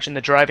very much in the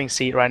driving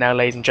seat right now,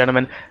 ladies and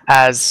gentlemen,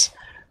 as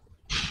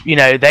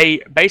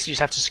they basically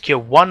just have to secure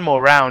one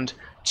more round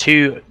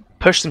to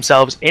push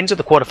themselves into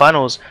the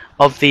quarterfinals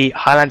of the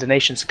Highlander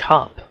Nations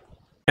Cup.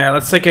 Yeah,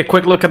 let's take a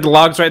quick look at the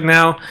logs right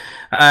now.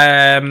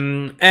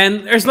 And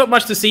there's not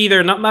much to see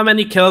there, not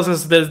many kills,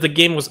 as the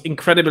game was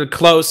incredibly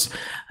close.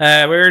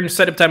 We're in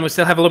setup time, we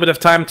still have a little bit of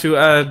time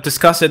to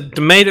discuss it.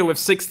 Tomato with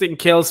 16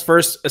 kills,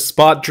 first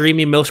spot,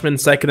 Dreamy, Milchman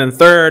second and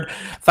third.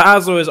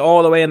 Thazo is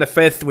all the way in the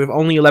fifth with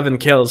only 11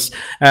 kills.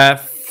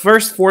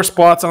 First 4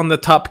 spots on the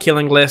top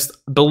killing list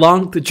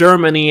belong to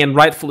Germany, and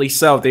rightfully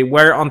so. They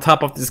were on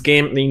top of this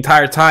game the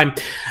entire time.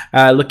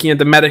 Looking at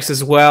the medics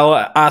as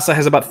well, Asa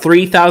has about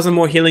 3,000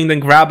 more healing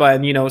than Graba,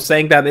 and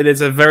saying that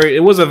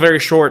it was a very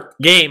short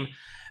game.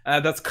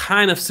 That's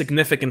kind of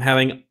significant,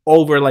 having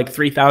over like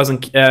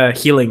 3,000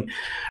 healing.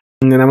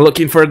 And then I'm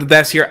looking for the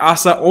deaths here.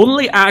 Asa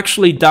only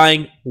actually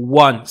dying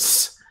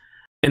once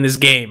in this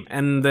game,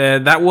 and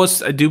that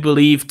was, I do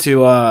believe,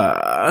 to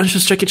I'm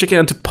just checking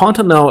on to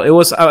Ponta. No, it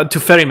was to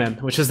Ferryman,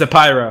 which is the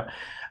Pyro.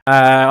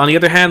 On the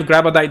other hand,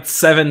 Graba died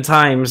 7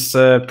 times.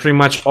 Pretty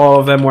much all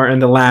of them were in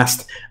the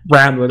last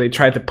round where they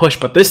tried to push,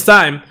 but this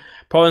time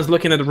Poland's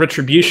looking at the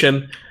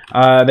retribution.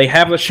 They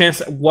have the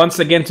chance once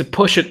again to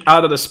push it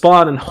out of the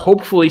spawn, and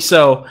hopefully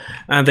so,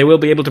 and they will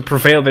be able to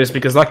prevail this,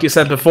 because like you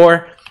said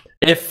before,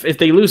 if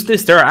they lose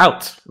this, they're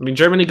out. I mean,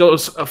 Germany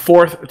goes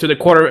fourth to the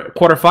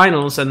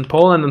quarterfinals, and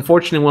Poland,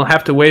 unfortunately, will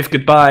have to wave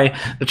goodbye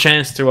the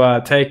chance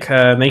to take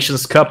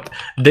Nations Cup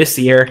this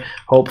year,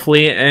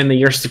 hopefully in the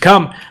years to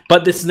come.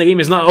 But this game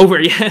is not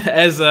over yet,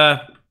 as we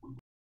have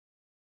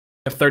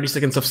 30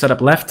 seconds of setup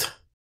left.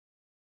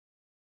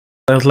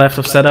 And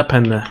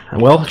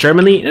well,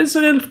 Germany is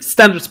in a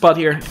standard spot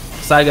here.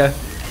 Saga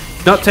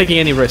not taking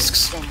any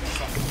risks.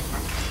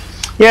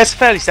 Yeah, it's a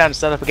fairly standard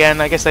setup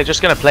again. I guess they're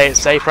just going to play it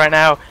safe right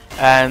now,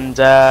 and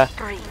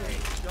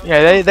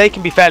they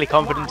can be fairly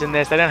confident in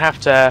this. They don't have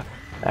to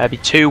be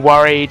too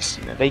worried.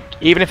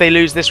 Even if they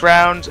lose this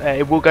round,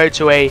 it will go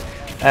to a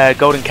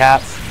Golden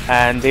Cap,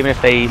 and even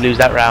if they lose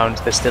that round,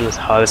 there's still a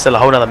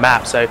whole other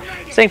map. So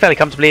staying fairly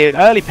comfortably. An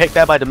early pick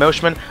there by the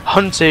Milchman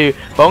onto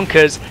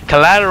Bonkers.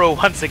 Collateral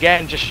once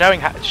again, just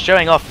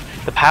showing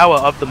off the power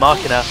of the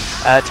Machina.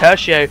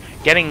 Tertio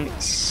getting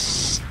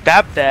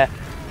stabbed there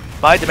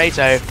by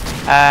Tomato,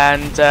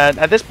 and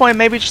at this point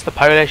maybe just the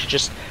Polish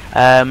just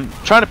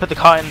trying to put the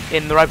cart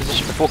in the right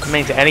position before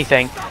committing to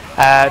anything.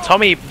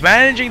 Tommy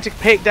managing to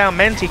pick down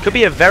Menti, could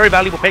be a very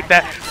valuable pick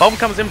there. Bomb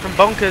comes in from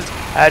Bonkers,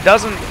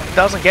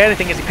 doesn't get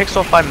anything as he picks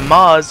off by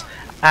Mars,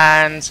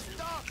 and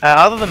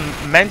other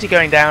than Menti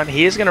going down,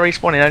 he is going to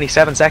respawn in only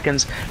 7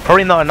 seconds.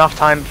 Probably not enough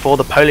time for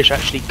the Polish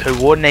actually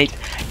coordinate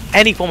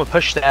any form of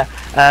push there.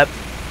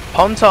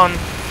 Ponton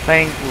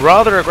playing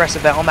rather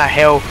aggressive there on that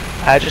hill,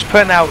 just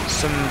putting out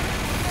some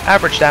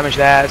average damage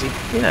there, as he,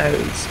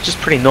 it's just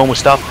pretty normal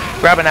stuff.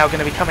 Grabber now going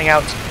to be coming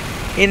out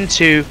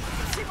into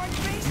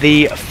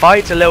the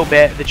fight a little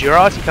bit. The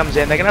Jakeowaty comes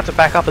in. They're going to have to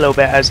back up a little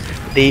bit as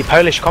the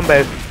Polish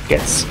combo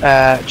gets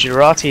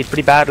Jakeowaty'd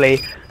pretty badly.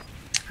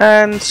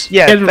 And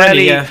yeah,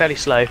 fairly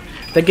slow.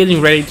 They're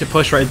getting ready to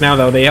push right now,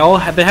 though. They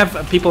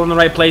have people in the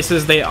right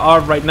places. They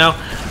are right now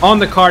on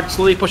the card,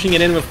 slowly pushing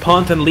it in with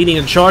Pont and leading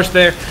a charge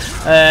there.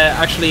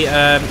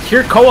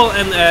 Here Koal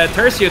and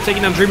Tercio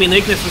taking down Dreamy and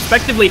Ignis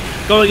respectively,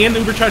 going in.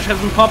 Ubercharge has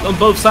been popped on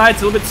both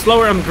sides. A little bit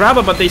slower on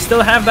Graba, but they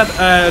still have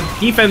that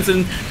defense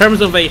in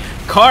terms of a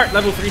cart.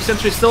 Level 3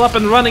 Sentry still up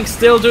and running,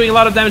 still doing a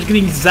lot of damage,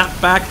 getting zapped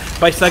back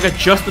by Saga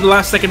just in the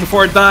last second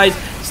before it dies.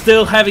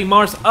 still having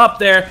Mars up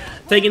there,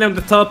 taking out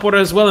the teleporter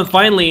as well, and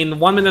finally, in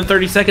 1 minute and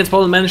 30 seconds,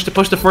 Poland managed to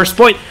push the first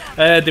point.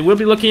 They will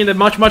be looking at a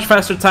much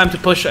faster time to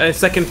push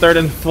second, third,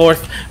 and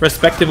fourth,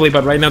 respectively,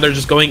 but right now they're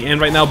just going in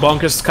right now.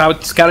 Bonkers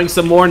scouting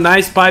some more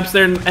nice pipes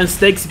there, and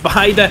stakes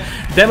by the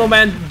Demo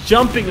Man,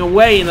 jumping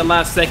away in the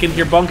last second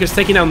here. Bonkers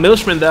taking down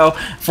Milchman, though,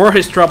 for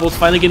his troubles,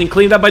 finally getting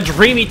cleaned up by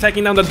Dreamy,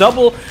 taking down the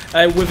double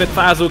with a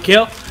Fazu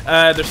kill.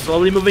 They're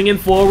slowly moving in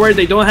forward.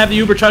 They don't have the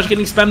Uber charge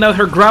getting spammed out.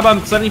 Her grab on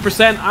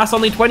 70%, As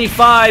only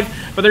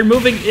 25, but they're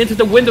moving into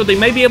the window.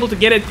 They may be able to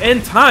get it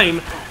in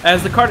time,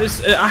 as the card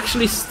is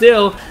actually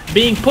still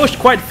being pushed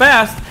quite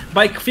fast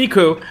by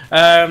Fiku.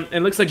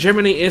 It looks like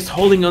Germany is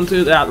holding on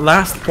to that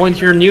last point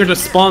here near the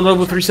spawn.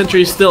 Level 3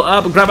 Century is still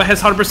up. Graba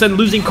has 100%,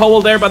 losing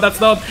Cowell there, but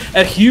that's not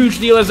a huge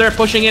deal as they're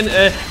pushing in.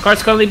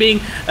 Cards currently being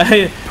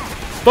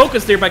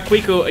focused here by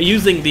Quico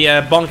using the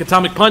Bonk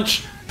Atomic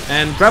Punch.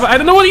 And Graba, I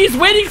don't know what he's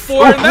waiting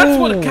for, and that's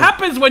what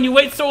happens when you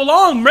wait so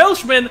long.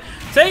 Milchman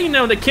taking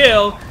down the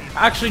kill,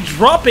 actually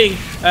dropping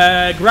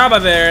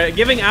Graba there,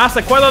 giving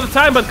Asa quite a lot of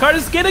time, but Card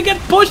is gonna get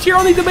pushed here.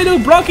 Only Tomato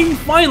blocking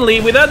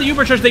finally. Without the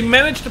Uber charge, they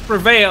managed to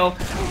prevail,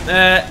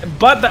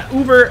 but the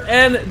Uber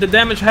and the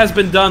damage has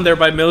been done there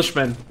by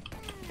Milchman.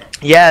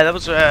 Yeah, that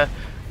was an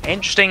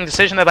interesting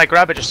decision there by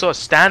Graba, just sort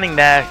of standing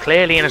there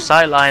clearly in a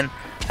sideline.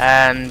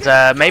 And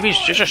maybe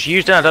just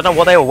used it. I don't know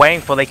what they were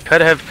waiting for. They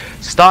could have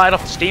started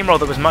off the steamroll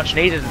that was much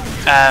needed,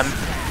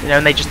 you know,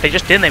 and they just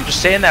didn't. They were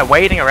just sitting there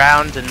waiting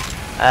around, and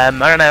I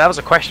don't know. That was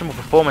a questionable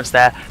performance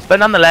there. But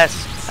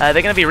nonetheless, they're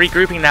going to be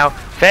regrouping now,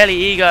 fairly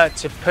eager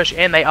to push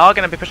in. They are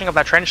going to be pushing up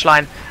that trench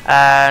line,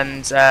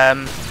 and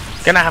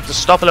going to have to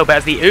stop a little bit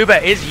as the Uber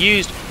is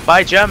used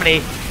by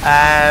Germany.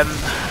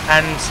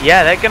 And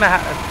yeah, they're going to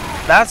have.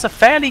 That's a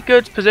fairly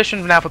good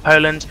position now for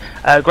Poland.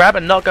 Grab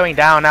and not going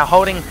down, now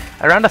holding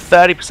around a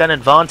 30%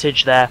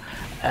 advantage there.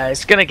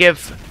 It's going to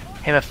give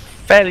him a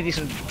fairly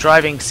decent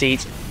driving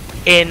seat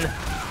in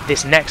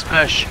this next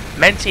push.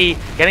 Menti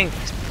getting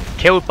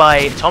killed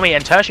by Tommy,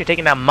 and Tertiary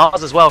taking down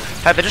Mars as well.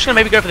 They're just going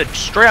to maybe go for the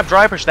straight up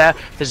dry push there.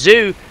 The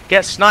Zoo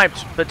gets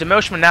sniped, but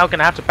Demilchman now going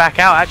to have to back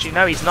out. Actually,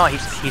 no, he's not.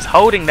 He's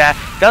holding there.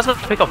 Does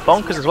have to pick off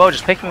Bonkers as well,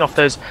 just picking off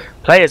those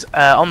players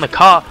on the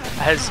cart.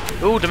 Has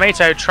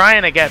Demato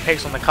trying to get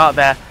picks on the cart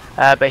there,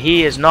 but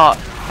he is not.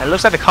 It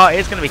looks like the cart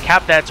is going to be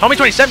capped there. Tommy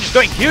 27 just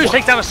going huge,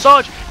 takes down a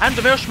Sarge and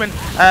Demilchman.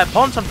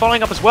 Ponton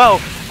following up as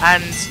well,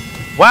 and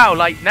wow,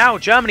 like now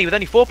Germany with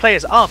only 4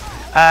 players up.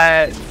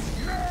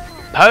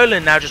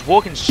 Poland now just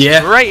walking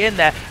straight in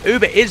there.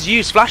 Uber is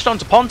used, flashed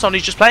onto Ponton,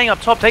 who's just playing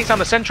up top, takes down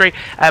the sentry.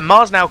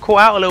 Mars now caught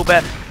out a little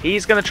bit.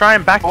 He's going to try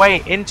and back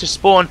away into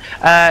spawn.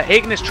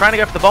 Ignis trying to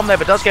go for the bomb there,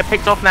 but does get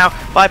picked off now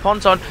by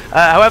Ponton.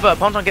 However,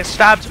 Ponton gets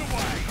stabbed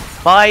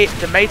by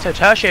Tomato.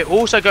 Tertiary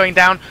also going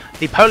down.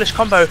 The Polish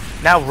combo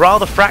now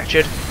rather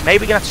fractured. Maybe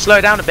going to have to slow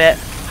it down a bit.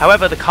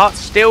 However, the cart's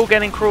still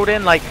getting crawled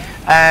in. Like,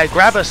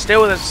 Grabber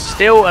still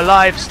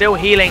alive, still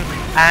healing.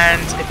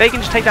 And if they can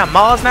just take down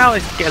Mars now, they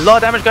get a lot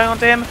of damage going on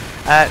to him.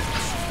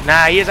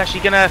 Nah, he is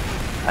actually going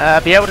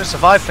to be able to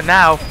survive for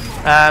now.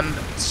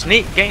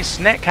 Getting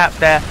snake capped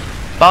there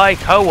by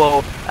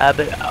Cowell, but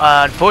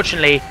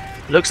unfortunately,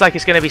 looks like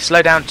it's going to be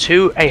slowed down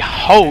to a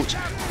halt.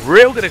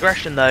 Real good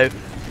aggression though.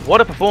 What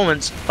a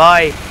performance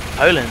by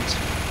Poland.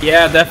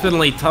 Yeah,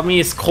 definitely.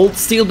 Tommy's cold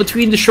steel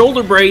between the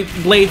shoulder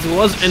blades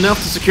was enough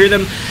to secure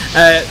them.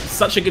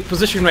 Such a good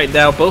position right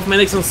now. Both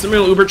medics on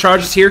similar Uber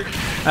charges here.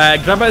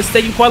 Graba is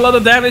taking quite a lot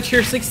of damage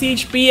here. 60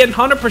 HP and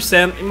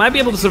 100%. He might be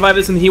able to survive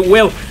this, and he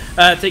will.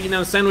 Taking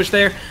down the sandwich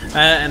there.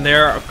 And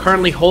they're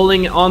currently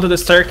holding onto the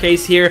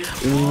staircase here,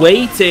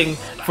 waiting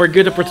for a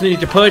good opportunity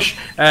to push.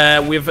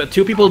 With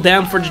 2 people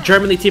down for the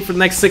Germany team for the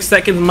next 6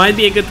 seconds. Might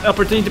be a good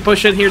opportunity to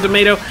push in here.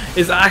 Tomato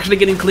is actually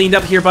getting cleaned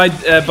up here by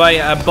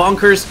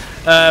Bonkers.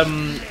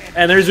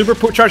 And their Uber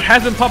charge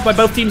has been popped by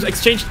both teams,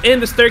 exchanged in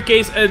the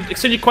staircase,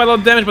 exchanging quite a lot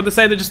of damage, but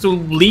decided just to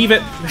leave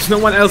it. There's no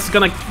one else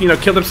gonna,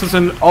 kill themselves,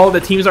 and all the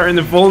teams are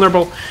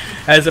invulnerable.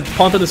 As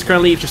Ponton is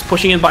currently just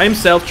pushing in by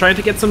himself, trying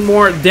to get some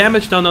more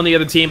damage done on the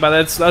other team, but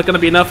that's not gonna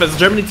be enough, as the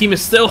Germany team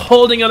is still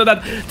holding onto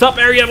that top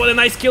area. What a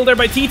nice kill there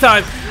by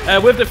T-Time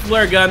with the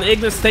flare gun.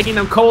 Ignis taking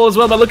down Cole as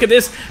well, but look at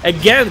this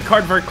again.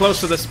 Card very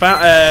close to the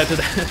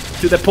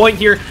to the point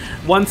here.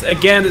 Once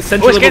again,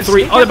 Central level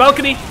 3 on the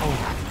balcony.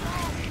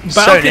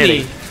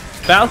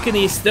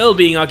 Balcony still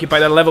being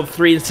occupied at level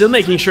 3 and still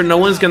making sure no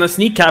one's gonna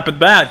sneak cap it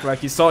back,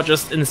 like you saw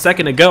just in a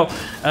second ago.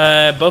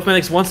 Both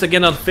medics once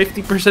again on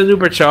 50%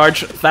 Uber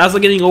charge.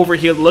 Fazla getting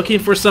overhealed, looking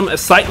for some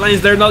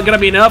sightlines. They're not gonna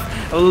be enough.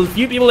 A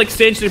few people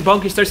exchange their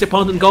bunkers. Thirsty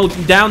opponent going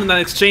down in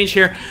that exchange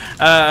here.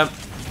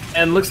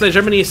 And looks like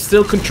Germany is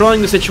still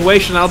controlling the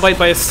situation, albeit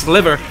by a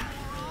sliver.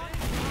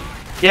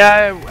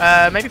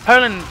 Yeah, maybe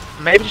Poland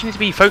just needs to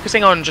be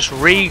focusing on just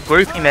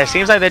regrouping there.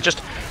 Seems like they're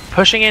just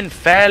pushing in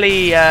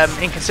fairly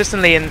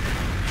inconsistently, and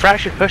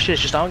fractured pushes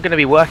just aren't going to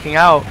be working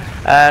out.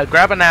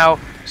 Grabber now,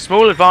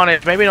 small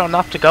advantage, maybe not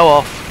enough to go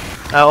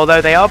off,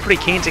 although they are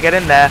pretty keen to get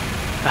in there.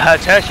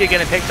 Tertiary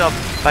getting picked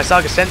off by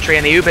Saga Sentry,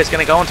 and the Uber is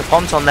going to go on to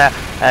Ponton there.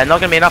 Not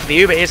going to be enough. The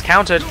Uber is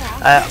countered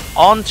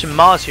onto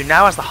Mars, who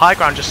now has the high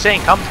ground, just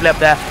sitting comfortably up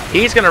there.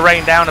 He's going to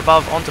rain down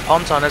above onto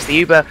Ponton as the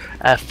Uber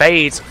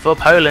fades for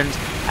Poland.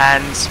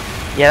 And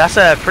yeah, that's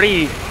a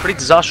pretty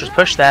disastrous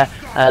push there,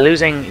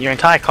 losing your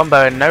entire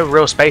combo and no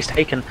real space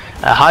taken.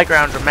 High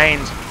ground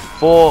remains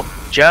for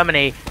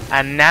Germany,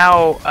 and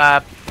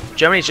now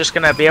Germany's just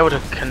going to be able to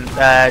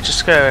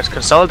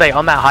consolidate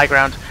on that high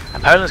ground,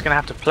 and Poland's going to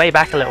have to play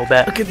back a little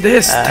bit. Look at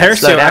this,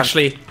 Tercio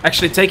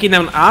actually taking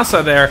down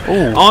Asa there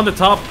on the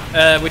top,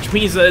 which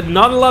means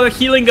not a lot of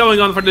healing going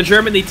on for the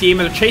Germany team.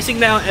 They're chasing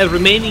down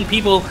remaining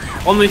people,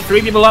 only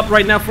 3 people up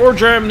right now for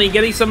Germany,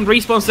 getting some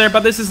respawns there,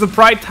 but this is the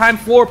prime time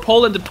for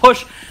Poland to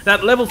push.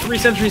 That level 3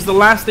 sentry is the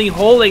last thing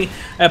holding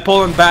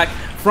Poland back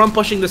from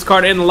pushing this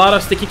card in. A lot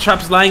of sticky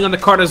traps lying on the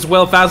card as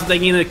well. Faz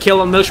taking a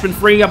kill on Milchman,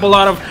 freeing up a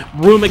lot of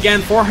room again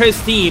for his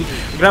team.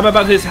 Grab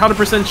about his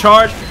 100%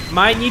 charge.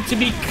 Might need to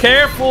be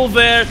careful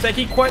there,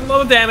 taking quite a lot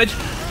of damage.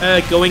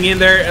 Going in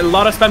there, a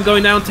lot of spam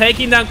going down,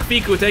 taking down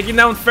Kviku, taking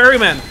down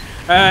Ferryman.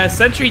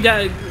 Sentry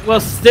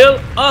was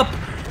still up,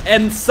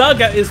 and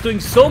Saga is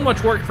doing so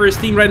much work for his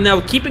team right now,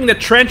 keeping the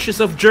trenches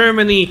of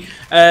Germany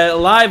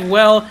alive,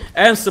 well,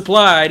 and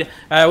supplied,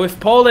 with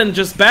Poland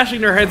just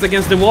bashing their heads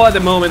against the wall at the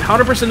moment.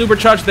 100% uber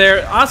charge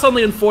there. Us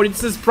only on 40.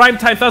 This is prime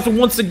time. 1000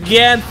 once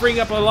again, freeing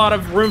up a lot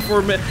of room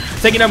for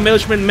taking down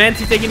Milchman.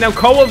 Menti taking down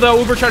Cole, though.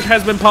 Uber charge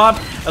has been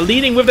popped.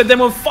 Leading with the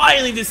demo.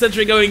 Finally, the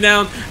sentry going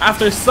down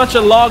after such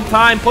a long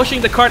time,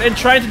 pushing the cart and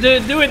trying to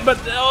do it, but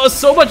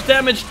so much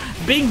damage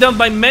being done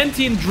by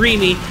Menti and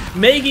Dreamy,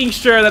 making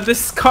sure that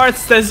this cart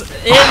stays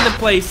in the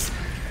place.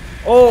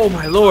 Oh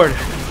my lord.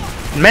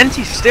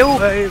 Menti still,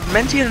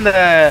 Menti and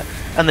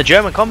the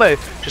German combo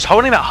just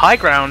holding that high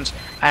ground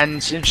and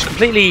just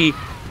completely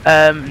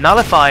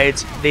nullified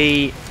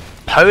the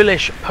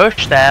Polish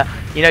push there.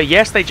 You know,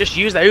 yes, they just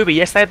used the Uber,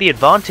 yes, they had the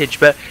advantage,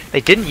 but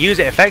they didn't use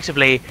it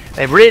effectively.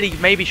 They really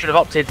maybe should have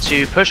opted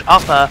to push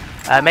upper,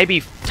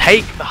 maybe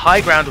take the high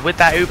ground with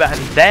that Uber and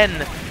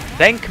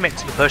then commit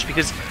to the push,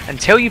 because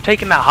until you've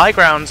taken that high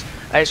ground,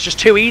 it's just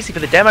too easy for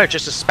the demo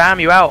just to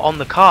spam you out on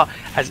the car,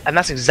 and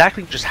that's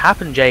exactly what just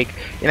happened, Jake.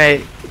 You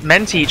know,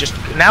 Menti just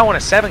now on a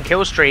 7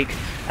 kill streak,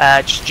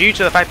 just due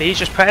to the fact that he's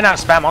just putting out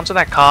spam onto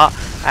that car,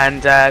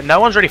 and no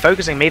one's really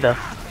focusing him either.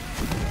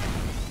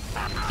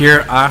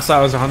 Here, Asa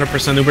was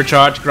 100%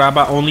 overcharged,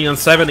 Graba only on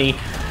 70.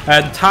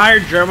 The entire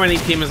Germany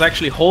team is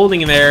actually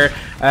holding there,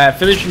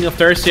 finishing off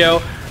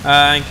Tercio.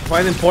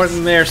 Quite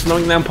important there,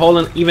 slowing down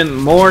Poland even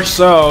more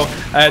so.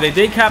 They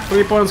did cap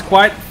 3 points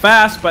quite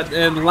fast, but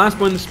the last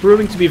point is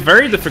proving to be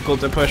very difficult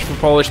to push for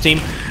Polish team.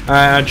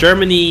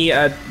 Germany,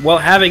 well,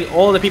 having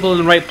all the people in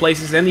the right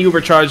places and the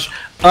overcharge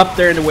up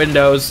there in the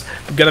windows,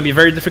 gonna be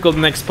very difficult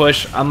the next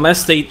push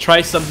unless they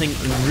try something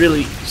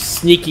really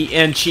sneaky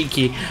and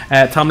cheeky.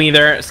 Tommy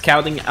there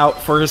scouting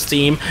out for his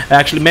team.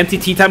 Actually, Menti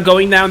T-Time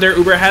going down there.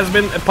 Uber has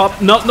been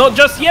popped. Not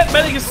just yet.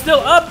 Medic is still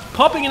up,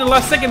 popping in the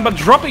last second, but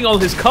dropping all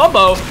his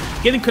combo.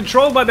 Getting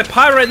controlled by the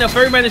Pyro right now.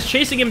 Ferryman is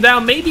chasing him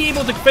down, maybe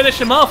able to finish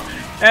him off,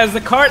 as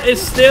the cart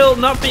is still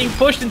not being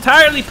pushed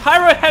entirely.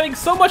 Pyro having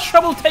so much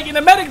trouble taking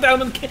the medic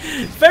down, and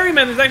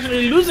Ferryman is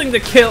actually losing the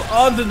kill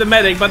onto the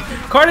medic, but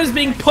cart is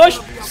being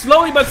pushed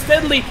slowly but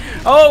steadily.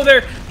 Oh,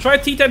 they're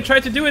T-Time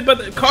tried to do it, but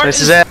the cart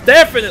is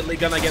definitely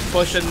gonna get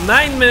pushed. At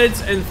 9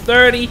 minutes and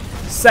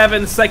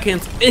 37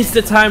 seconds is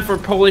the time for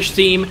Polish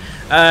team.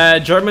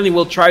 Germany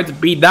will try to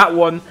beat that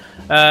one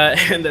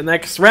in the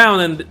next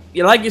round, and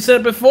like you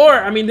said before,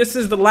 I mean, this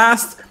is the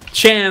last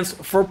chance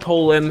for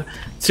Poland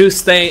to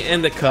stay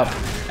in the cup.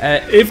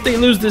 If they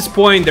lose this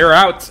point, they're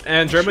out,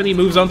 and Germany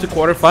moves on to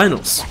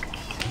quarterfinals.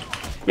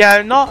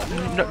 Yeah,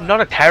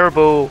 not a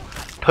terrible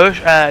push,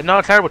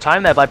 not a terrible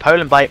time there by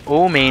Poland by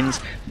all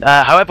means.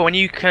 However, when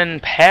you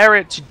compare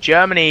it to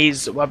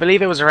Germany's, I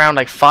believe it was around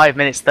like 5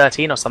 minutes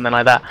 13 or something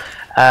like that.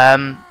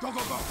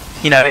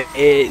 You know,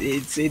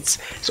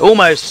 it's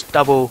almost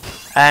double,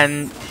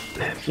 and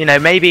you know,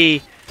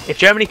 maybe if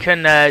Germany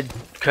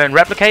can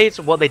replicate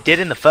what they did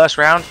in the first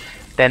round,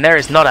 then there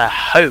is not a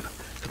hope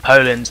for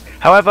Poland.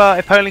 However,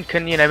 if Poland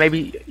can, you know,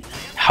 maybe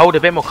hold a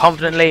bit more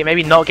confidently,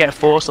 maybe not get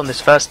forced on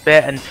this first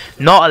bit, and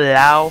not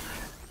allow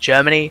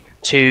Germany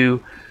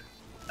to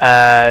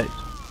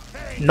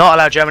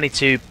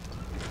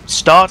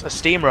start a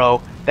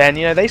steamroll, then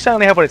you know they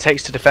certainly have what it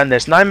takes to defend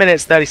this. 9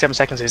 minutes 37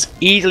 seconds is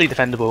easily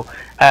defendable.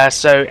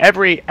 So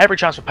every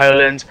chance for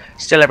Poland,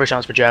 still every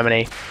chance for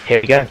Germany.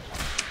 Here we go.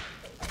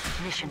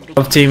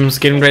 Both teams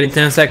getting ready,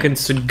 10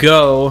 seconds to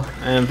go,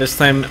 and this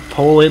time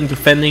Poland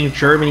defending,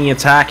 Germany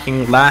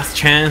attacking. Last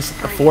chance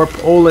for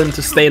Poland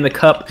to stay in the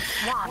cup.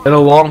 Been a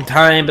long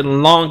time, been a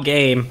long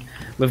game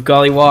with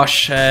Golly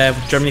Wash.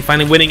 Germany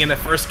finally winning, and the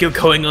first kill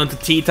going on to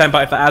T-Time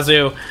by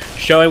Fazu,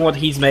 showing what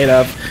he's made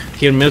of.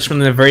 Here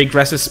Milchman in a very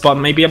aggressive spot,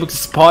 may be able to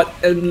spot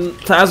and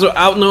Fazu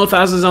out. No,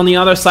 Fazu's on the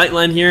other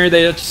sideline here.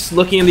 They're just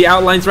looking in the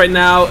outlines right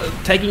now,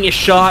 taking a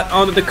shot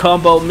onto the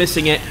combo,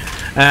 missing it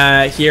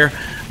here.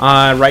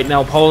 Right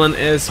now Poland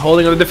is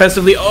holding on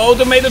defensively. Oh,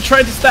 Tomato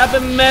trying to stab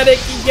him, medic.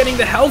 He's getting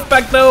the health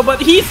back though, but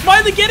he's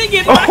finally getting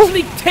it.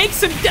 Actually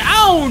takes him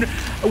down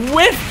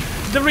with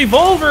the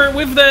revolver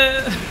with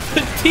the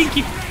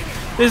Tiki.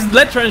 This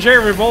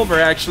L'Étranger revolver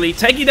actually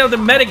taking out the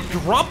medic,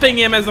 dropping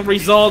him as a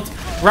result.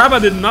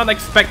 Grabba did not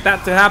expect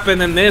that to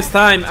happen, and this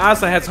time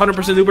Asa has 100%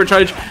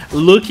 supercharge,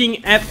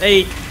 looking at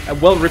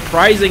well,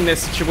 reprising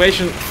this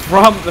situation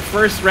from the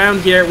first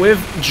round here with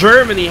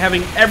Germany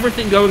having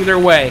everything going their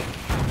way.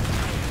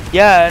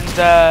 Yeah,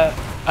 and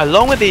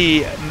along with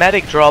the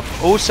medic drop,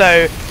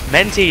 also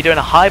Menti doing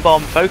a high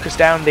bomb, focus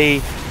down the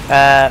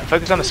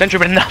sentry,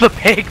 but another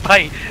pick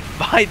by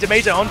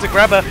Demeter onto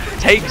Grabba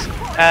takes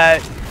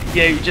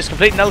just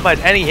completely nullifies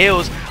any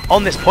heals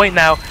on this point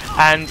now,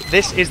 and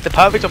this is the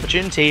perfect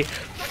opportunity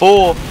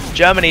for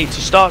Germany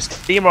to start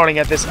steamrolling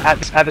at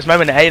this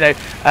moment.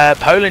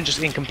 Poland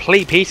just in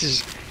complete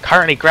pieces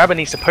currently. Grabba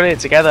needs to put it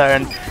together,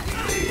 and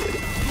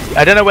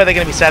I don't know where they're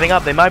going to be setting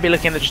up. They might be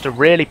looking at just a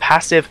really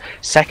passive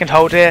second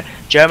hold here.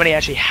 Germany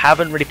actually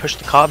haven't really pushed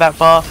the cart that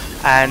far,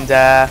 and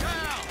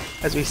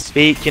as we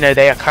speak,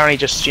 they are currently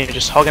just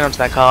hogging onto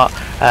that cart,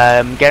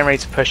 getting ready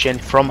to push in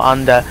from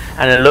under,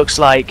 and it looks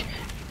like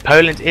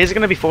Poland is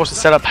going to be forced to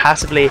set up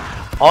passively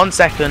on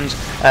second.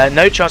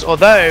 No chance,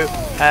 although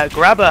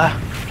Grabba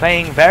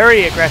playing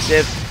very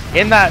aggressive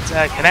in that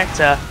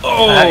connector.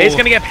 Is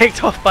going to get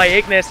picked off by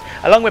Ignis,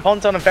 along with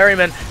Ponton and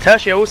Ferryman.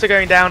 Tertia also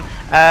going down.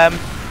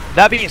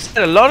 That being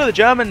said, a lot of the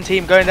German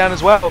team going down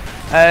as well.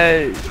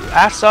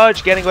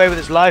 Asarj getting away with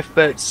his life,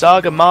 but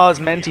Saga,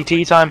 Mars, Menti,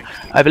 Tea Time,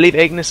 I believe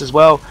Ignis as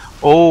well,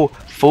 all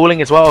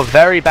falling as well. A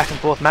very back and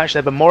forth match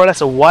there, but more or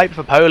less a wipe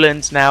for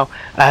Poland now,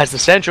 as the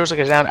centre also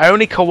goes down.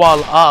 Only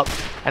Kowal up,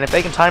 and if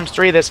they can times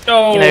 3 this,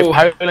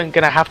 Poland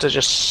gonna have to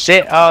just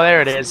sit. Oh,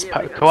 there it is.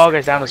 Kowal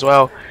goes down as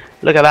well.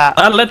 Look at that.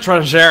 That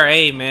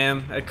L'Étranger,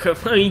 man.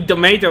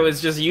 Tomato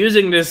is just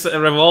using this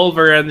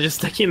revolver and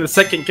just taking the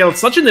second kill. It's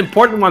such an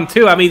important one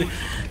too. I mean,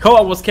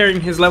 Kowal was carrying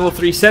his level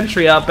 3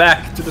 sentry up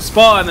back to the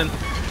spawn, and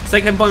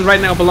second point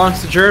right now belongs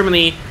to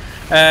Germany,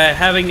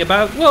 having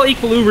about, well,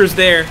 equal Ubers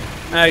there.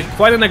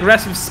 Quite an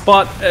aggressive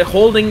spot,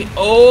 holding.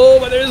 Oh,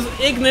 but there's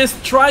Ignis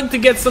trying to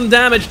get some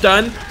damage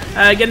done.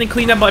 Getting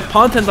cleaned up by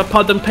Ponton, but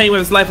Ponton paying with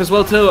his life as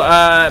well too.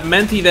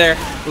 Menti there,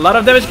 a lot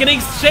of damage getting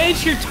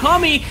exchanged here.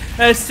 Tommy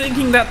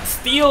sinking that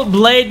steel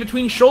blade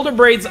between shoulder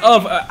blades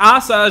of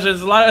Asaj.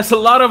 There's a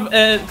lot of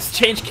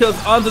exchange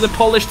kills onto the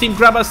Polish team.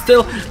 Grabba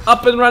still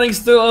up and running,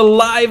 still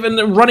alive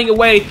and running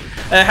away.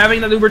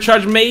 Having that Uber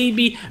charge may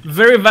be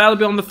very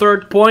valuable on the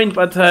third point,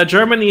 but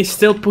Germany is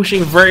still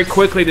pushing very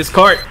quickly this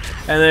cart.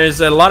 And there's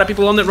a lot of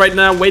people on it right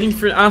now waiting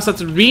for Asa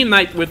to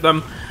reunite with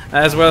them,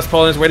 as well as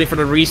Poland is waiting for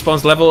the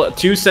respawns. Level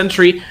 2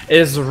 sentry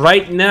is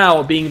right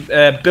now being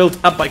built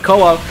up by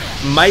Kowal.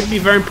 Might be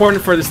very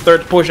important for this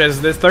third push,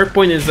 as this third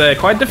point is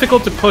quite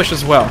difficult to push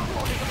as well.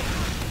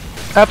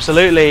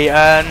 Absolutely,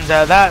 and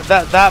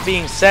that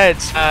being said,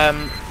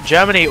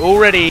 Germany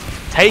already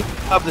taking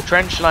up the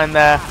trench line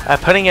there,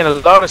 putting in a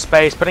lot of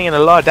space, putting in a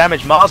lot of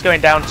damage. Mars going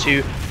down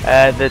to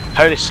the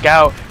Polish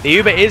scout. The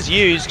Uber is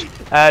used,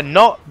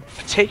 not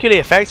particularly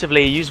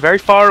effectively, used very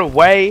far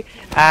away,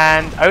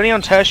 and only on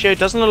Tertio.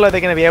 Doesn't look like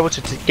they're going to be able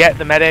to get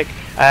the medic.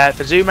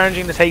 Fazoo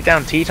managing to take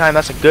down Tea Time,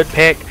 that's a good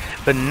pick,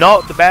 but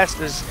not the best,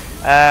 as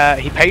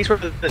he pays for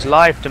his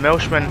life.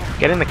 Demilchman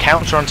getting the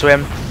counter onto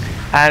him,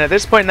 and at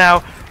this point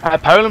now,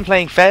 Poland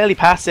playing fairly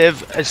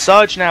passive.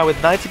 Sarge now with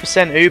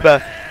 90%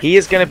 Uber. He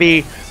is going to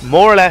be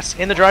more or less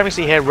in the driving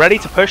seat here, ready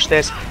to push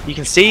this. You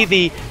can see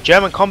the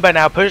German combo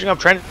now pushing up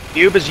Trent.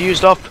 The Uber's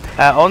used off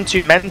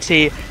onto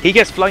Menti. He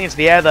gets flung into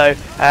the air though.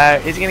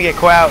 Is he going to get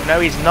caught out? No,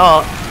 he's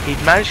not. He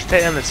managed to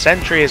take down the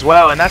sentry as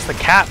well, and that's the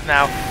cap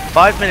now.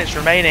 5 minutes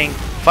remaining.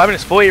 5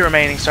 minutes 40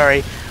 remaining,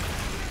 sorry,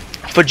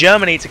 for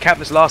Germany to cap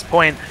this last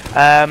point.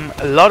 A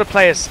lot of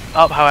players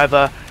up,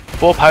 however,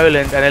 for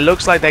Poland, and it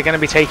looks like they're going to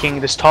be taking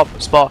this top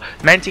spot.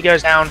 Menti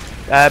goes down,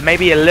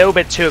 maybe a little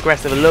bit too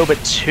aggressive, a little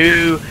bit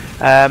too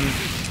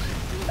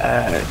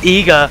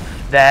eager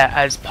there,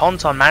 as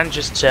Ponton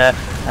manages to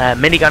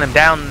minigun him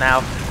down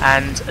now,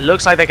 and it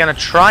looks like they're going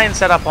to try and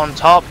set up on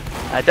top.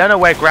 I don't know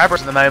where Grabber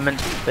is at the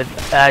moment,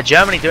 but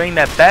Germany doing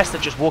their best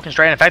at just walking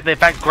straight. In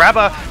fact,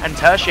 Grabber and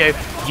Tertio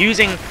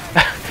using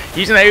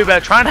using the Uber,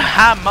 trying to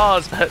ham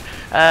Mars, but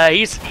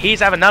he's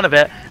having none of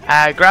it.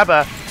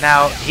 Grabber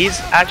now, he's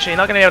actually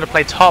not going to be able to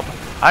play top.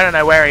 I don't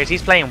know where he is.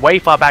 He's playing way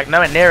far back,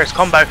 nowhere near his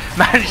combo.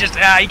 Manages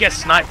he gets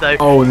sniped though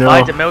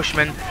by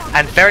Demilchman,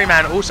 and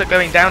Ferryman also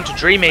going down to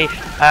Dreamy.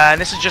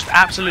 And this is just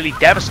absolutely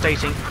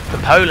devastating for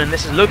Poland.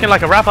 This is looking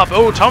like a wrap-up.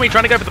 Oh, Tommy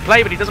trying to go for the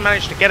play, but he doesn't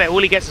manage to get it. All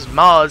he gets is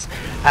Mars.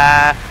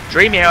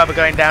 Dreamy, however,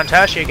 going down.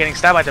 Tertia getting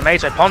stabbed by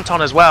Tomato.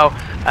 Ponton as well.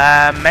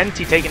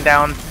 Menti taking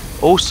down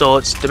all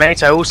sorts.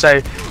 Tomato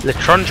also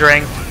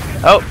L'Étranger.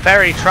 Oh,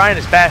 Ferry trying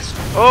his best.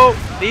 Oh,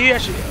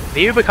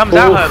 the Uber comes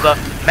out, however.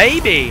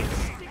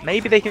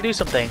 Maybe they can do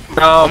something.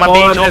 No,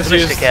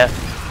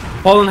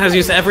 Poland has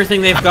used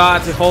everything they've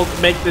got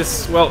to make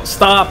this, well,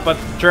 stop, but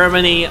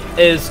Germany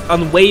is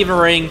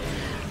unwavering,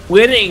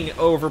 winning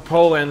over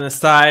Poland this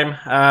time.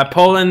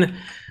 Poland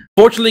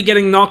fortunately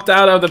getting knocked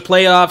out of the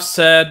playoffs.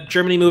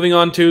 Germany moving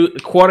on to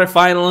the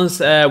quarterfinals.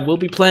 Will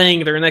be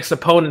playing their next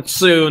opponent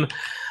soon.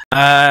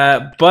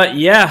 But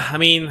yeah, I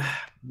mean,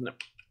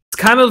 it's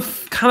kind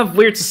of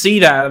weird to see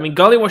that. I mean,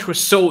 Gullywash was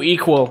so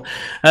equal.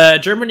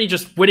 Germany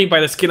just winning by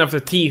the skin of their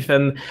teeth,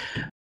 and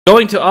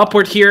going to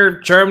upward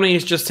here, Germany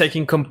is just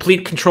taking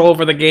complete control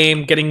over the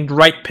game, getting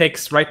right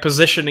picks, right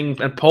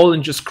positioning, and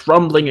Poland just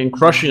crumbling and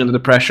crushing under the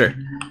pressure.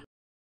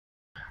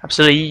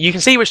 Absolutely. You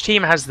can see which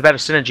team has the better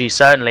synergy,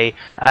 certainly.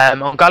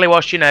 On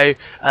Gullywash, you know,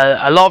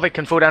 a lot of it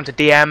can fall down to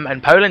DM,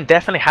 and Poland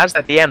definitely has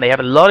that DM. They have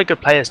a lot of good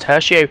players.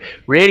 Tertio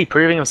really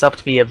proving himself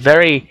to be a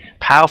very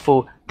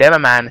powerful demo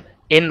man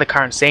in the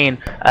current scene,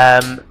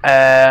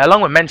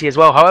 along with Menti as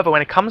well. However,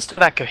 when it comes to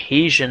that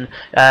cohesion,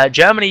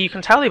 Germany, you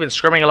can tell they've been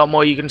scrimming a lot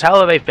more. You can tell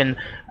that they've been,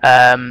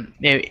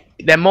 you know,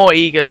 they're more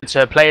eager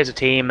to play as a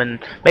team and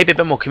maybe a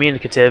bit more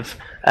communicative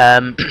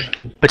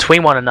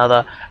between one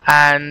another.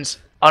 And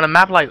on a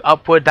map like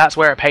Upward, that's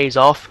where it pays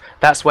off.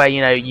 That's where, you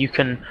know, you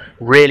can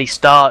really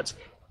start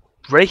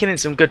raking in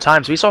some good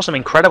times. We saw some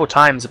incredible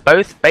times,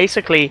 both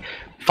basically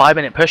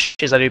 5-minute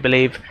pushes, I do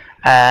believe.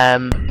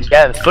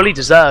 Yeah, fully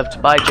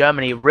deserved by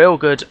Germany. Real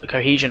good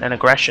cohesion and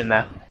aggression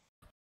there.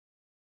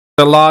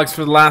 The logs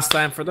for the last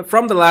time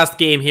from the last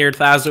game here.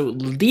 Thazu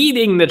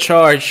leading the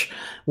charge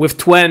with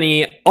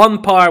 20,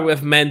 on par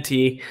with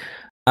Menti.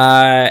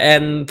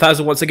 And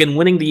Thazu once again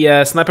winning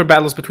the sniper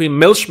battles between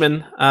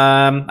Milchman.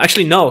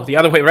 Actually, no, the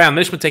other way around.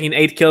 Milchman taking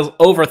 8 kills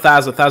over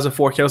Thazu. Thazu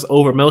 4 kills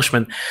over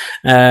Milchman.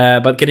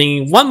 But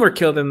getting 1 more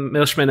kill than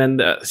Milchman, and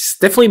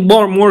definitely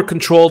more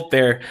controlled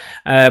there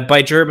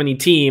by Germany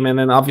team. And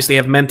then obviously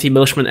have Menti,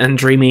 Milchman, and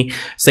Dreamy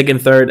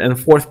 2nd, 3rd, and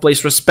 4th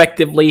place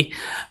respectively.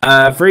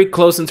 Very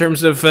close in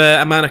terms of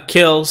amount of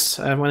kills.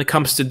 When it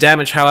comes to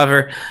damage,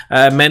 however,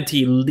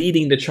 Menti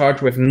leading the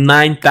charge with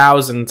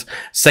 9,000.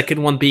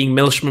 Second one being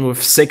Milchman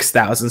with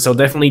 6,000, so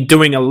definitely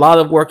doing a lot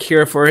of work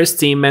here for his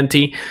team,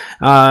 Menti,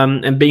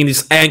 and being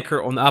this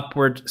anchor on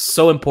Upward,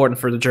 so important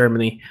for the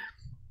Germany.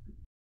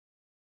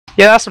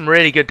 Yeah, that's some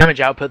really good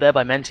damage output there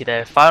by Menti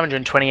there,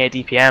 528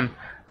 DPM,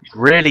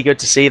 really good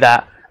to see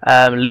that.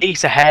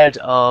 Leagues ahead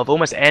of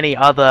almost any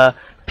other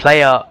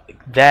player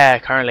there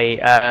currently,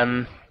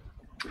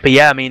 but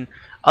yeah, I mean,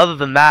 other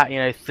than that, you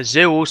know,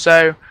 Thazu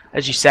also,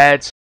 as you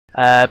said,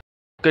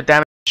 good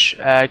damage,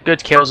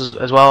 good kills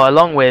as well,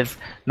 along with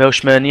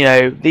Milchman. You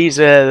know, these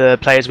are the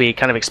players we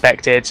kind of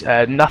expected.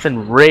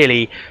 Nothing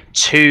really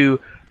too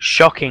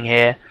shocking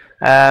here.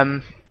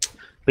 But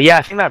yeah,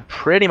 I think that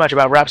pretty much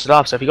about wraps it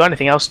up. So if you got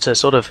anything else to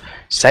sort of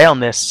say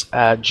on this,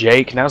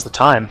 Jake, now's the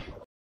time.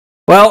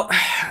 Well,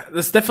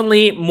 there's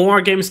definitely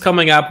more games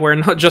coming up. We're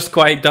not just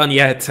quite done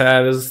yet.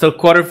 There's still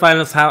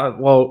quarterfinals,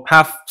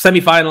 half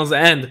semifinals,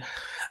 and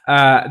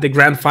the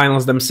grand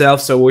finals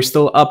themselves, so we're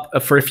still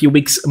up for a few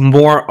weeks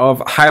more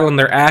of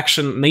Highlander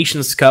action,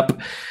 Nations Cup.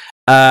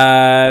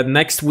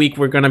 Next week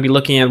we're going to be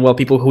looking at, well,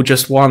 people who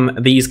just won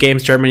these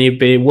games.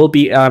 Germany will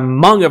be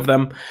among of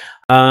them.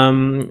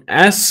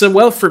 As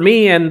well for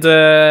me and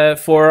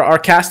for our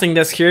casting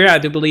desk here, I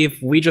do believe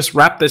we just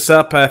wrapped this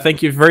up.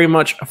 Thank you very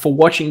much for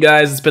watching,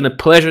 guys. It's been a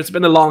pleasure. It's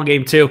been a long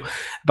game too,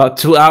 about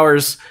 2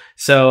 hours.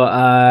 So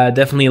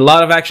definitely a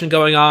lot of action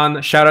going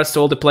on. Shout outs to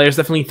all the players.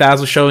 Definitely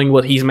Thazu showing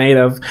what he's made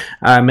of,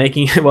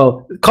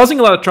 causing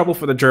a lot of trouble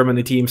for the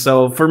Germany team.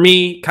 So for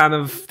me, kind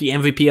of the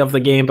MVP of the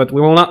game, but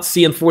we will not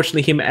see,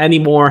 unfortunately, him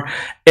anymore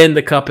in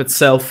the cup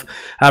itself.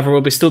 However,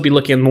 we'll still be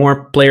looking at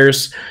more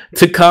players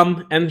to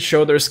come and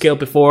show their skill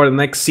before the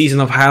next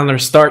season of Highlander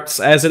starts,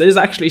 as it is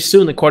actually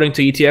soon, according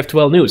to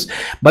ETF2L News.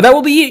 But that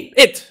will be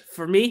it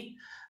for me.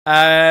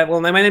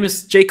 Well, my name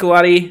is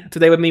Jakeowaty.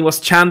 Today with me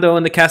was Chando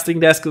in the casting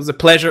desk. It was a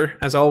pleasure,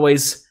 as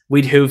always.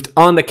 Wiethoofd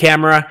on the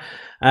camera.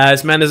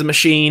 This man is a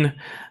machine,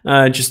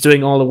 just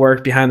doing all the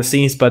work behind the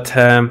scenes. But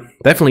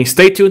definitely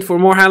stay tuned for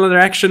more Highlander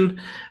action.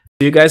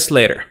 See you guys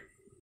later.